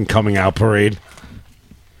fucking coming out parade.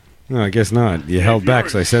 No, I guess not. You held back,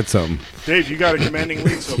 so I said something. Dave, you got a commanding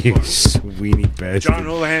lead so You far. weenie bastard. John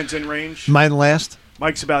Houlihan's in range. Mine last.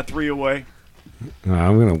 Mike's about 3 away. No,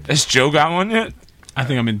 I'm gonna. Has Joe got one yet? I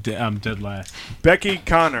think I'm dead last. Becky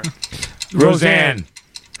Connor. Roseanne.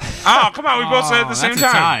 Oh, come on. We both said it at the same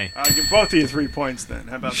time. I'll give both of you 3 points then.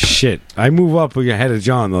 How about that? Shit, I move up ahead of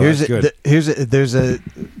John though. That's good. There's a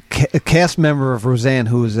cast member of Roseanne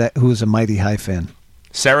who is a Mighty High fan.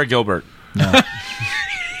 Sarah Gilbert. No.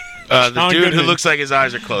 The John dude who Goodman. looks like his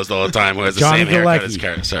eyes are closed all the time, who has the John same haircut as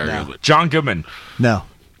Galecki. Sarah Gilbert. John Goodman. No.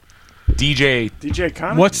 DJ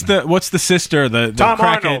Connor. What's the sister? The Tom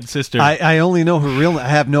crackhead Arnold. sister. I only know her real. I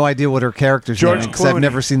have no idea what her character's George name is because I've Clooney.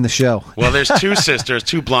 never seen the show. Well, there's two sisters,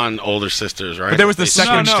 two blonde older sisters, right? But there was the They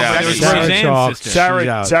second switched out. there was Sarah Roseanne's Chalk. sister. She's Sarah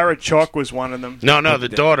out. Sarah Chalk was one of them. No, the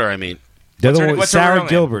daughter, I mean. The other What's her- one, what's her real Sarah name?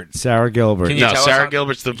 Gilbert. Sarah Gilbert. Can you No, tell us Sarah how-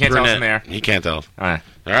 Gilbert's the you can't tell us brunette. from there. He can't tell. All right.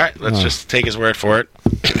 All right, let's just take his word for it.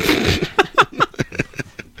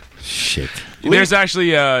 Shit. There's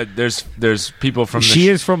actually there's people from. She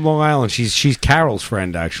is from Long Island. She's Carol's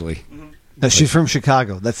friend, actually. No, she's from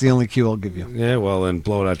Chicago. That's the only cue I'll give you. Yeah, well, then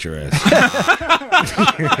blow it out your ass.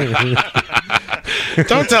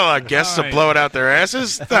 Don't tell our guests to blow it out their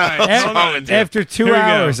asses. The hell's wrong with you? After 2 Here we go.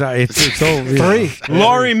 hours, it's over. 3.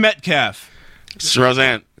 Laurie Metcalf. It's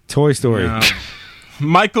Roseanne. Toy Story. No.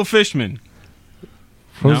 Michael Fishman.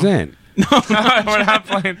 Roseanne. We're not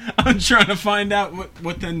playing. I'm trying to find out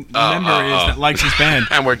what the member is that likes his band.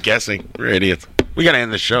 And we're guessing. We're idiots. We got to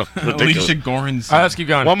end the show. Ridiculous. Alicia Goranson. All right, let's keep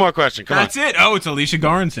going. One more question. Come That's it. Oh, it's Alicia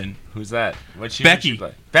Goranson. Who's that? What's she? Becky.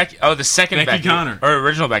 Play? Becky. Oh, the second Becky Becky. Connor. Or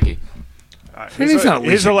original Becky. All right, He's not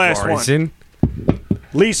here's the last Lisa one.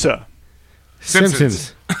 Lisa.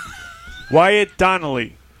 Simpsons. Wyatt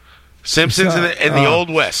Donnelly. Simpsons in the Old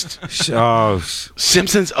West. Oh,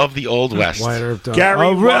 Simpsons of the Old West. Wyatt Earp Donnelly. Gary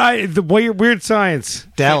Oh, right. The Weird Science.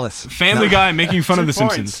 Dallas. Family Guy making fun of the 2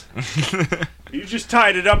 points. Simpsons. You just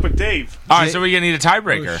tied it up with Dave. All right, so we're gonna need a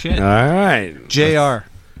tiebreaker. Oh, shit. All right. JR. All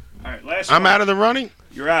right, last I'm one. out of the running?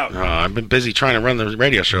 You're out. Oh, I've been busy trying to run the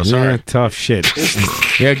radio show. Sorry. Yeah, tough shit.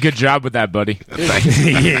 Yeah, good job with that, buddy.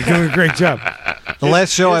 Yeah, you're doing a great job. The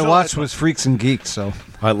last show I here's the watched last one. was Freaks and Geeks, so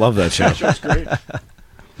I love that show. That's great.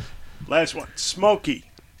 Last one. Smokey.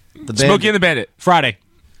 the Smokey and the Bandit. Friday.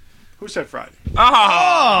 Who said Friday?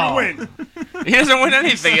 Oh, You win. he doesn't win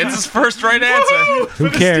anything. It's his first right answer. Who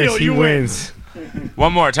the cares? steal, He you win. wins.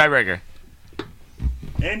 One more tiebreaker.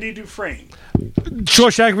 Andy Dufresne.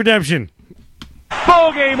 Shawshank Redemption.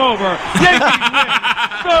 Ball game over. Yankees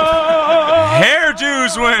win. Hair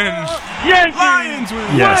Jews win. Yankees Lions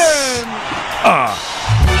win. Yes.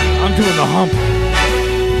 I'm doing the hump.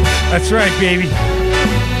 That's right, baby.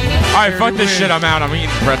 All right, fuck this shit. I'm out. I'm eating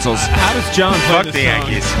pretzels. How does John play Fuck this the song?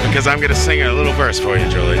 Yankees. Because I'm going to sing a little verse for you,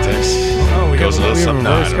 Joe Latex. Oh, we Goes a little something.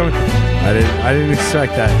 No, I reverse don't coming. I didn't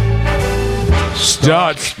expect that.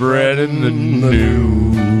 Start spreading the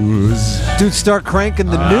news. dude, start cranking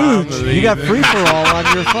the nudes. You got free for all on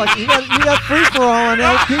your fuck. You got free for all on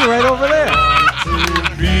LP right over there.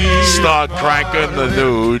 Start cranking the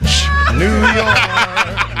nooch. New York.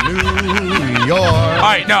 All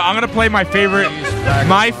right, no, I'm gonna play my favorite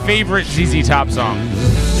ZZ Top song.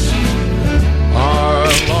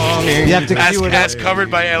 You have to cue it as covered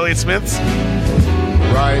by Elliott Smith.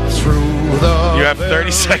 Right through the You have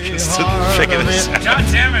 30 seconds to figure this out. God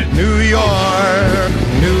damn it! New York,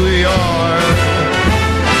 New York.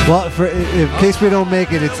 Well, in case we don't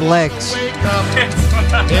make it, it's legs.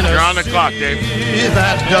 You're on the clock, Dave.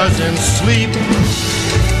 That doesn't sleep.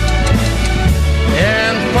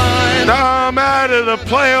 And find I'm out of the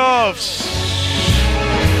playoffs.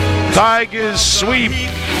 Tigers sweep.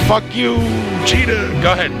 Fuck you, Cheetah.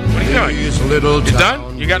 Go ahead. What are you doing? You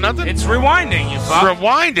done? You got nothing? It's rewinding, you fuck.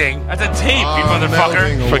 Rewinding? That's a tape, you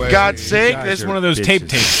motherfucker. For God's sake. It's one of those tape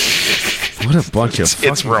tapes. What a bunch of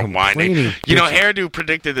It's fucking rewinding. complaining You know, bitches. Hairdo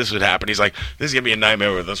predicted this would happen. He's like, this is going to be a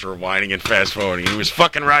nightmare with us rewinding and fast forwarding. He was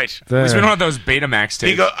fucking right. At least we don't have those Betamax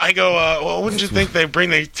tapes. I go, well, wouldn't you think they bring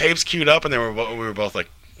the tapes queued up? And we were both like,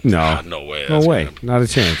 No. God, no way. No that's way. gonna- Not a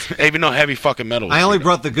chance. Even though heavy fucking metal. was I only queued up.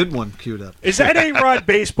 brought the good one queued up. Is that A-Rod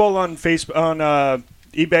Baseball on Facebook on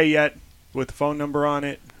eBay yet with the phone number on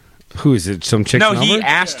it? Who is it? Some chick's No, number? he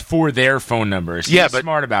asked for their phone numbers. Yeah, He's but-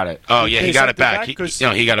 smart about it. Oh, yeah, he They got sent it back. He 'Cause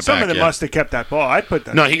got it back. Some of them yeah. must have kept that ball. I put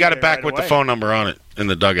that. No, he got it eBay back right with the away. phone number on it in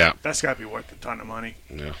the dugout. That's got to be worth a ton of money.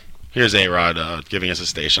 Yeah. Here's A-Rod giving us a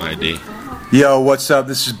station ID. Yo, what's up?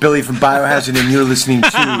 This is Billy from Biohazard, and you're listening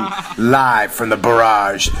to Live from the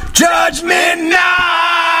Barrage Judgment Night!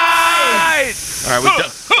 All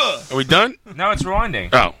right, are we done? No, it's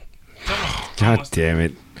rewinding. Oh. God damn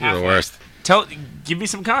it. You're the worst. Give me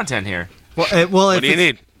some content here. Well, What do you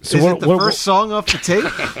need? So is it the first song off the tape?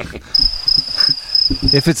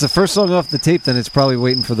 If it's the first song off the tape, then it's probably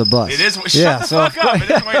Waiting for the Bus. It is. Shut the fuck up. It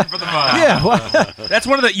is Waiting for the Bus. Yeah, well, that's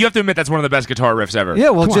one of the. You have to admit that's one of the best guitar riffs ever.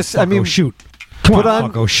 Yeah, well, Come just on, I mean, shoot. Come put on,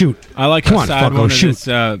 on. fucko, shoot. I like Come the on, side fucko, one shoot.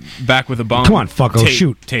 of this Back with a Bomb. Come on, fucko,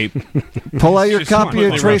 shoot. Tape. Pull out your Just copy of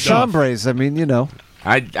completely Tres rubbed off. Hombres. I mean, you know.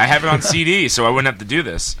 I have it on CD, so I wouldn't have to do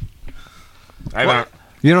this.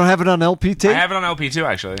 You don't have it on LP tape? I have it on LP too,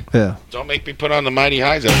 actually. Yeah. Don't make me put on the Mighty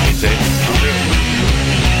Highs LP tape. I'll do it.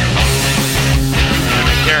 I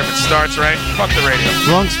don't care if it starts right. Fuck the radio.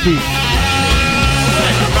 Wrong speed. I'm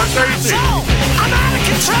out of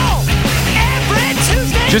control. Every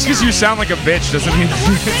Tuesday. Just because you sound like a bitch doesn't mean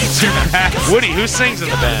it's too bad. Woody, who sings in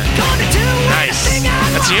the band? Nice.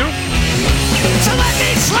 That's you? So let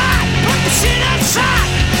me slide. Put the shit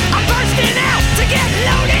outside. I'm bursting out to get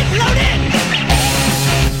loaded.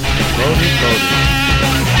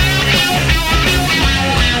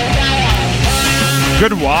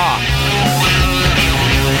 Good wah.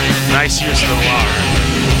 Nice use of the wah.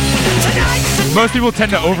 Most people tend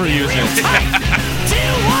to overuse it.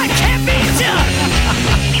 Till what can't be done.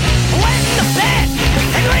 Wet the bed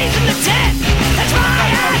and raising the dead. That's my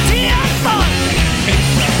idea of fun.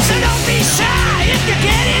 So don't be shy if you're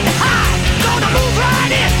getting high. Gonna move right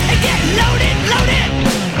in and get loaded.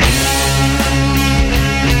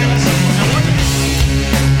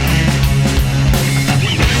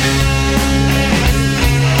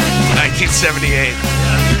 1978.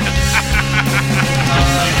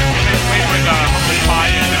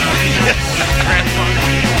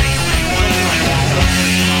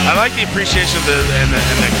 I like the appreciation of and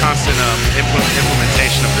the constant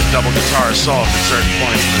implementation of the double guitar assault at certain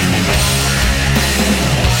points in the music.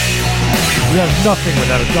 We have nothing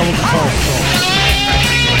without a double guitar assault.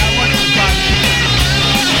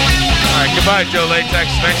 All right, goodbye, Joe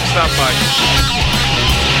Latex. Thanks for stopping by.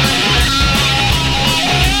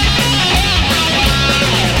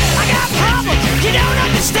 I got problems you don't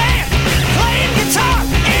understand. Playing guitar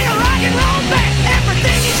in a rock and roll band.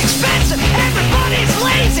 Everything is expensive, everybody's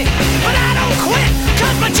lazy. But I don't quit,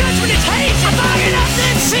 cause my judgment is hazy. I'm firing up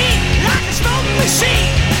this scene like a smoking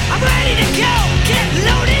machine. I'm ready to go, get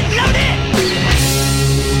loaded.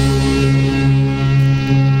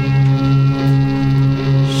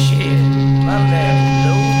 Shit, my man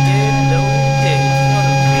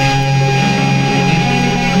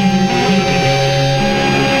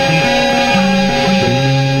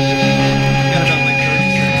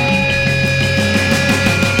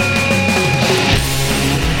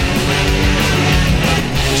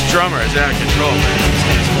drummer is out of control, man.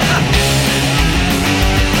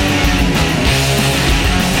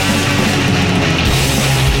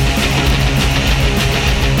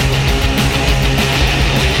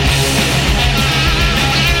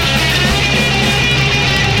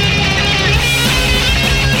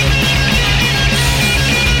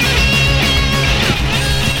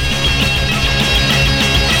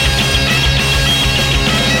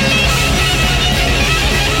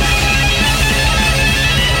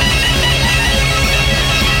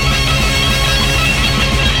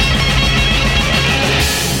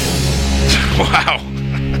 Wow.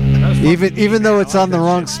 Even though it's on the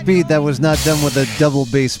wrong speed, that was not done with a double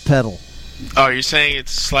bass pedal. Oh, you're saying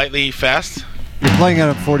it's slightly fast? You're playing it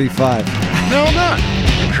at 45. No, I'm not.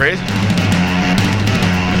 You're crazy.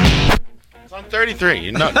 It's on 33.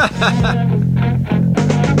 You're nuts.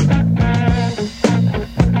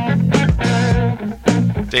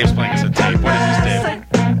 Dave's playing us a tape. What is this, Dave?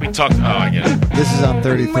 We talked. Oh, I get it. This is on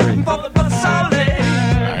 33. All right.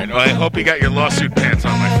 Well, I hope you got your lawsuit pants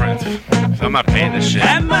on, my friend. I'm not paying this shit.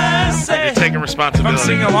 You're taking responsibility. If I'm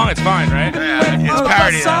singing along, it's fine, right? Yeah, it's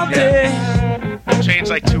parody. Yeah. Change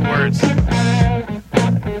like 2 words. On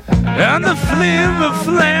the flam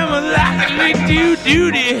like do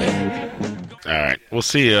duty. All right. We'll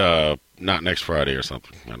see you not next Friday or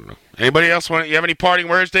something. I don't know. Anybody else want? You have any parting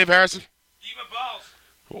words, Dave Harrison? Eat my balls.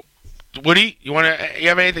 Woody, you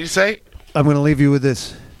have anything to say? I'm going to leave you with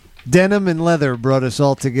this. Denim and leather brought us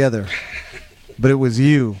all together, but it was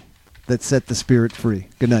you that set the spirit free.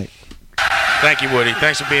 Good night. Thank you, Woody.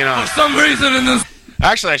 Thanks for being on. For some reason in this...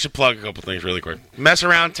 Actually, I should plug a couple things really quick. Mess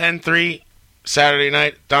Around 10-3, Saturday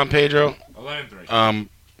night, Don Pedro. 11-3.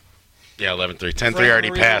 Yeah, 11-3. 10-3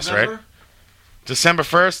 already passed, right? December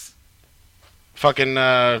 1st, fucking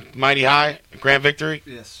Mighty High, Grand Victory.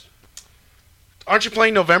 Yes. Aren't you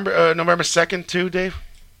playing November 2nd, too, Dave?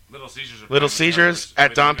 Little Seizures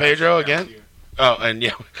at Don Pedro again? Oh, and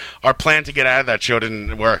yeah, our plan to get out of that show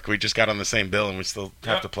didn't work. We just got on the same bill, and we still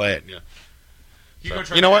have to play it. Yeah.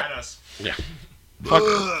 You know what? Yeah.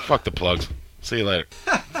 Fuck the plugs. See you later.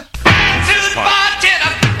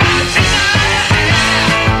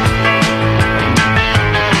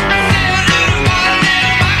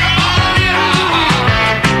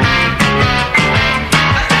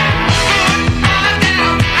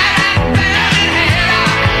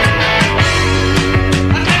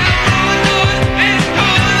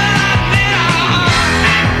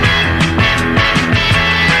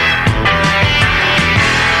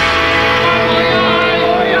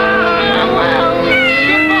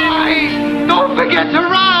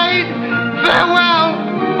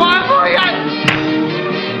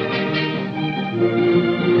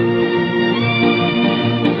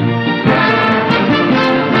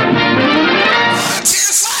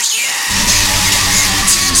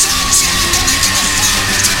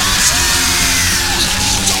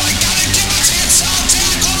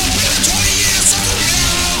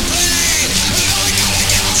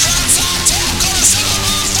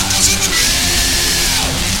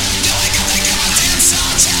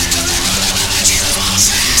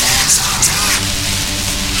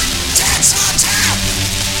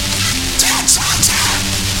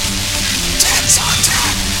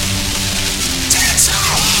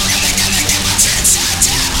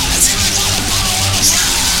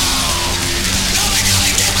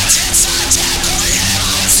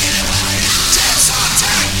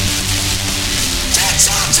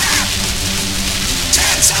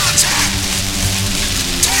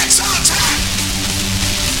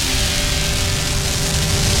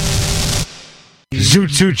 Zoot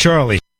Suit Charlie.